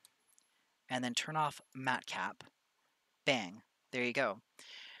node and then turn off matte cap, bang, there you go.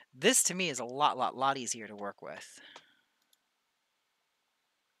 This to me is a lot easier to work with.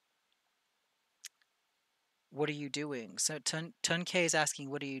 What are you doing? So Tun K is asking,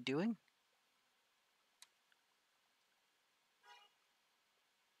 what are you doing?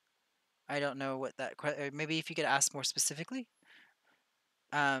 I don't know what that, maybe if you could ask more specifically.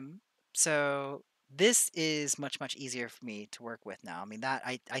 So this is much easier for me to work with now. I mean, that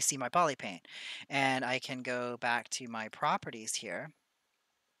I see my poly paint, and I can go back to my properties here,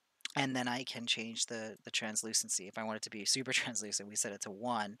 and then I can change the translucency. If I want it to be super translucent, we set it to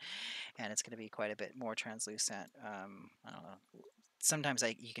 1, and it's going to be quite a bit more translucent. I don't know. Sometimes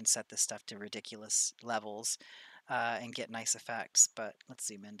you can set this stuff to ridiculous levels and get nice effects, but let's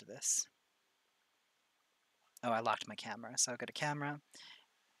zoom into this. Oh, I locked my camera, so I'll go to camera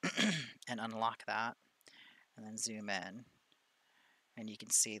and unlock that, and then zoom in, and you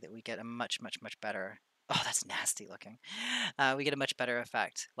can see that we get a much better, oh, that's nasty looking. We get a much better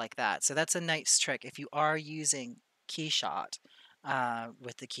effect like that. So that's a nice trick. If you are using Keyshot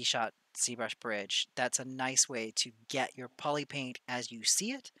with the Keyshot ZBrush bridge, that's a nice way to get your poly paint as you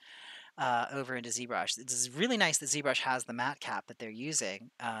see it over into ZBrush. It's really nice that ZBrush has the matte cap that they're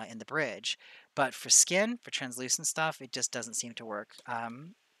using in the bridge, but for skin, for translucent stuff, it just doesn't seem to work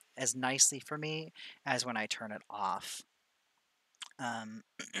as nicely for me as when I turn it off.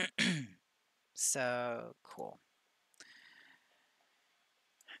 So cool.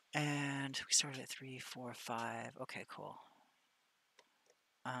 And we started at 3, 4, 5. Okay, cool.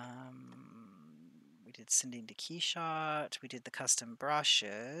 We did sending to Keyshot. We did the custom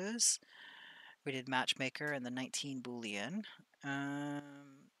brushes. We did matchmaker and the 19 boolean. I'm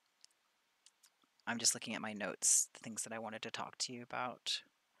just looking at my notes, the things that I wanted to talk to you about.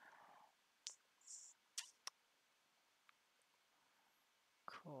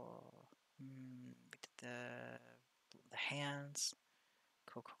 Cool. We did the hands.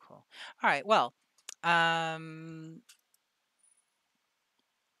 Cool. All right. Well,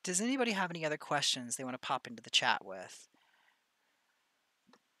 does anybody have any other questions they want to pop into the chat with?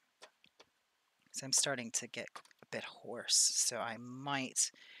 So I'm starting to get a bit hoarse, so I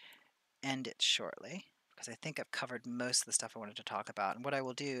might end it shortly because I think I've covered most of the stuff I wanted to talk about. And what I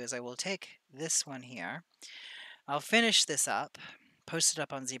will do is I will take this one here. I'll finish this up, post it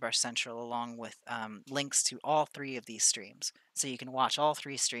up on ZBrush Central along with links to all 3 of these streams. So you can watch all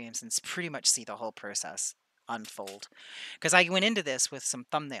 3 streams and pretty much see the whole process unfold. Because I went into this with some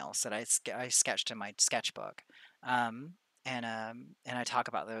thumbnails that I sketched in my sketchbook. And I talk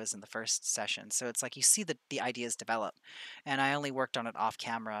about those in the first session. So it's like you see the ideas develop. And I only worked on it off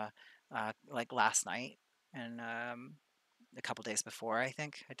camera like last night. And a couple days before, I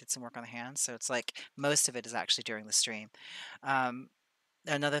think I did some work on the hands, so it's like most of it is actually during the stream.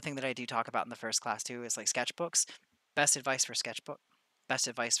 Another thing that I do talk about in the first class too is like sketchbooks. Best advice for sketchbook, best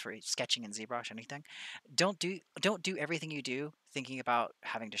advice for sketching in ZBrush, anything. Don't do everything you do thinking about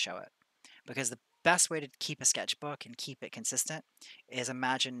having to show it, because the best way to keep a sketchbook and keep it consistent is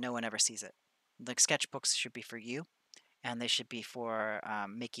imagine no one ever sees it. Like sketchbooks should be for you, and they should be for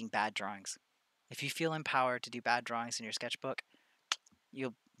making bad drawings. If you feel empowered to do bad drawings in your sketchbook,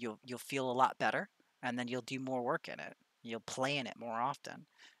 you'll feel a lot better, and then you'll do more work in it. You'll play in it more often.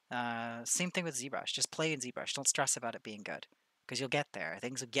 Same thing with ZBrush. Just play in ZBrush. Don't stress about it being good, because you'll get there.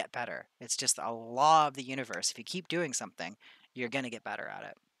 Things will get better. It's just a law of the universe. If you keep doing something, you're going to get better at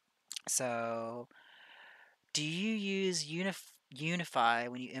it. So, do you use Unify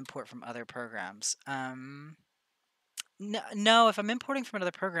when you import from other programs? No, if I'm importing from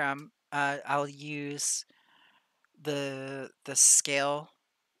another program, I'll use the scale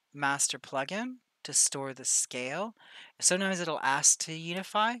master plugin, to store the scale. Sometimes it'll ask to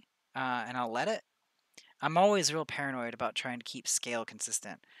unify, and I'll let it. I'm always real paranoid about trying to keep scale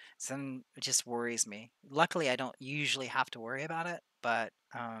consistent. So it just worries me. Luckily, I don't usually have to worry about it, but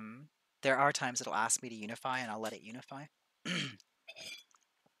there are times it'll ask me to unify, and I'll let it unify.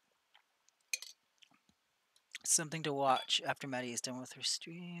 Something to watch after Maddie is done with her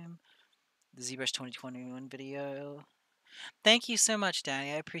stream. The ZBrush 2021 video. Thank you so much,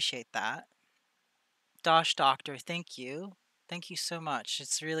 Danny. I appreciate that. Dosh Doctor, thank you. Thank you so much.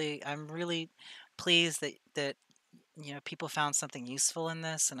 I'm really pleased that people found something useful in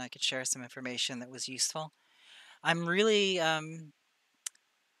this, and I could share some information that was useful. I'm really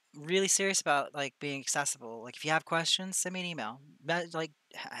serious about like being accessible. Like if you have questions, send me an email. Like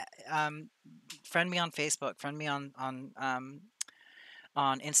friend me on Facebook, friend me on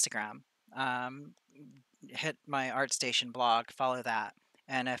Instagram. Um, Hit my ArtStation blog, follow that.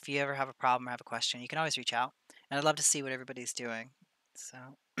 And if you ever have a problem or have a question, you can always reach out. And I'd love to see what everybody's doing. So,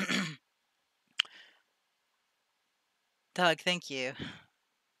 Doug, thank you.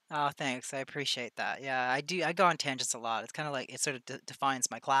 Oh, thanks. I appreciate that. Yeah, I do. I go on tangents a lot. It's kind of like it sort of defines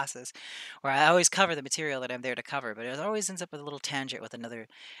my classes, where I always cover the material that I'm there to cover, but it always ends up with a little tangent with another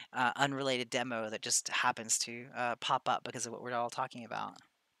unrelated demo that just happens to pop up because of what we're all talking about.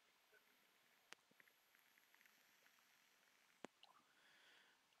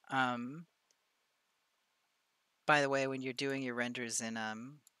 Um, by the way, when you're doing your renders in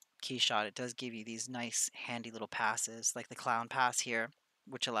Keyshot, it does give you these nice, handy little passes, like the clown pass here,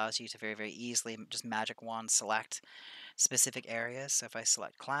 which allows you to very, very easily just magic wand select specific areas. So if I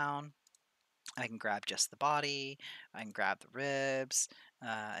select clown, I can grab just the body, I can grab the ribs,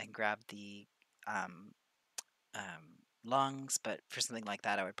 I can grab the um, lungs, but for something like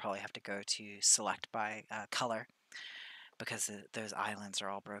that, I would probably have to go to select by color because those islands are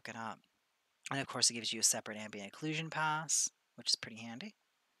all broken up. And of course, it gives you a separate ambient occlusion pass, which is pretty handy,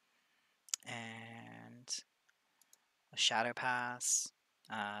 and a shadow pass.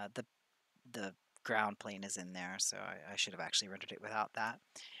 The ground plane is in there, so I should have actually rendered it without that.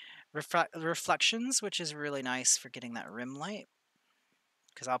 Reflections, which is really nice for getting that rim light,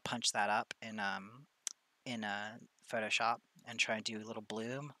 because I'll punch that up in Photoshop and try and do a little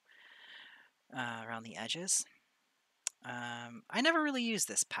bloom around the edges. I never really use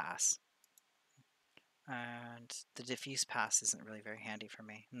this pass, and the diffuse pass isn't really very handy for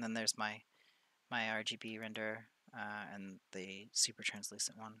me. And then there's my RGB render and the super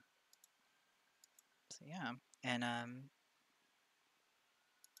translucent one. So yeah, and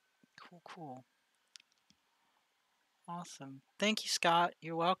cool. Awesome. Thank you, Scott.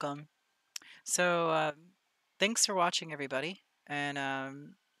 You're welcome. So thanks for watching, everybody. And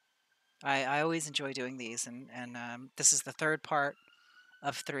I always enjoy doing these, and this is the third part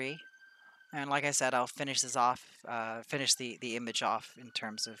of 3. And like I said, I'll finish this off, finish the image off in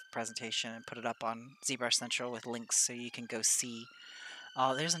terms of presentation and put it up on ZBrush Central with links so you can go see.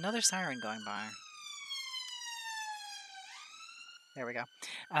 Oh, there's another siren going by. There we go.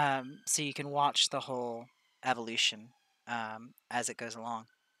 So you can watch the whole evolution as it goes along.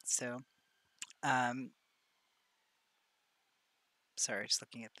 So, um, sorry, just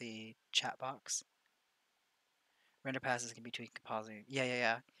looking at the chat box. Render passes can be tweaked compositing.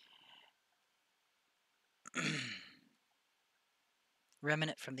 Yeah.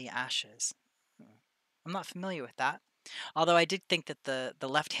 Remnant from the ashes. I'm not familiar with that. Although I did think that the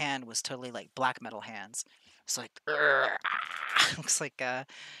left hand was totally like black metal hands. It's like looks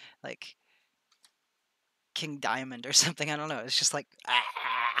like King Diamond or something. I don't know. It's just like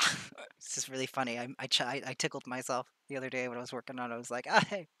it's just really funny. I tickled myself the other day when I was working on it. I was like,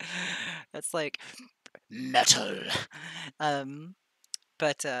 hey, that's like metal.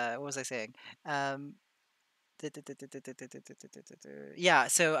 But what was I saying? Yeah,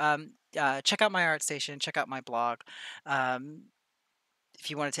 so check out my ArtStation, check out my blog. If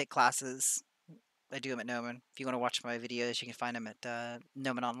you want to take classes, I do them at Gnomon. If you want to watch my videos, you can find them at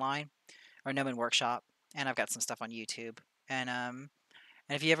Gnomon Online or Gnomon Workshop, and I've got some stuff on YouTube. And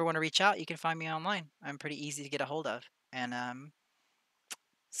if you ever want to reach out, you can find me online. I'm pretty easy to get a hold of. And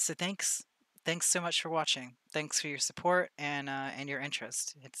so thanks so much for watching. Thanks for your support and your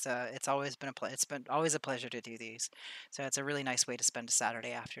interest. It's always been it's been always a pleasure to do these. So it's a really nice way to spend a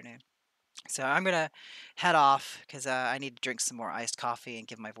Saturday afternoon. So I'm gonna head off because I need to drink some more iced coffee and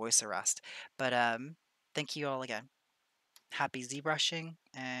give my voice a rest. But thank you all again. Happy ZBrushing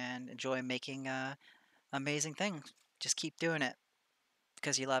and enjoy making amazing things. Just keep doing it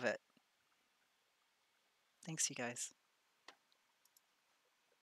because you love it. Thanks, you guys.